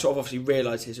 And Mark sort of obviously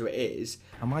realises who it is.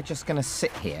 Am I just going to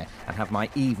sit here and have my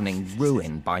evening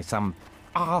ruined by some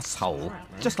arsehole?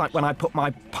 Just like when I put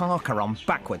my parka on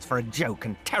backwards for a joke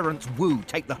and Terence Wu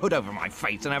take the hood over my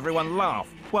face and everyone laugh.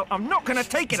 Well, I'm not going to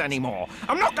take it anymore.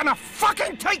 I'm not going to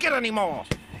fucking take it anymore.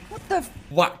 What the...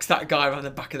 Whacks that guy around the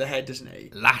back of the head, doesn't he?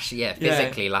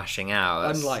 Physically lashing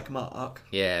out. Unlike Mark.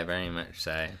 Yeah, very much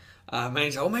so. And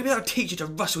he's like, oh, maybe that'll teach you to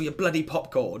rustle your bloody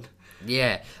popcorn.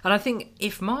 Yeah, and I think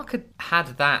if Mark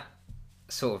had that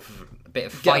sort of bit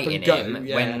of fight in him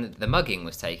when the mugging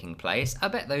was taking place, I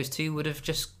bet those two would have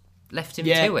just left him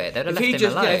to it. They'd have left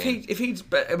him alone. Yeah,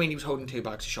 he was holding 2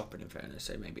 bags of shopping, in fairness,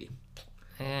 so maybe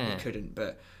he couldn't.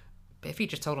 But But if you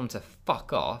just told them to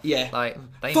fuck off, Yeah. like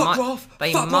they Fuck might, off!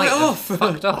 they Fuck might right have off!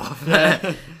 fucked off.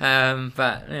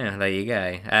 But yeah, there you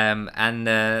go. And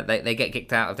they get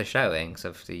kicked out of the showing, so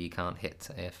obviously you can't hit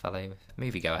a fellow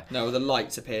moviegoer. No, the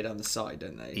lights appear down the side,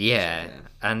 don't they? Yeah,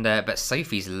 and but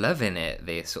Sophie's loving it,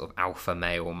 the sort of alpha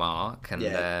male Mark,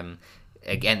 and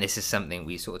again, this is something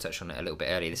we sort of touched on it a little bit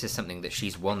earlier. This is something that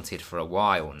she's wanted for a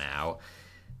while now,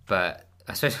 but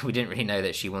I suppose we didn't really know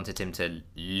that she wanted him to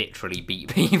literally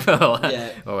beat people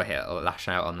or lash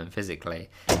out on them physically.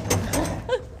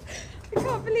 I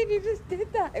can't believe you just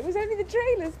did that. It was only the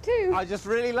trailers too. I just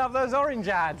really love those orange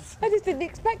ads. I just didn't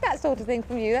expect that sort of thing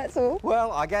from you, that's all.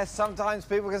 Well, I guess sometimes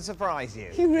people can surprise you.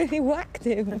 You really whacked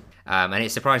him. And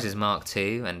it surprises Mark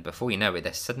too, and before you know it,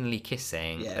 they're suddenly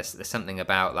kissing. Yeah. There's something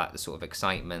about like the sort of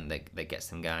excitement that gets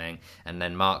them going, and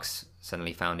then Mark's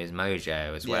suddenly found his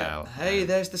mojo as well. Hey,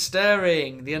 there's the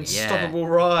stirring, the unstoppable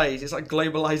rise. It's like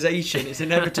globalization. It's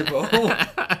inevitable.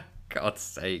 God's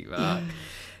sake, Mark.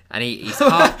 And he's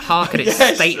hark at its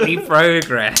stately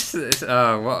progress.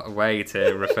 Oh, what a way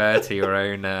to refer to your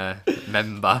own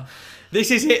member.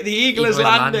 This is it. The eagle has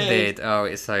landed. Oh,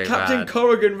 it's so Captain bad.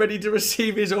 Corrigan ready to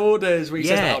receive his orders. He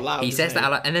says that out loud. He says that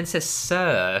out loud and then says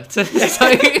 "sir" to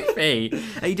Sophie.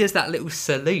 And he does that little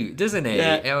salute, doesn't he?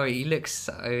 Yeah. Oh, he looks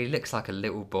like a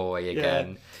little boy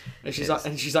again. And she's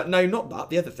like, no, not that.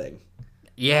 The other thing.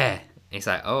 Yeah. He's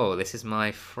like, oh, this is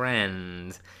my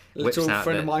friend. Little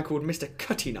friend of mine called Mr.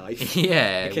 Cutty Knife.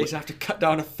 Yeah. In case I have to cut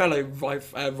down a fellow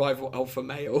rival alpha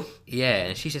male. Yeah,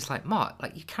 and she's just like, Mark,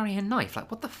 like, you carry a knife, like,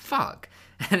 what the fuck?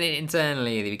 And then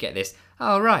internally we get this,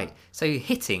 oh, right, so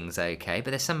hitting's okay,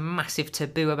 but there's some massive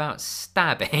taboo about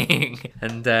stabbing.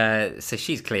 And so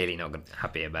she's clearly not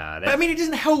happy about it. But I mean, it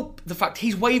doesn't help the fact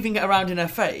he's waving it around in her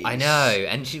face. I know,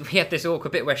 and we had this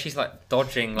awkward bit where she's, like,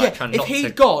 dodging, like, trying not to... If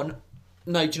he'd gone,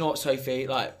 no, do you know what, Sophie,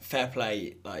 like, fair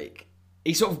play, like...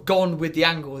 He's sort of gone with the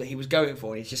angle that he was going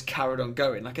for, and he's just carried on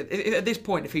going. Like at this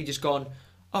point, if he'd just gone,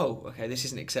 oh, okay, this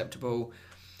isn't acceptable,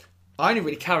 I only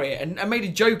really carry it, and made a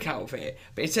joke out of it.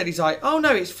 But instead, he's like, oh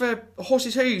no, it's for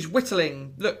horses' hooves,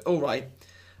 whittling. Look, all right.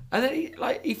 And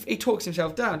then he talks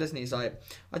himself down, doesn't he? He's like,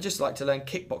 I just like to learn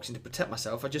kickboxing to protect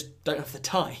myself. I just don't have the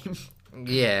time.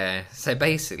 Yeah. So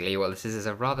basically, what this is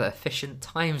a rather efficient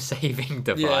time-saving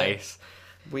device.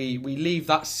 Yeah. We leave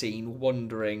that scene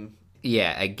wondering.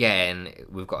 Yeah, again,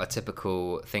 we've got a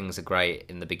typical things are great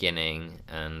in the beginning,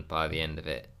 and by the end of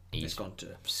it, he's gone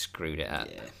to screwed it up.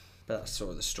 Yeah, but that's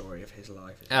sort of the story of his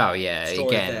life. Oh yeah,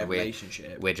 again,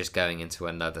 we're just going into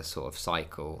another sort of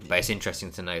cycle. Yeah. But it's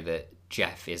interesting to know that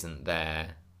Jeff isn't there.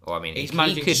 Or I mean, he's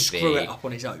managing to screw it up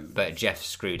on his own. But Jeff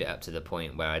screwed it up to the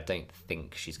point where I don't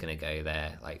think she's going to go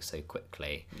there like so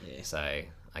quickly. Yeah. So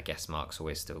I guess Mark's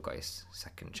always still got his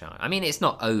second chance. I mean, it's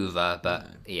not over, but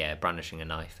yeah, brandishing a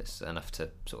knife is enough to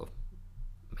sort of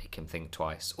make him think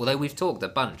twice. Although we've talked a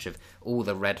bunch of all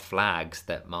the red flags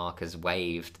that Mark has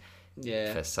waved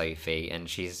for Sophie, and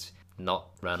she's not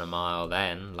run a mile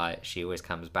then. Like, she always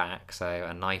comes back. So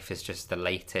a knife is just the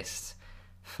latest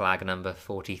flag number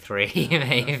 43,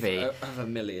 maybe. Of a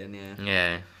million, yeah.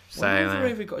 Yeah. So wonder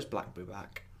if he got his Blackberry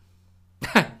back.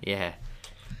 Yeah.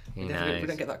 We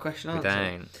don't get that question answered.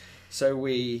 We don't. So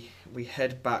we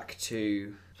head back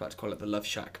to, I'd like to call it the Love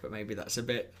Shack, but maybe that's a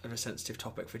bit of a sensitive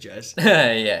topic for Jez.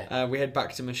 Yeah. We head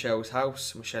back to Michelle's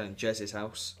house, Michelle and Jez's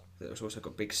house. There's also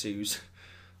got Big Sue's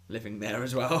living there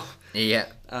as well. Yeah.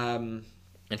 And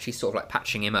she's sort of like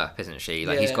patching him up, isn't she?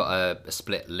 Like he's got a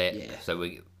split lip, so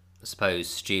we suppose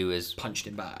Stu has punched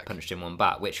him one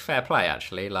back, which fair play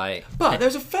actually. Like, but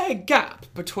there's a fair gap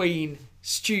between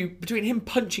him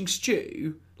punching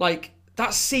Stu. Like,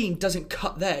 that scene doesn't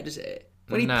cut there, does it?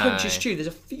 When he punches Stu, there's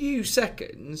a few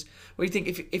seconds where you think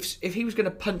if he was going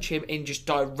to punch him in just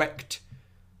direct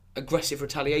aggressive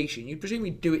retaliation, you'd presume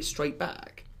he'd do it straight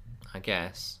back. I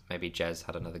guess maybe Jez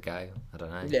had another go. I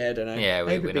don't know. Yeah, I don't know. Yeah,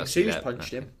 maybe we're Big not Sue's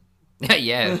punched him.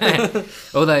 Yeah.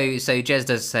 Although, so Jez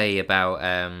does say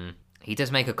about he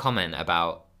does make a comment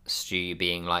about Stu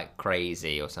being like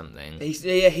crazy or something.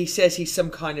 He says he's some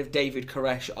kind of David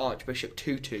Koresh Archbishop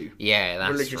Tutu. Yeah,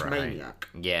 that's religious right. maniac.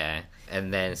 Yeah,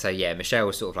 and then so yeah, Michelle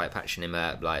was sort of like patching him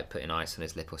up, like putting ice on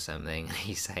his lip or something.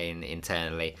 He's saying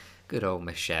internally, "Good old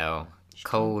Michelle,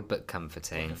 cold but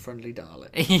comforting, like a friendly darling."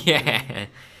 Yeah,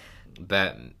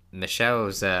 but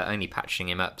Michelle's only patching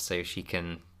him up so she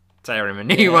can tear him a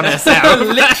new one herself.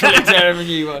 Literally tear him a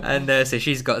new one. And so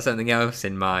she's got something else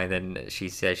in mind, and she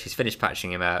says she's finished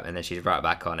patching him up, and then she's right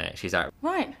back on it. She's like,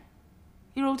 right,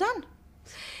 you're all done.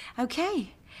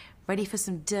 Okay, ready for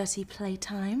some dirty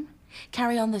playtime?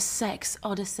 Carry on the sex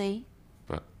odyssey?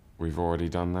 But we've already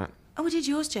done that. Oh, we did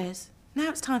yours, Jez. Now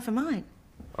it's time for mine.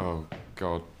 Oh,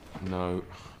 God. No.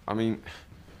 I mean,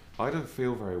 I don't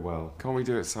feel very well. Can't we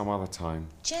do it some other time?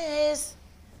 Cheers.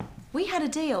 We had a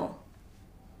deal.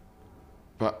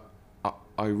 But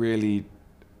I really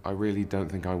don't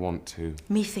think I want to.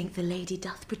 Me think the lady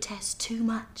doth protest too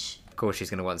much. Of course she's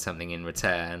going to want something in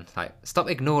return. Like, stop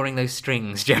ignoring those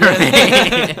strings, Jeremy.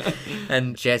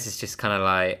 And Jez is just kind of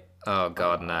like, oh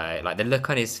God, no. Like, the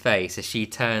look on his face as she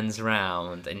turns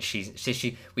round and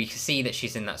we can see that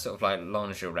she's in that sort of like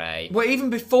lingerie. Well,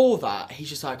 even before that, he's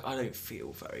just like, I don't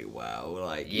feel very well.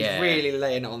 Like, he's really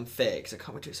laying it on thick, so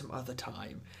can't we do it some other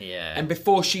time? Yeah. And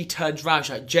before she turns round,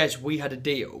 she's like, Jez, we had a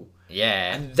deal.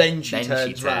 Yeah. And then she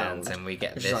turns round. And we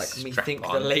get she's this like, me strap think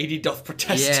on. the lady doth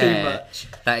protest too much.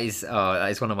 That is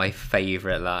one of my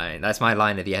favourite lines. That's my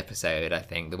line of the episode, I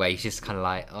think. The way he's just kind of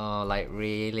like, oh, like,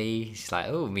 really? She's like,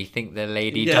 oh, me think the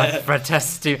lady doth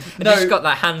protest too. And she's got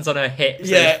like hands on her hips.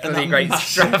 Yeah. And really great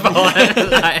strap on.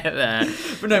 Like there.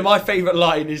 But no, my favourite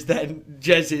line is then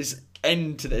Jez's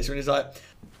end to this when he's like,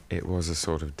 It was a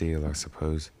sort of deal, I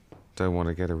suppose. Don't want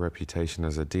to get a reputation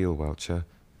as a deal welcher.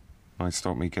 Might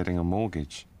stop me getting a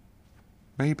mortgage.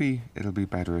 Maybe it'll be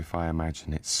better if I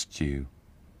imagine it's stew.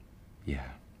 Yeah.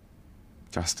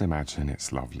 Just imagine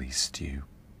it's lovely stew.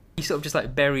 He sort of just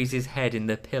like buries his head in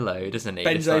the pillow, doesn't he?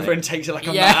 Bends Just over like, and takes it like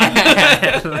a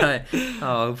man. Like,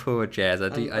 oh, poor Jez. I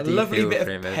do a lovely feel bit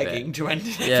for of him pegging a bit. to end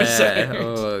an Yeah. episode.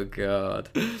 Oh God.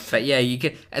 But yeah, you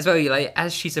can as well. You like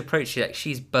as she's approaching, like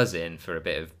she's buzzing for a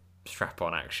bit of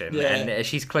strap-on action, Yeah. and as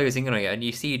she's closing in on it, and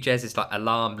you see Jez's like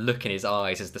alarmed look in his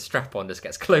eyes as the strap-on just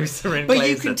gets closer and But closer.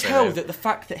 you can to tell him. that the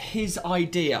fact that his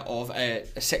idea of a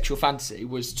sexual fantasy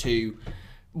was to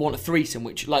want a threesome,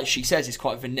 which, like she says, is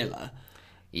quite vanilla.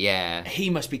 Yeah.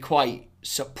 He must be quite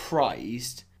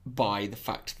surprised by the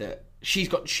fact that she's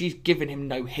given him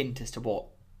no hint as to what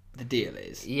the deal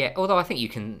is. Yeah, although I think you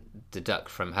can deduct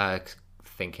from her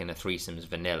thinking a threesome's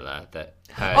vanilla that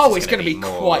hers It's going to be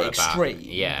more quite about- extreme.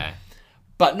 Yeah.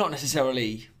 But not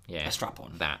necessarily a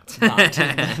strap-on. That.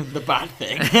 The bad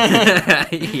thing.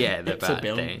 Yeah, the It's bad a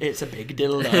bill, thing. It's a big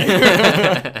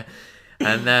dildo.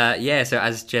 And so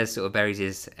as Jez sort of buries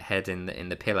his head in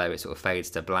the pillow, it sort of fades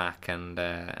to black, and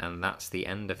that's the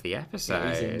end of the episode.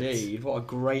 It is indeed. What a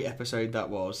great episode that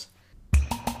was.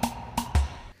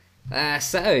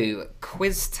 So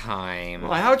quiz time.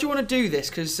 Right, how do you want to do this?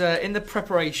 Because in the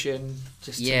preparation,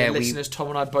 just to the listeners, Tom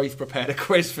and I both prepared a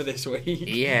quiz for this week.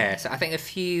 Yeah, so I think a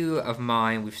few of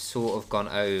mine we've sort of gone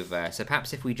over. So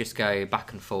perhaps if we just go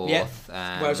back and forth. Yeah.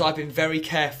 Whereas I've been very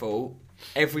careful.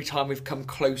 Every time we've come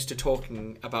close to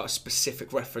talking about a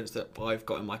specific reference that I've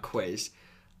got in my quiz,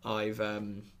 I've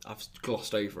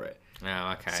glossed over it.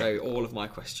 Oh, okay. So all of my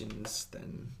questions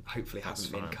then hopefully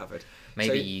haven't been covered.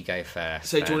 Maybe you go first.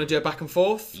 So do you want to do it back and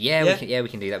forth? Yeah, we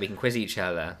can do that. We can quiz each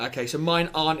other. Okay, so mine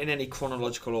aren't in any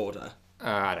chronological order.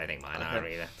 I don't think mine are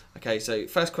either. Okay, so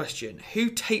first question. Who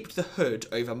taped the hood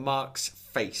over Mark's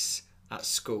face at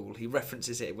school? He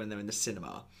references it when they're in the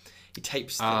cinema. He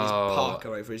tapes his parka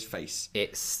over his face.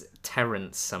 It's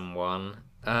Terence someone.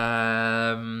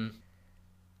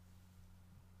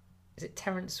 Is it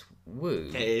Terence Wu?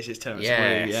 It is, it's Terence Wu,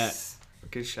 yeah.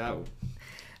 Good shout.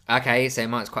 Okay, so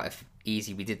mine's quite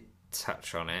easy. We did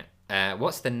touch on it.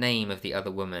 What's the name of the other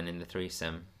woman in the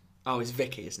threesome? Oh, it's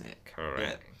Vicky, isn't it?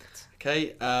 Correct. Yeah.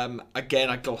 Okay, again,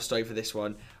 I glossed over this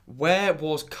one. Where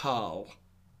was Carl,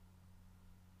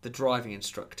 the driving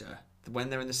instructor?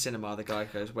 When they're in the cinema, the guy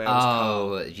goes, where was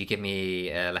Carl? Oh, did you give me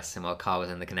a lesson while Carl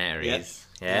was in the Canaries?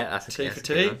 Yeah, that's a 2 good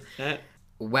for one. 2. Yeah.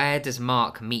 Where does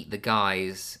Mark meet the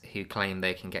guys who claim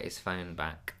they can get his phone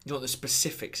back? You want the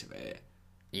specifics of it?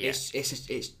 Yeah. It's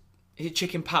is it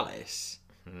Chicken Palace?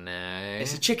 No.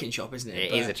 It's a chicken shop, isn't it?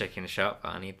 It is a chicken shop, but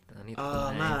I need Oh, the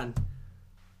name. man.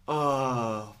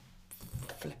 Oh,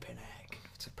 flipping heck.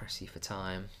 To press you for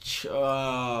time.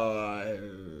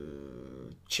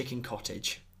 Chicken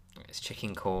Cottage. It's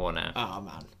Chicken Corner. Oh,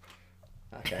 man.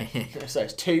 Okay. So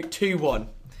it's 2-1.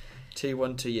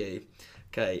 2-1 to you.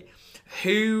 Okay.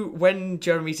 Who, when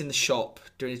Jeremy's in the shop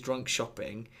doing his drunk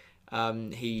shopping,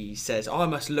 he says, I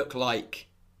must look like...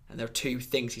 And there are two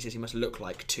things he says he must look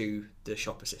like to the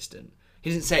shop assistant. He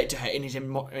doesn't say it to her in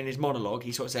his monologue.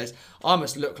 He sort of says, I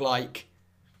must look like...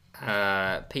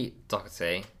 Pete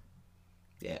Doherty.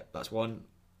 Yeah, that's one.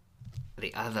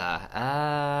 The other...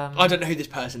 I don't know who this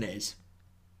person is.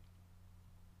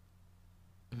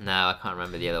 No, I can't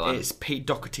remember the other one. It's Pete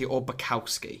Doherty or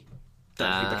Bukowski. Don't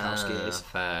know who Bukowski is.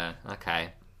 Fair. Okay.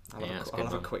 I'll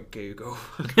have a quick Google.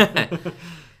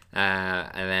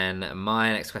 And then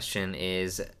my next question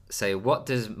is, so what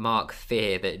does Mark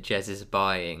fear that Jez is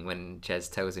buying when Jez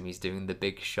tells him he's doing the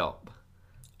big shop?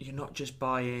 You're not just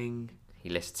buying... He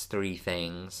lists 3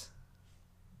 things.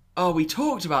 Oh, we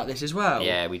talked about this as well.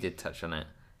 Yeah, we did touch on it.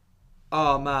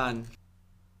 Oh man.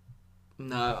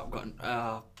 No, I've got.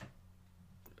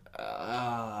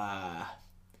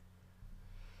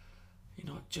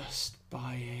 You're not just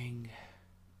buying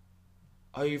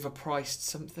overpriced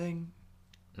something.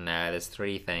 No, there's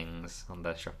 3 things on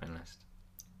the shopping list.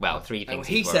 Well, 3 things.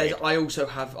 He says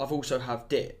I've also have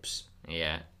dips.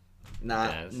 Yeah.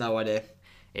 Nah, no idea.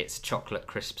 It's chocolate,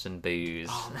 crisps, and booze.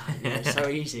 Oh man, yeah, so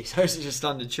easy. So it's just a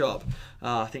standard shop.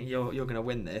 I think you're going to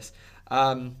win this.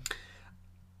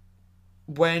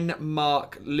 When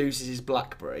Mark loses his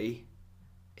BlackBerry,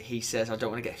 he says, "I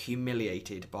don't want to get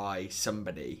humiliated by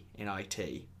somebody in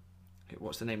IT."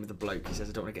 What's the name of the bloke? He says,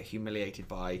 "I don't want to get humiliated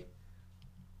by."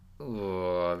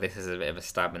 Oh, this is a bit of a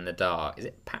stab in the dark. Is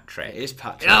it Patrick? It is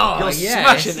Patrick. Oh, you're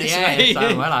smashing this, mate.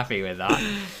 I'm well happy with that.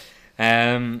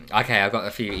 Okay, I've got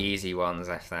a few easy ones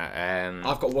after that.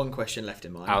 I've got one question left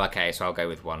in mind. Oh, okay, so I'll go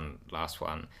with one last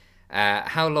one.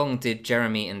 How long did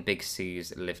Jeremy and Big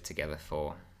Suze live together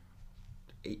for?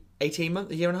 18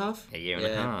 months? A year and a half? A year and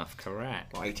a half,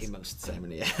 correct. Well, 18 months is the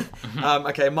same, isn't it?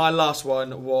 Okay, my last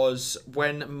one was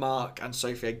when Mark and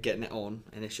Sophie are getting it on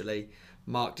initially.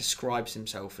 Mark describes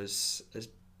himself as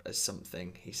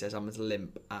something. He says, "I'm as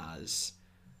limp as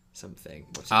something."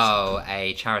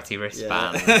 A charity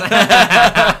wristband.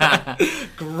 Yeah.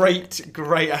 Great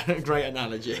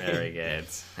analogy. Very good.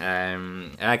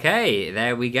 Okay,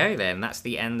 there we go then. That's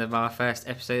the end of our first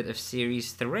episode of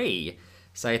Series 3.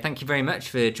 So thank you very much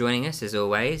for joining us as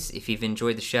always. If you've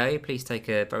enjoyed the show, please take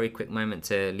a very quick moment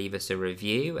to leave us a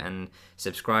review and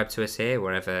subscribe to us here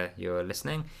wherever you're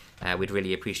listening. We'd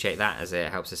really appreciate that as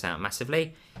it helps us out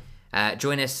massively.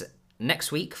 Join us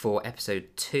next week for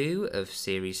episode 2 of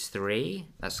Series 3.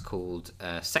 That's called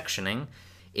Sectioning.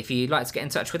 If you'd like to get in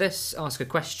touch with us, ask a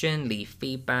question, leave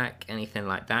feedback, anything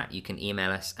like that, you can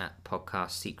email us at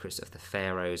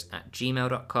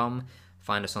podcastsecretsofthepharaohs@gmail.com.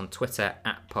 Find us on Twitter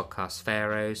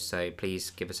 @podcastpharaohs, so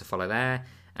please give us a follow there.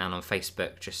 And on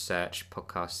Facebook, just search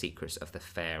Podcast Secrets of the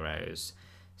Pharaohs.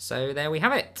 So there we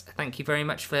have it. Thank you very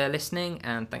much for listening,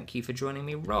 and thank you for joining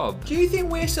me, Rob. Do you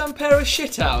think we're some pair of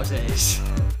shithouses?